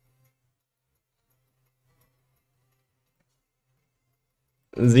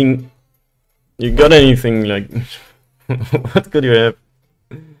 Zing. You got anything, like... What could you have?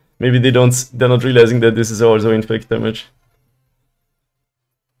 Maybe they're not realizing that this is also infect damage.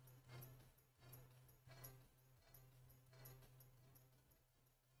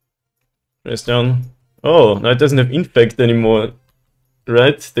 Press down. Oh, now it doesn't have infect anymore.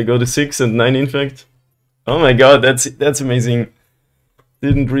 Right? They go to 6 and 9 infect. Oh my god, that's amazing.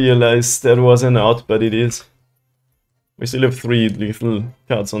 Didn't realize that was an out, but it is. We still have 3 lethal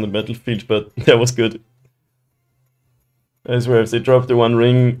cards on the battlefield, but that was good. I swear, if they drop the 1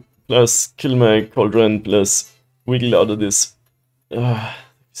 ring, plus kill my Cauldron, plus wiggle out of this.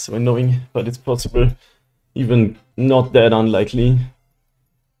 So annoying, but it's possible. Even not that unlikely.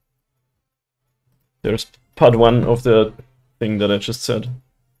 There's part 1 of the thing that I just said.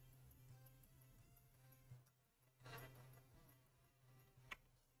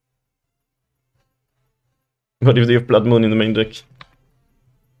 What if they have Blood Moon in the main deck?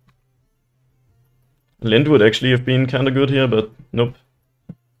 Land would actually have been kinda good here, but nope.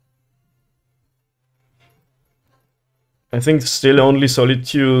 I think still only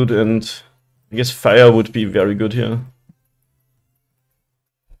Solitude and I guess Fire would be very good here.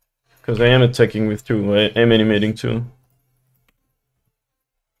 Because I am attacking with 2, I am animating 2.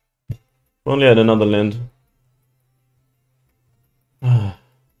 Only had another land.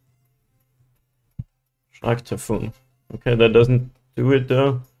 Shark Typhoon. Okay, that doesn't do it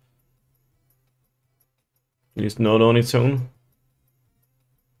though. At least not on its own.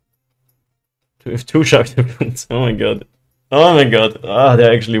 We have 2 Shark Typhoons. Oh my god. Oh my god. Ah,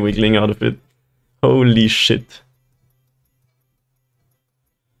 they're actually wiggling out of it. Holy shit.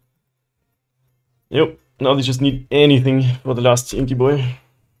 Yep, now they just need anything for the last Inky Boy.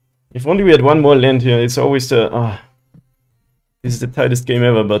 If only we had 1 more land here, it's always the... this is the tightest game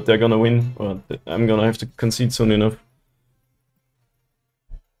ever, but they're gonna win. Or I'm gonna have to concede soon enough.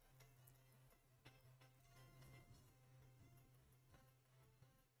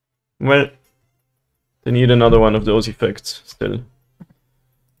 Well, they need another one of those effects still.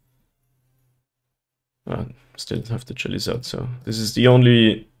 Still have the chilies out, so this is the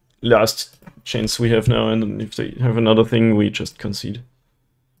only last chance we have now, and if they have another thing, we just concede.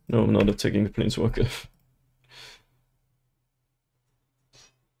 No, I'm not attacking the Planeswalker.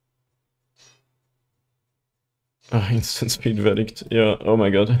 Instant speed verdict. Yeah, oh my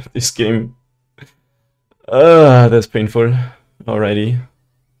god, this game. That's painful. Alrighty.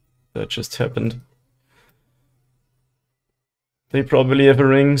 That just happened. They probably have a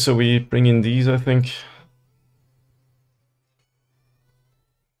ring, so we bring in these, I think.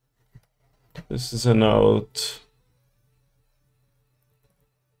 This is an out.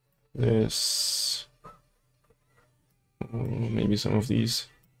 This. Maybe some of these.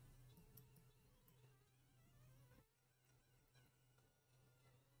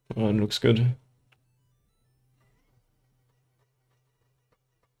 Oh, it looks good.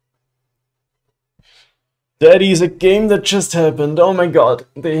 That is a game that just happened. Oh my god.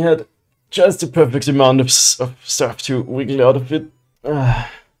 They had just the perfect amount of stuff to wiggle out of it.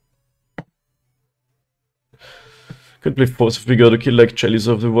 Could play Force if we go to kill like Chalice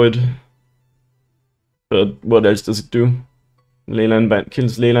of the Void. But what else does it do?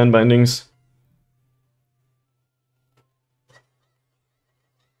 Kills leyline bindings.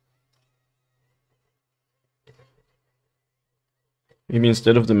 Maybe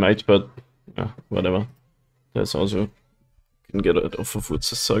instead of the Might, but whatever. That's also can get it off of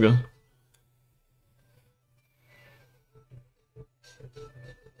Woods' Saga.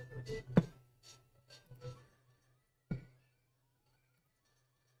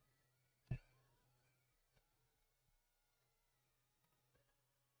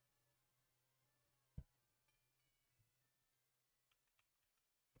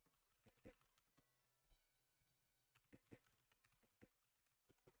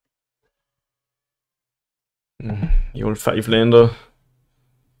 The old 5-lander.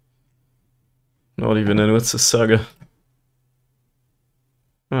 Not even I know it's a Saga.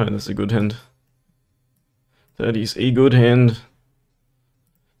 Ah, that's a good hand. That is a good hand.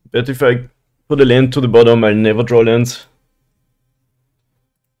 Bet if I put a land to the bottom, I'll never draw lands.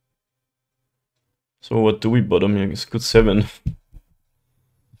 So what do we bottom here? It's good 7.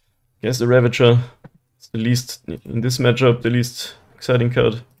 Guess the Ravager. It's the least, in this matchup, the least exciting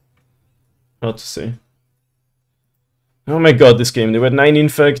card. Hard to say. Oh my god, this game. They were 9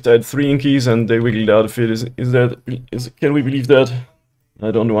 infect, I had 3 inkies, and they wiggled out of it. Can we believe that? I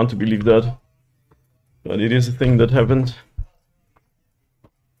don't want to believe that. But it is a thing that happened.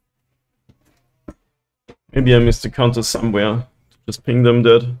 Maybe I missed a counter somewhere. Just ping them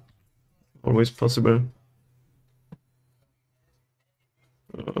dead. Always possible.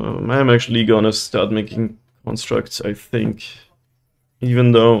 I'm actually gonna start making constructs, I think.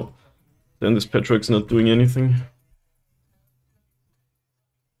 Even though then this Petrock's not doing anything.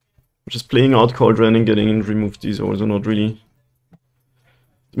 Just playing out Cauldron and getting in removed is also not really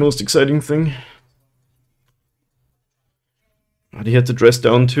the most exciting thing. But he had to dress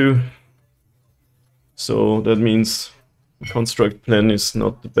down too. So that means the construct plan is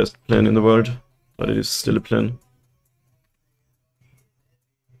not the best plan in the world, but it is still a plan.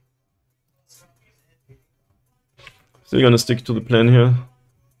 Still gonna stick to the plan here.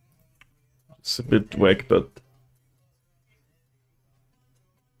 It's a bit whack, but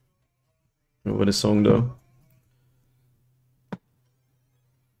over the song though.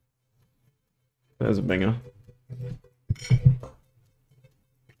 There's a banger.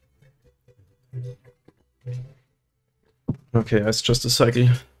 Okay, that's just a cycle.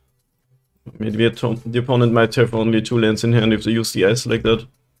 Maybe the opponent might have only 2 lands in hand if they use the ice like that.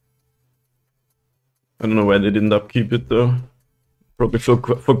 I don't know why they didn't upkeep it though. Probably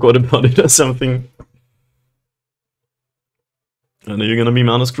forgot about it or something. And you're gonna be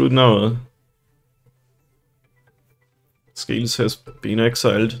mana screwed now. Scales has been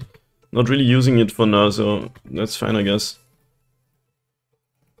exiled. Not really using it for now, so that's fine, I guess.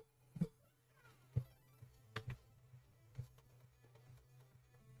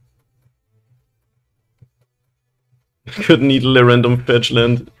 Could needle a random fetch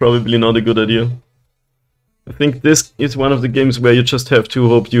land, probably not a good idea. I think this is one of the games where you just have to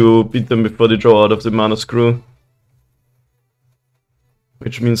hope you beat them before they draw out of the mana screw.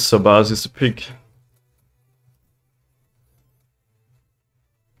 Which means Sabaz is the pick.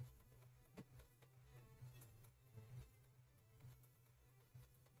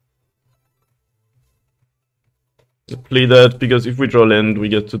 Play that, because if we draw land, we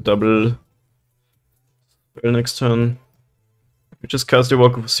get to double spell next turn. We just cast a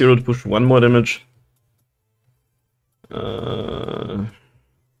Walk of 0 to push 1 more damage.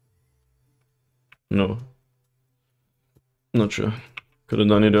 No. Not sure. Could have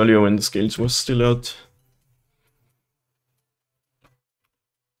done it earlier when the scales was still out.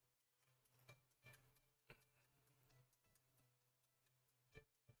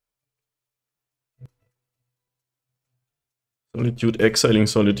 Solitude, exiling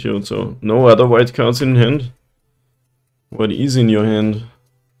Solitude, so no other white cards in hand. What is in your hand?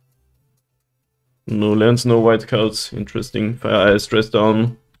 No lands, no white cards. Interesting. Fire Ice, dress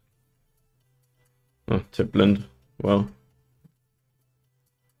down. Oh, tap land. Wow.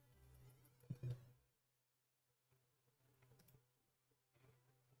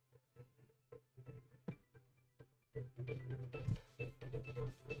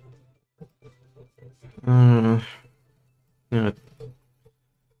 Yeah.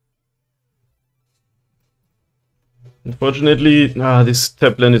 Unfortunately, this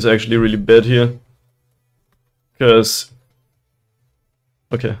tap land is actually really bad here. Because...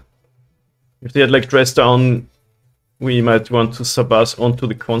 okay. If they had like dress down, we might want to Sabaz onto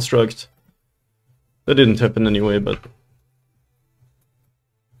the construct. That didn't happen anyway, but...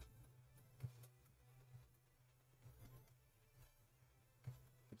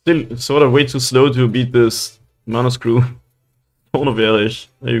 still sort of way too slow to beat this mana screw. Ohne wäre ich.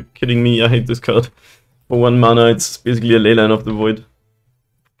 Are you kidding me? I hate this card. For 1 mana, it's basically a leyline of the void.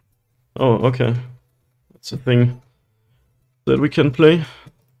 Oh, okay. That's a thing that we can play.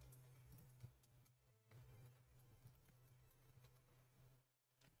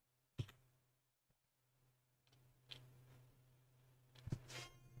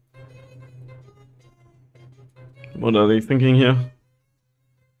 What are they thinking here?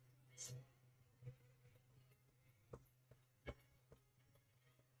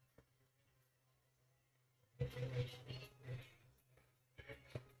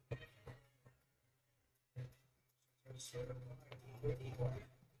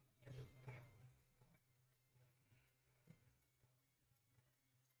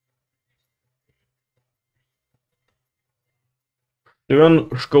 They're on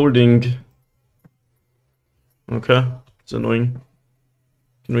scolding. Okay, it's annoying.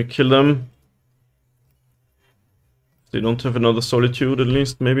 Can we kill them? They don't have another solitude at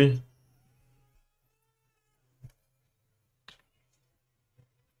least, maybe?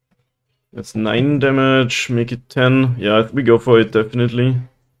 That's 9 damage, make it 10. Yeah, we go for it, definitely.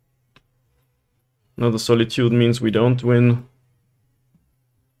 Another solitude means we don't win.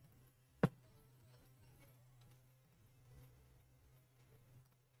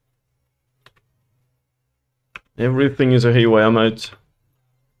 Everything is a haywire might.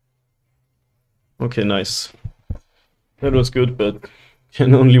 Okay, nice. That was good, but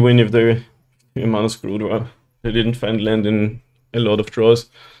can only win if they're mana screwed. Well, they didn't find land in a lot of draws.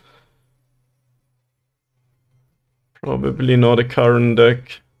 Probably not a current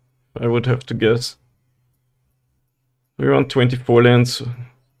deck, I would have to guess. We're on 24 lands.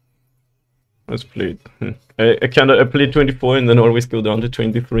 Let's play it. I play 24 and then always go down to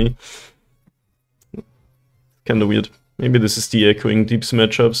 23. Kinda weird. Maybe this is the Echoing Deeps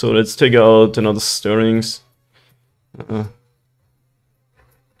matchup, so let's take out another Stirrings.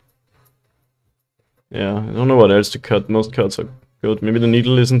 Yeah, I don't know what else to cut. Most cards are good. Maybe the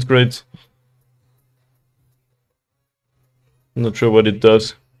Needle isn't great. I'm not sure what it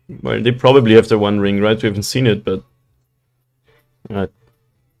does. Well, they probably have the One Ring, right? We haven't seen it, but...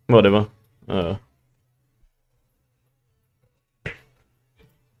 whatever.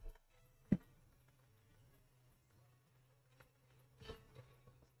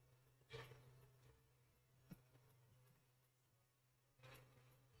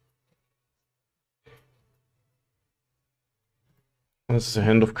 This is a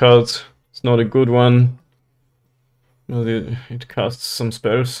hand of cards. It's not a good one. It casts some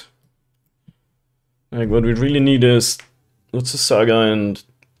spells. Like, what we really need is lots of Saga and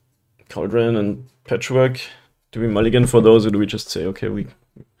Cauldron and Patchwork. Do we mulligan for those, or do we just say, okay,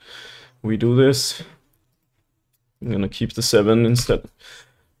 we do this? I'm gonna keep the 7 instead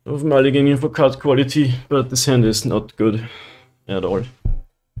of mulliganing for card quality, but this hand is not good at all.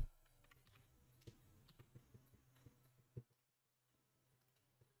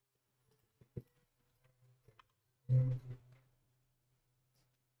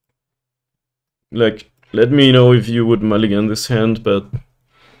 Like, let me know if you would mulligan this hand, but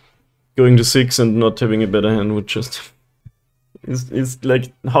going to 6 and not having a better hand would just... It's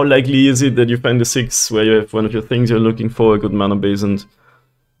like, how likely is it that you find a 6 where you have one of your things you're looking for, a good mana base and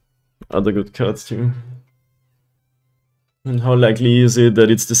other good cards too? And how likely is it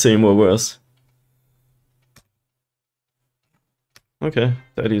that it's the same or worse? Okay,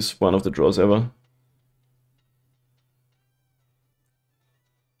 that is one of the draws ever.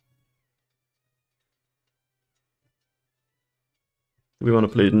 Do we want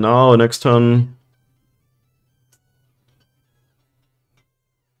to play it now or next turn?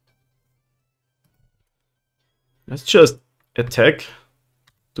 Let's just attack.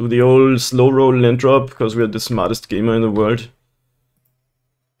 Do the old slow roll land drop, because we're the smartest gamer in the world.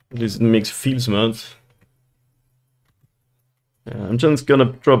 At least it makes you feel smart. Yeah, I'm just gonna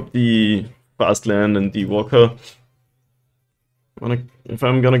drop the fast land and the walker. If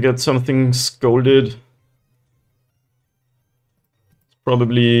I'm gonna get something scolded,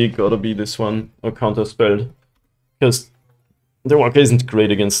 probably gotta be this one, or counterspelled. Because the walker isn't great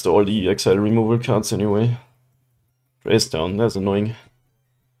against all the exile removal cards anyway. Trace down, that's annoying.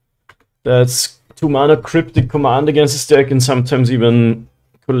 That's 2 mana cryptic command against this deck, and sometimes even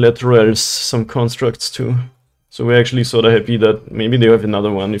collaterals some constructs too. So we're actually sort of happy that maybe they have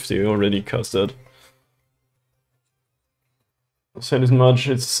another one if they already cast that. Said as much,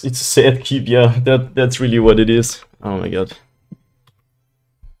 it's a sad keep, yeah, that's really what it is. Oh my god.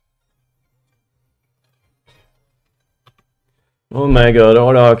 Oh my god,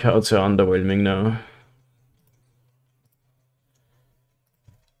 all our cards are underwhelming now.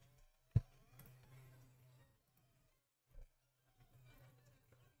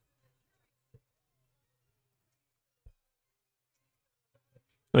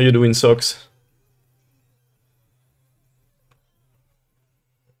 How you doing, Socks?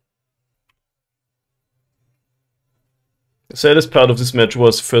 The saddest part of this match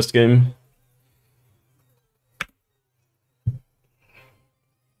was first game.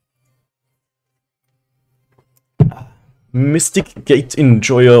 Mystic Gate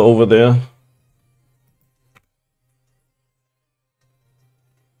Enjoyer over there.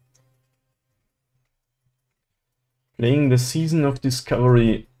 Playing the Season of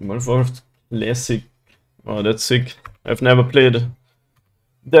Discovery, Evolved Classic. Oh, that's sick. I've never played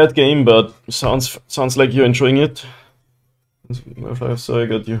that game, but sounds like you're enjoying it. So I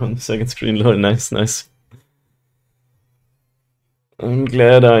got you on the second screen. Lol, nice, nice. I'm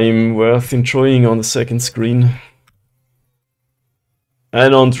glad I'm worth enjoying on the second screen. I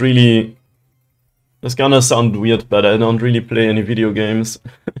don't really... It's gonna sound weird, but I don't really play any video games.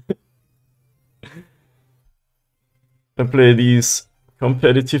 I play these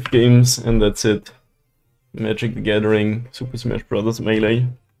competitive games and that's it. Magic the Gathering, Super Smash Bros. Melee.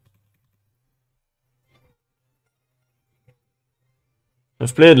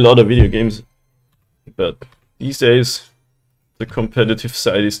 I've played a lot of video games, but these days the competitive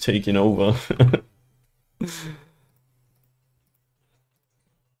side is taking over.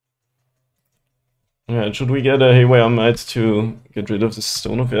 Yeah, should we get a Haywire Might to get rid of the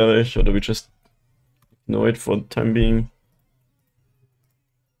Stone of Erech, or do we just ignore it for the time being?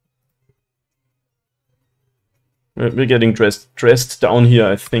 We're getting dressed down here,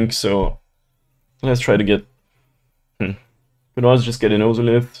 I think, so let's try to get... Could always just get an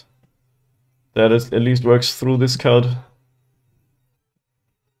Ozolith. That is, at least works through this card.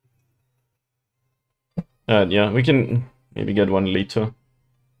 Yeah, we can maybe get one later.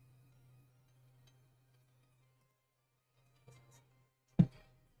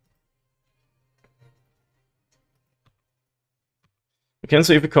 We can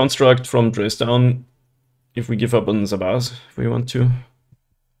save a construct from dress down if we give up on Zabaz, if we want to.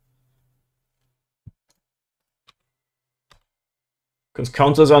 Because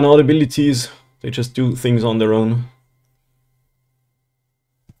counters are not abilities, they just do things on their own.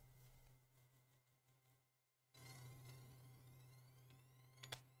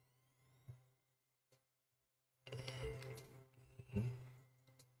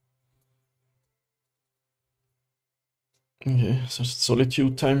 Okay, so it's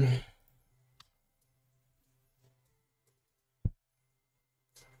Solitude time.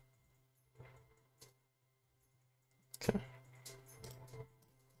 Okay.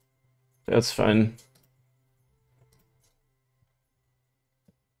 That's fine.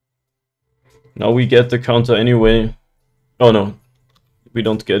 Now we get the counter anyway. Oh no, we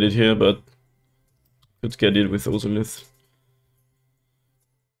don't get it here, but could get it with Ozolith.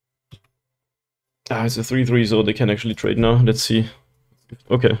 Ah, it's a 3-3, so they can actually trade now. Let's see.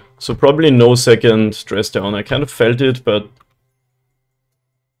 Okay, so probably no second dress down. I kind of felt it, but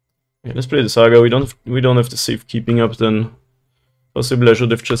yeah, let's play the Saga. We don't have to save keeping up then. Possibly I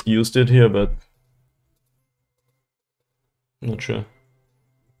should have just used it here, but not sure.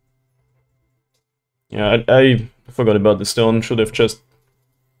 Yeah, I forgot about the stone. Should have just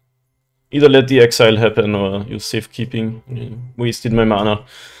either let the exile happen or use safekeeping. Yeah, wasted my mana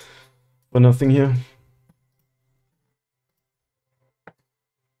for nothing here.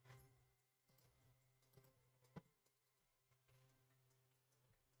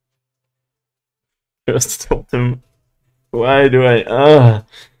 First totem. Why do I...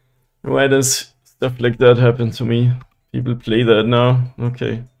 why does stuff like that happen to me? People play that now.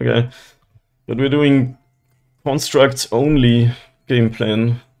 Okay. But we're doing constructs only game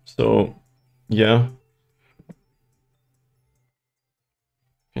plan, so yeah.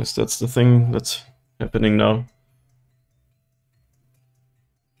 Yes, that's the thing that's happening now.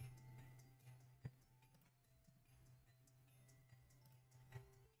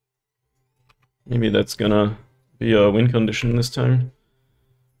 Maybe that's gonna be a win condition this time.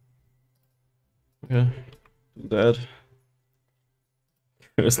 Okay, do that.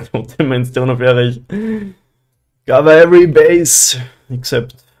 First totem and Stone of Erech. Cover every base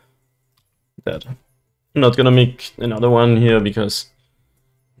except that. I'm not gonna make another one here because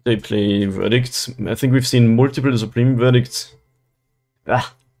they play verdicts. I think we've seen multiple Supreme verdicts.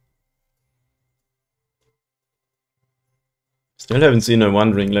 Ah. Still haven't seen a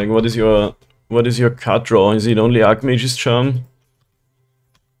One Ring. Like, what is your card draw? Is it only Archmage's Charm?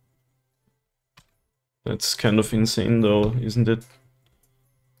 That's kind of insane though, isn't it?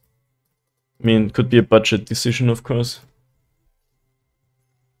 I mean, it could be a budget decision, of course.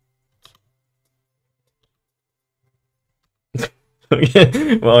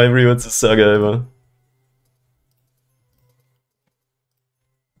 Okay, wow, everyone's a Saga-Heaven.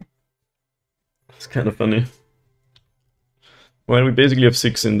 It's kind of funny. Well, we basically have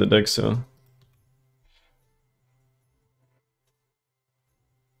 6 in the deck, so...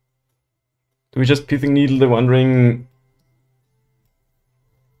 Do we just Pithing Needle the One Ring?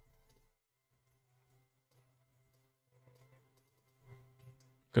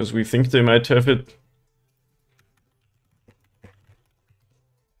 Because we think they might have it.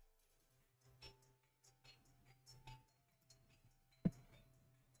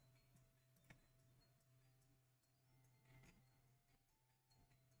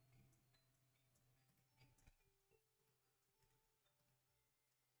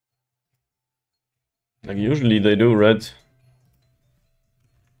 Like usually they do, right?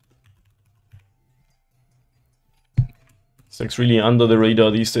 It's like really under the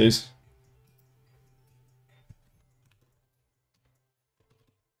radar these days.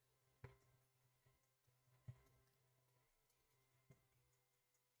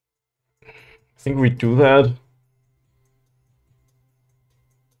 I think we do that.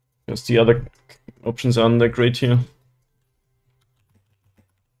 Because the other options aren't that great here.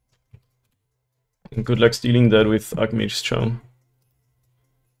 And good luck stealing that with Archmage's Charm.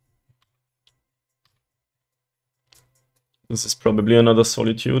 This is probably another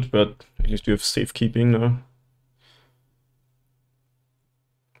Solitude, but at least you have safekeeping now.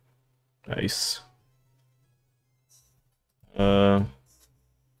 Nice. And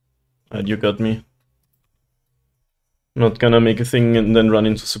you got me. Not gonna make a thing and then run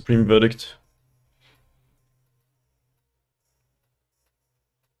into Supreme Verdict.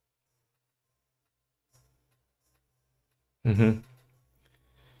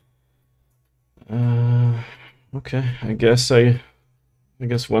 Okay, I guess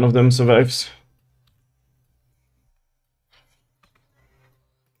one of them survives.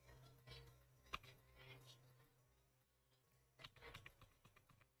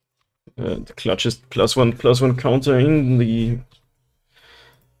 The clutch is +1/+1 counter in the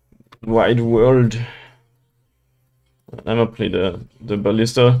wide world. I'm gonna play the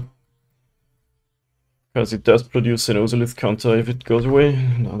Ballista. Because it does produce an Ozolith counter if it goes away.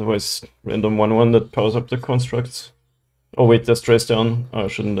 Otherwise, random 1/1 that powers up the constructs. Oh wait, that's stress down. Oh, I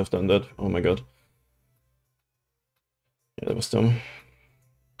shouldn't have done that. Oh my god. Yeah, that was dumb.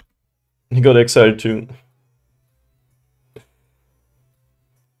 He got exiled too.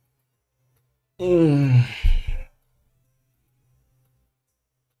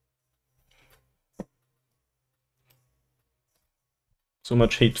 So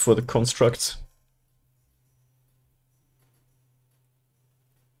much hate for the constructs.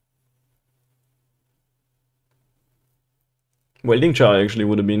 Welding Jar actually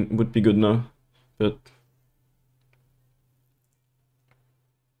would be good now, but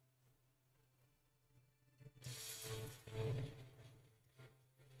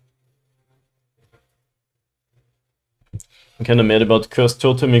I'm kinda mad about Cursed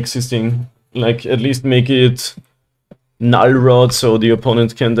Totem existing. Like, at least make it Null Rod so the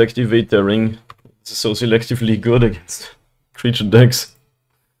opponent can't activate their ring. It's so selectively good against creature decks.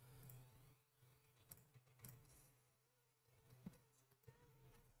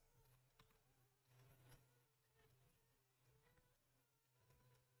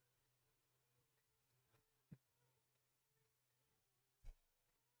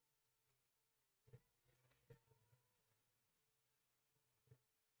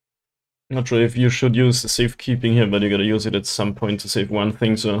 Not sure if you should use safekeeping here, but you gotta use it at some point to save one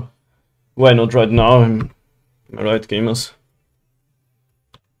thing, so why not right now? Am I right, gamers?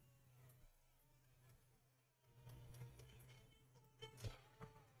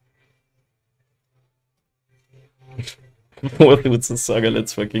 What with the Saga,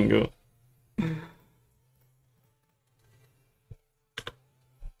 let's fucking go.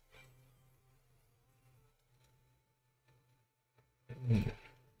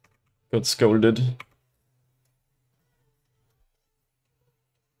 Got scolded.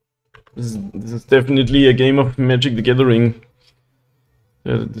 This is definitely a game of Magic the Gathering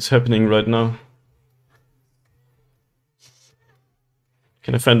that is happening right now.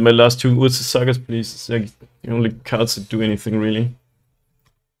 Can I find my last two Urza Sagas, please? It's like the only cards that do anything, really.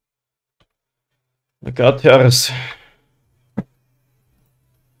 I got Terrace. How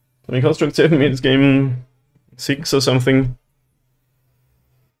many constructs have made this game? 6 or something?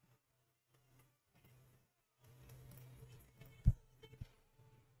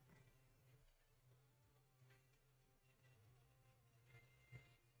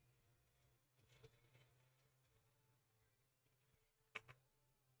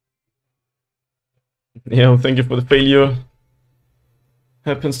 Yeah, thank you for the failure.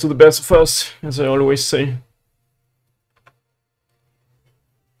 Happens to the best of us, as I always say.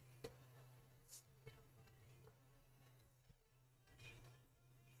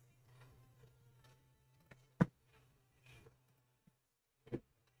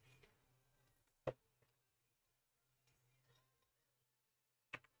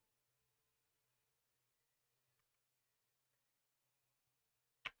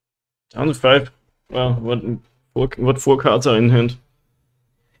 Down to 5. Well, what 4 cards are in hand?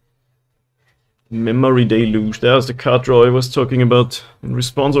 Memory Deluge. There's the card draw I was talking about. In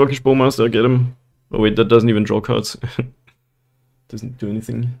response, Orcish Bowmaster, get him. Oh wait, that doesn't even draw cards. Doesn't do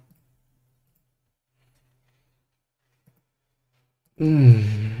anything.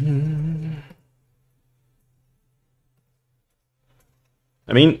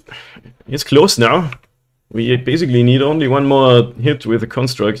 I mean, it's close now. We basically need only one more hit with a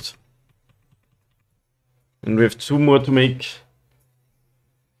construct. And we have 2 more to make.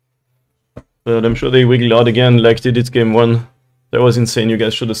 But I'm sure they wiggle out again like they did game 1. That was insane, you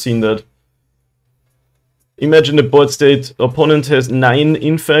guys should have seen that. Imagine the board state, opponent has 9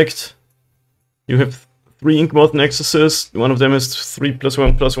 infect. You have 3 Inkmoth Nexuses, one of them has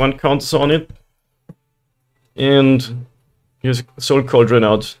 3+1/+1 counters on it. And here's Soul Cauldron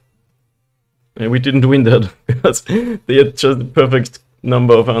out. And we didn't win that, because they had just the perfect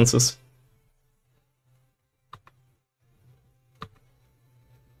number of answers.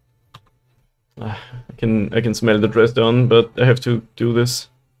 I can smell the dress down, but I have to do this.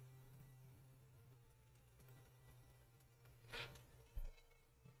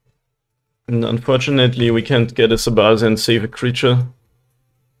 And unfortunately, we can't get a Sabaz and save a creature,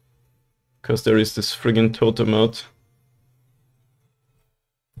 because there is this friggin' totem out.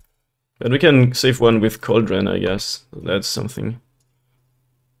 But we can save one with Cauldron, I guess. So that's something.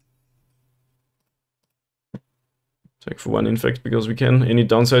 Check for 1 infect because we can. Any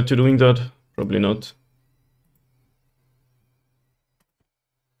downside to doing that? Probably not.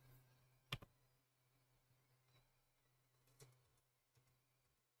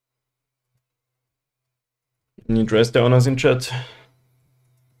 Need rest downers in chat.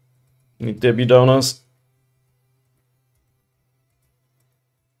 Need Debbie downers.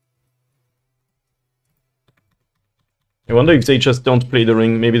 I wonder if they just don't play the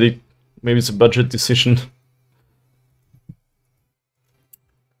ring. Maybe it's a budget decision.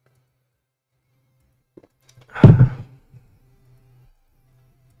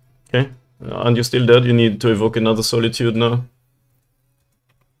 Okay, aren't you still dead? You need to evoke another Solitude now.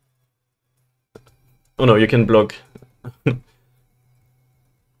 Oh no, you can block. And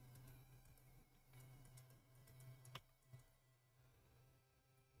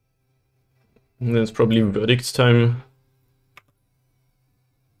then it's probably Verdict time.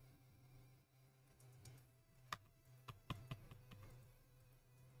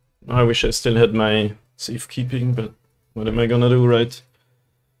 I wish I still had my safekeeping, but what am I gonna do, right?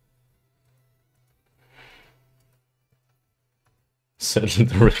 Settle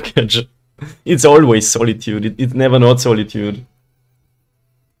the wreckage. It's always Solitude, it's never not Solitude.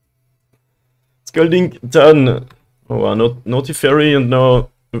 Scalding done. Oh wow, Naughty Fairy and now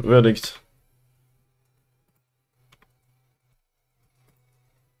Verdict.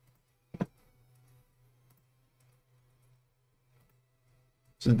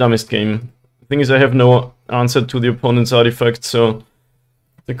 It's the dumbest game. The thing is, I have no answer to the opponent's artifact, so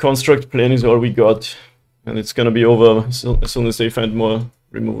the construct plan is all we got. And it's gonna be over as soon as they find more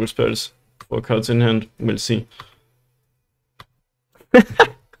removal spells. 4 cards in hand, we'll see.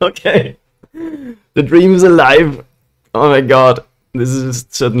 Okay. The dream is alive. Oh my god. This is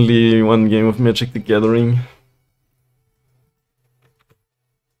certainly one game of Magic the Gathering.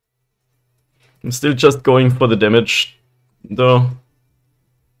 I'm still just going for the damage, though.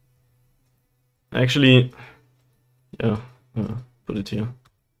 Actually, yeah, put it here.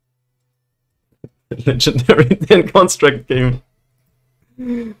 Legendary 10 construct game.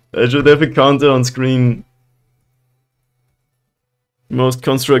 I should have a counter on screen. Most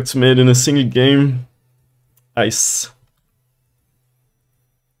constructs made in a single game. Ice.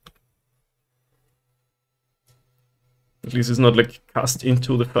 At least it's not like cast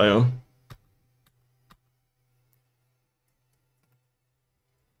into the fire.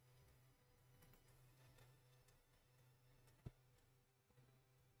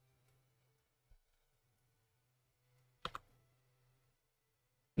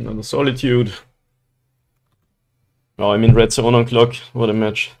 Another Solitude. Oh, I'm in red zone on clock. What a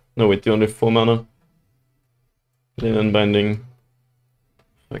match. No, wait, they only have 4 mana. Leyland Binding.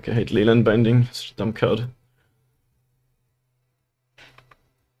 Like, I hate Leyland Binding. It's a dumb card.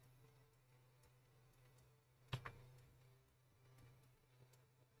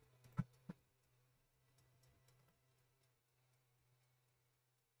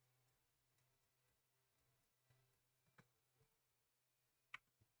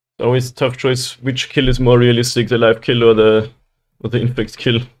 Always tough choice. Which kill is more realistic, the live kill or the infect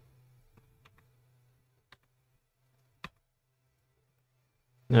kill?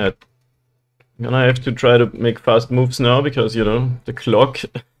 Yeah, and I have to try to make fast moves now because, you know, the clock.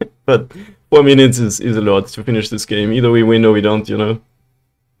 But 4 minutes is a lot to finish this game. Either we win or we don't, you know.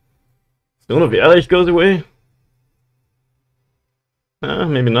 Stone of Erich goes away.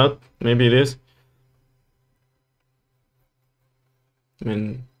 Maybe not. Maybe it is. I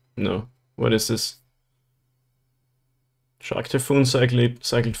mean, no. What is this? Shark Typhoon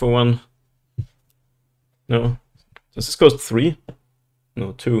cycled for 1. No. Does this cost 3?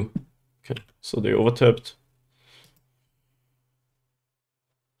 No, 2. Okay, so they overtapped.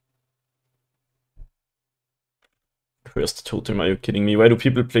 Cursed Totem, are you kidding me? Why do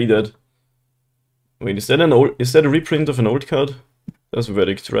people play that? Wait, is that a reprint of an old card? That's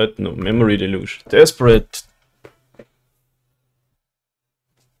Verdict, right? No, Memory Deluge. Desperate!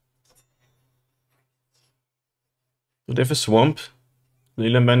 Do they have a swamp?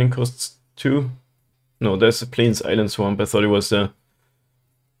 Leyline Binding costs 2? No, there's a Plains Island swamp. I thought it was a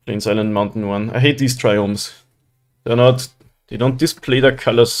Plains Island Mountain one. I hate these triomes. They don't display their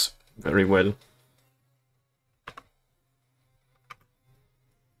colors very well.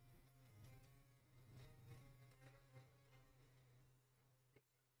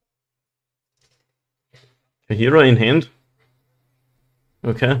 A hero in hand?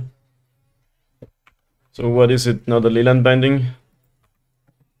 Okay. So what is it? Not a Leyline Binding?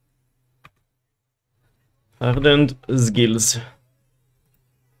 Hardened skills.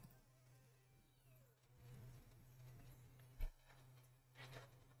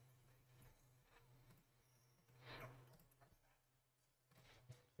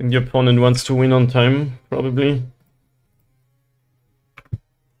 And the opponent wants to win on time, probably.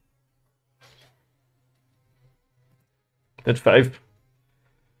 That 5.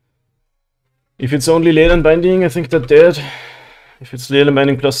 If it's only Leyline Binding, I think they're dead. If it's Leyline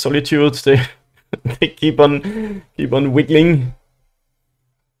Binding plus Solitude, they they keep on wiggling.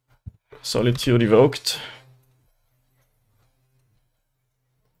 Solitude evoked.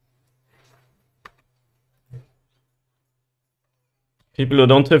 People who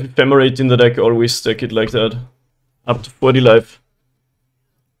don't have Ephemerate in the deck always stack it like that. Up to 40 life.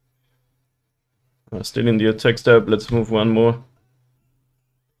 Still in the attack step, let's move one more.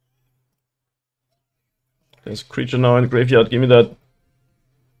 There's a creature now in the graveyard, give me that.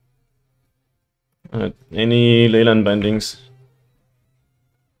 Any Leyline Bindings.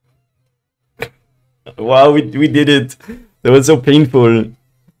 Wow, we did it! That was so painful.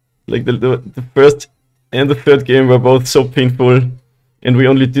 Like the first and the third game were both so painful. And we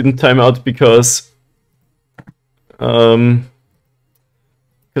only didn't time out because the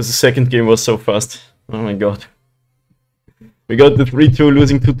second game was so fast. Oh my god. We got the 3-2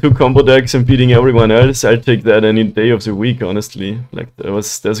 losing to 2 combo decks and beating everyone else. I'll take that any day of the week, honestly. Like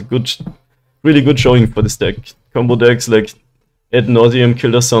there's a really good showing for this deck. Combo decks like Ad Nauseam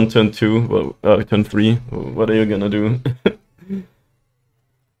killed us on turn 2, well, turn 3. What are you gonna do?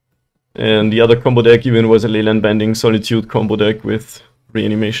 And the other combo deck even was a Leyline Binding Solitude combo deck with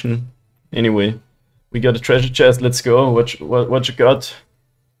reanimation. Anyway, we got a treasure chest. Let's go. What you got?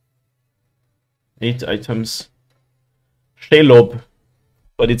 8 items. Shelob,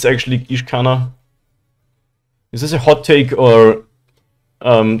 but it's actually Ishkana. Is this a hot take, or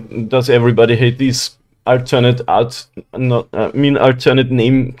does everybody hate these alternate alternate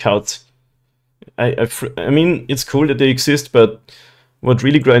name cards? I mean, it's cool that they exist, but what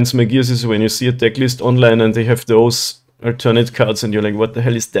really grinds my gears is when you see a deck list online and they have those alternate cards and you're like, what the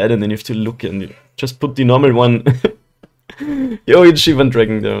hell is that? And then you have to look and you just put the normal one. Yo, it's Shivan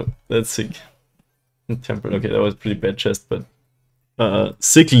Dragon though. That's sick. Temple. Okay, that was pretty bad chest, but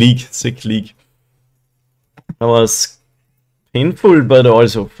sick league. That was painful, but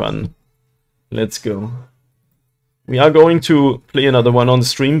also fun. Let's go. We are going to play another one on the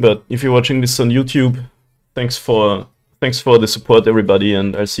stream, but if you're watching this on YouTube, thanks for the support, everybody,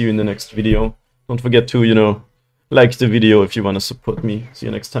 and I'll see you in the next video. Don't forget to, like the video if you want to support me. See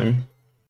you next time.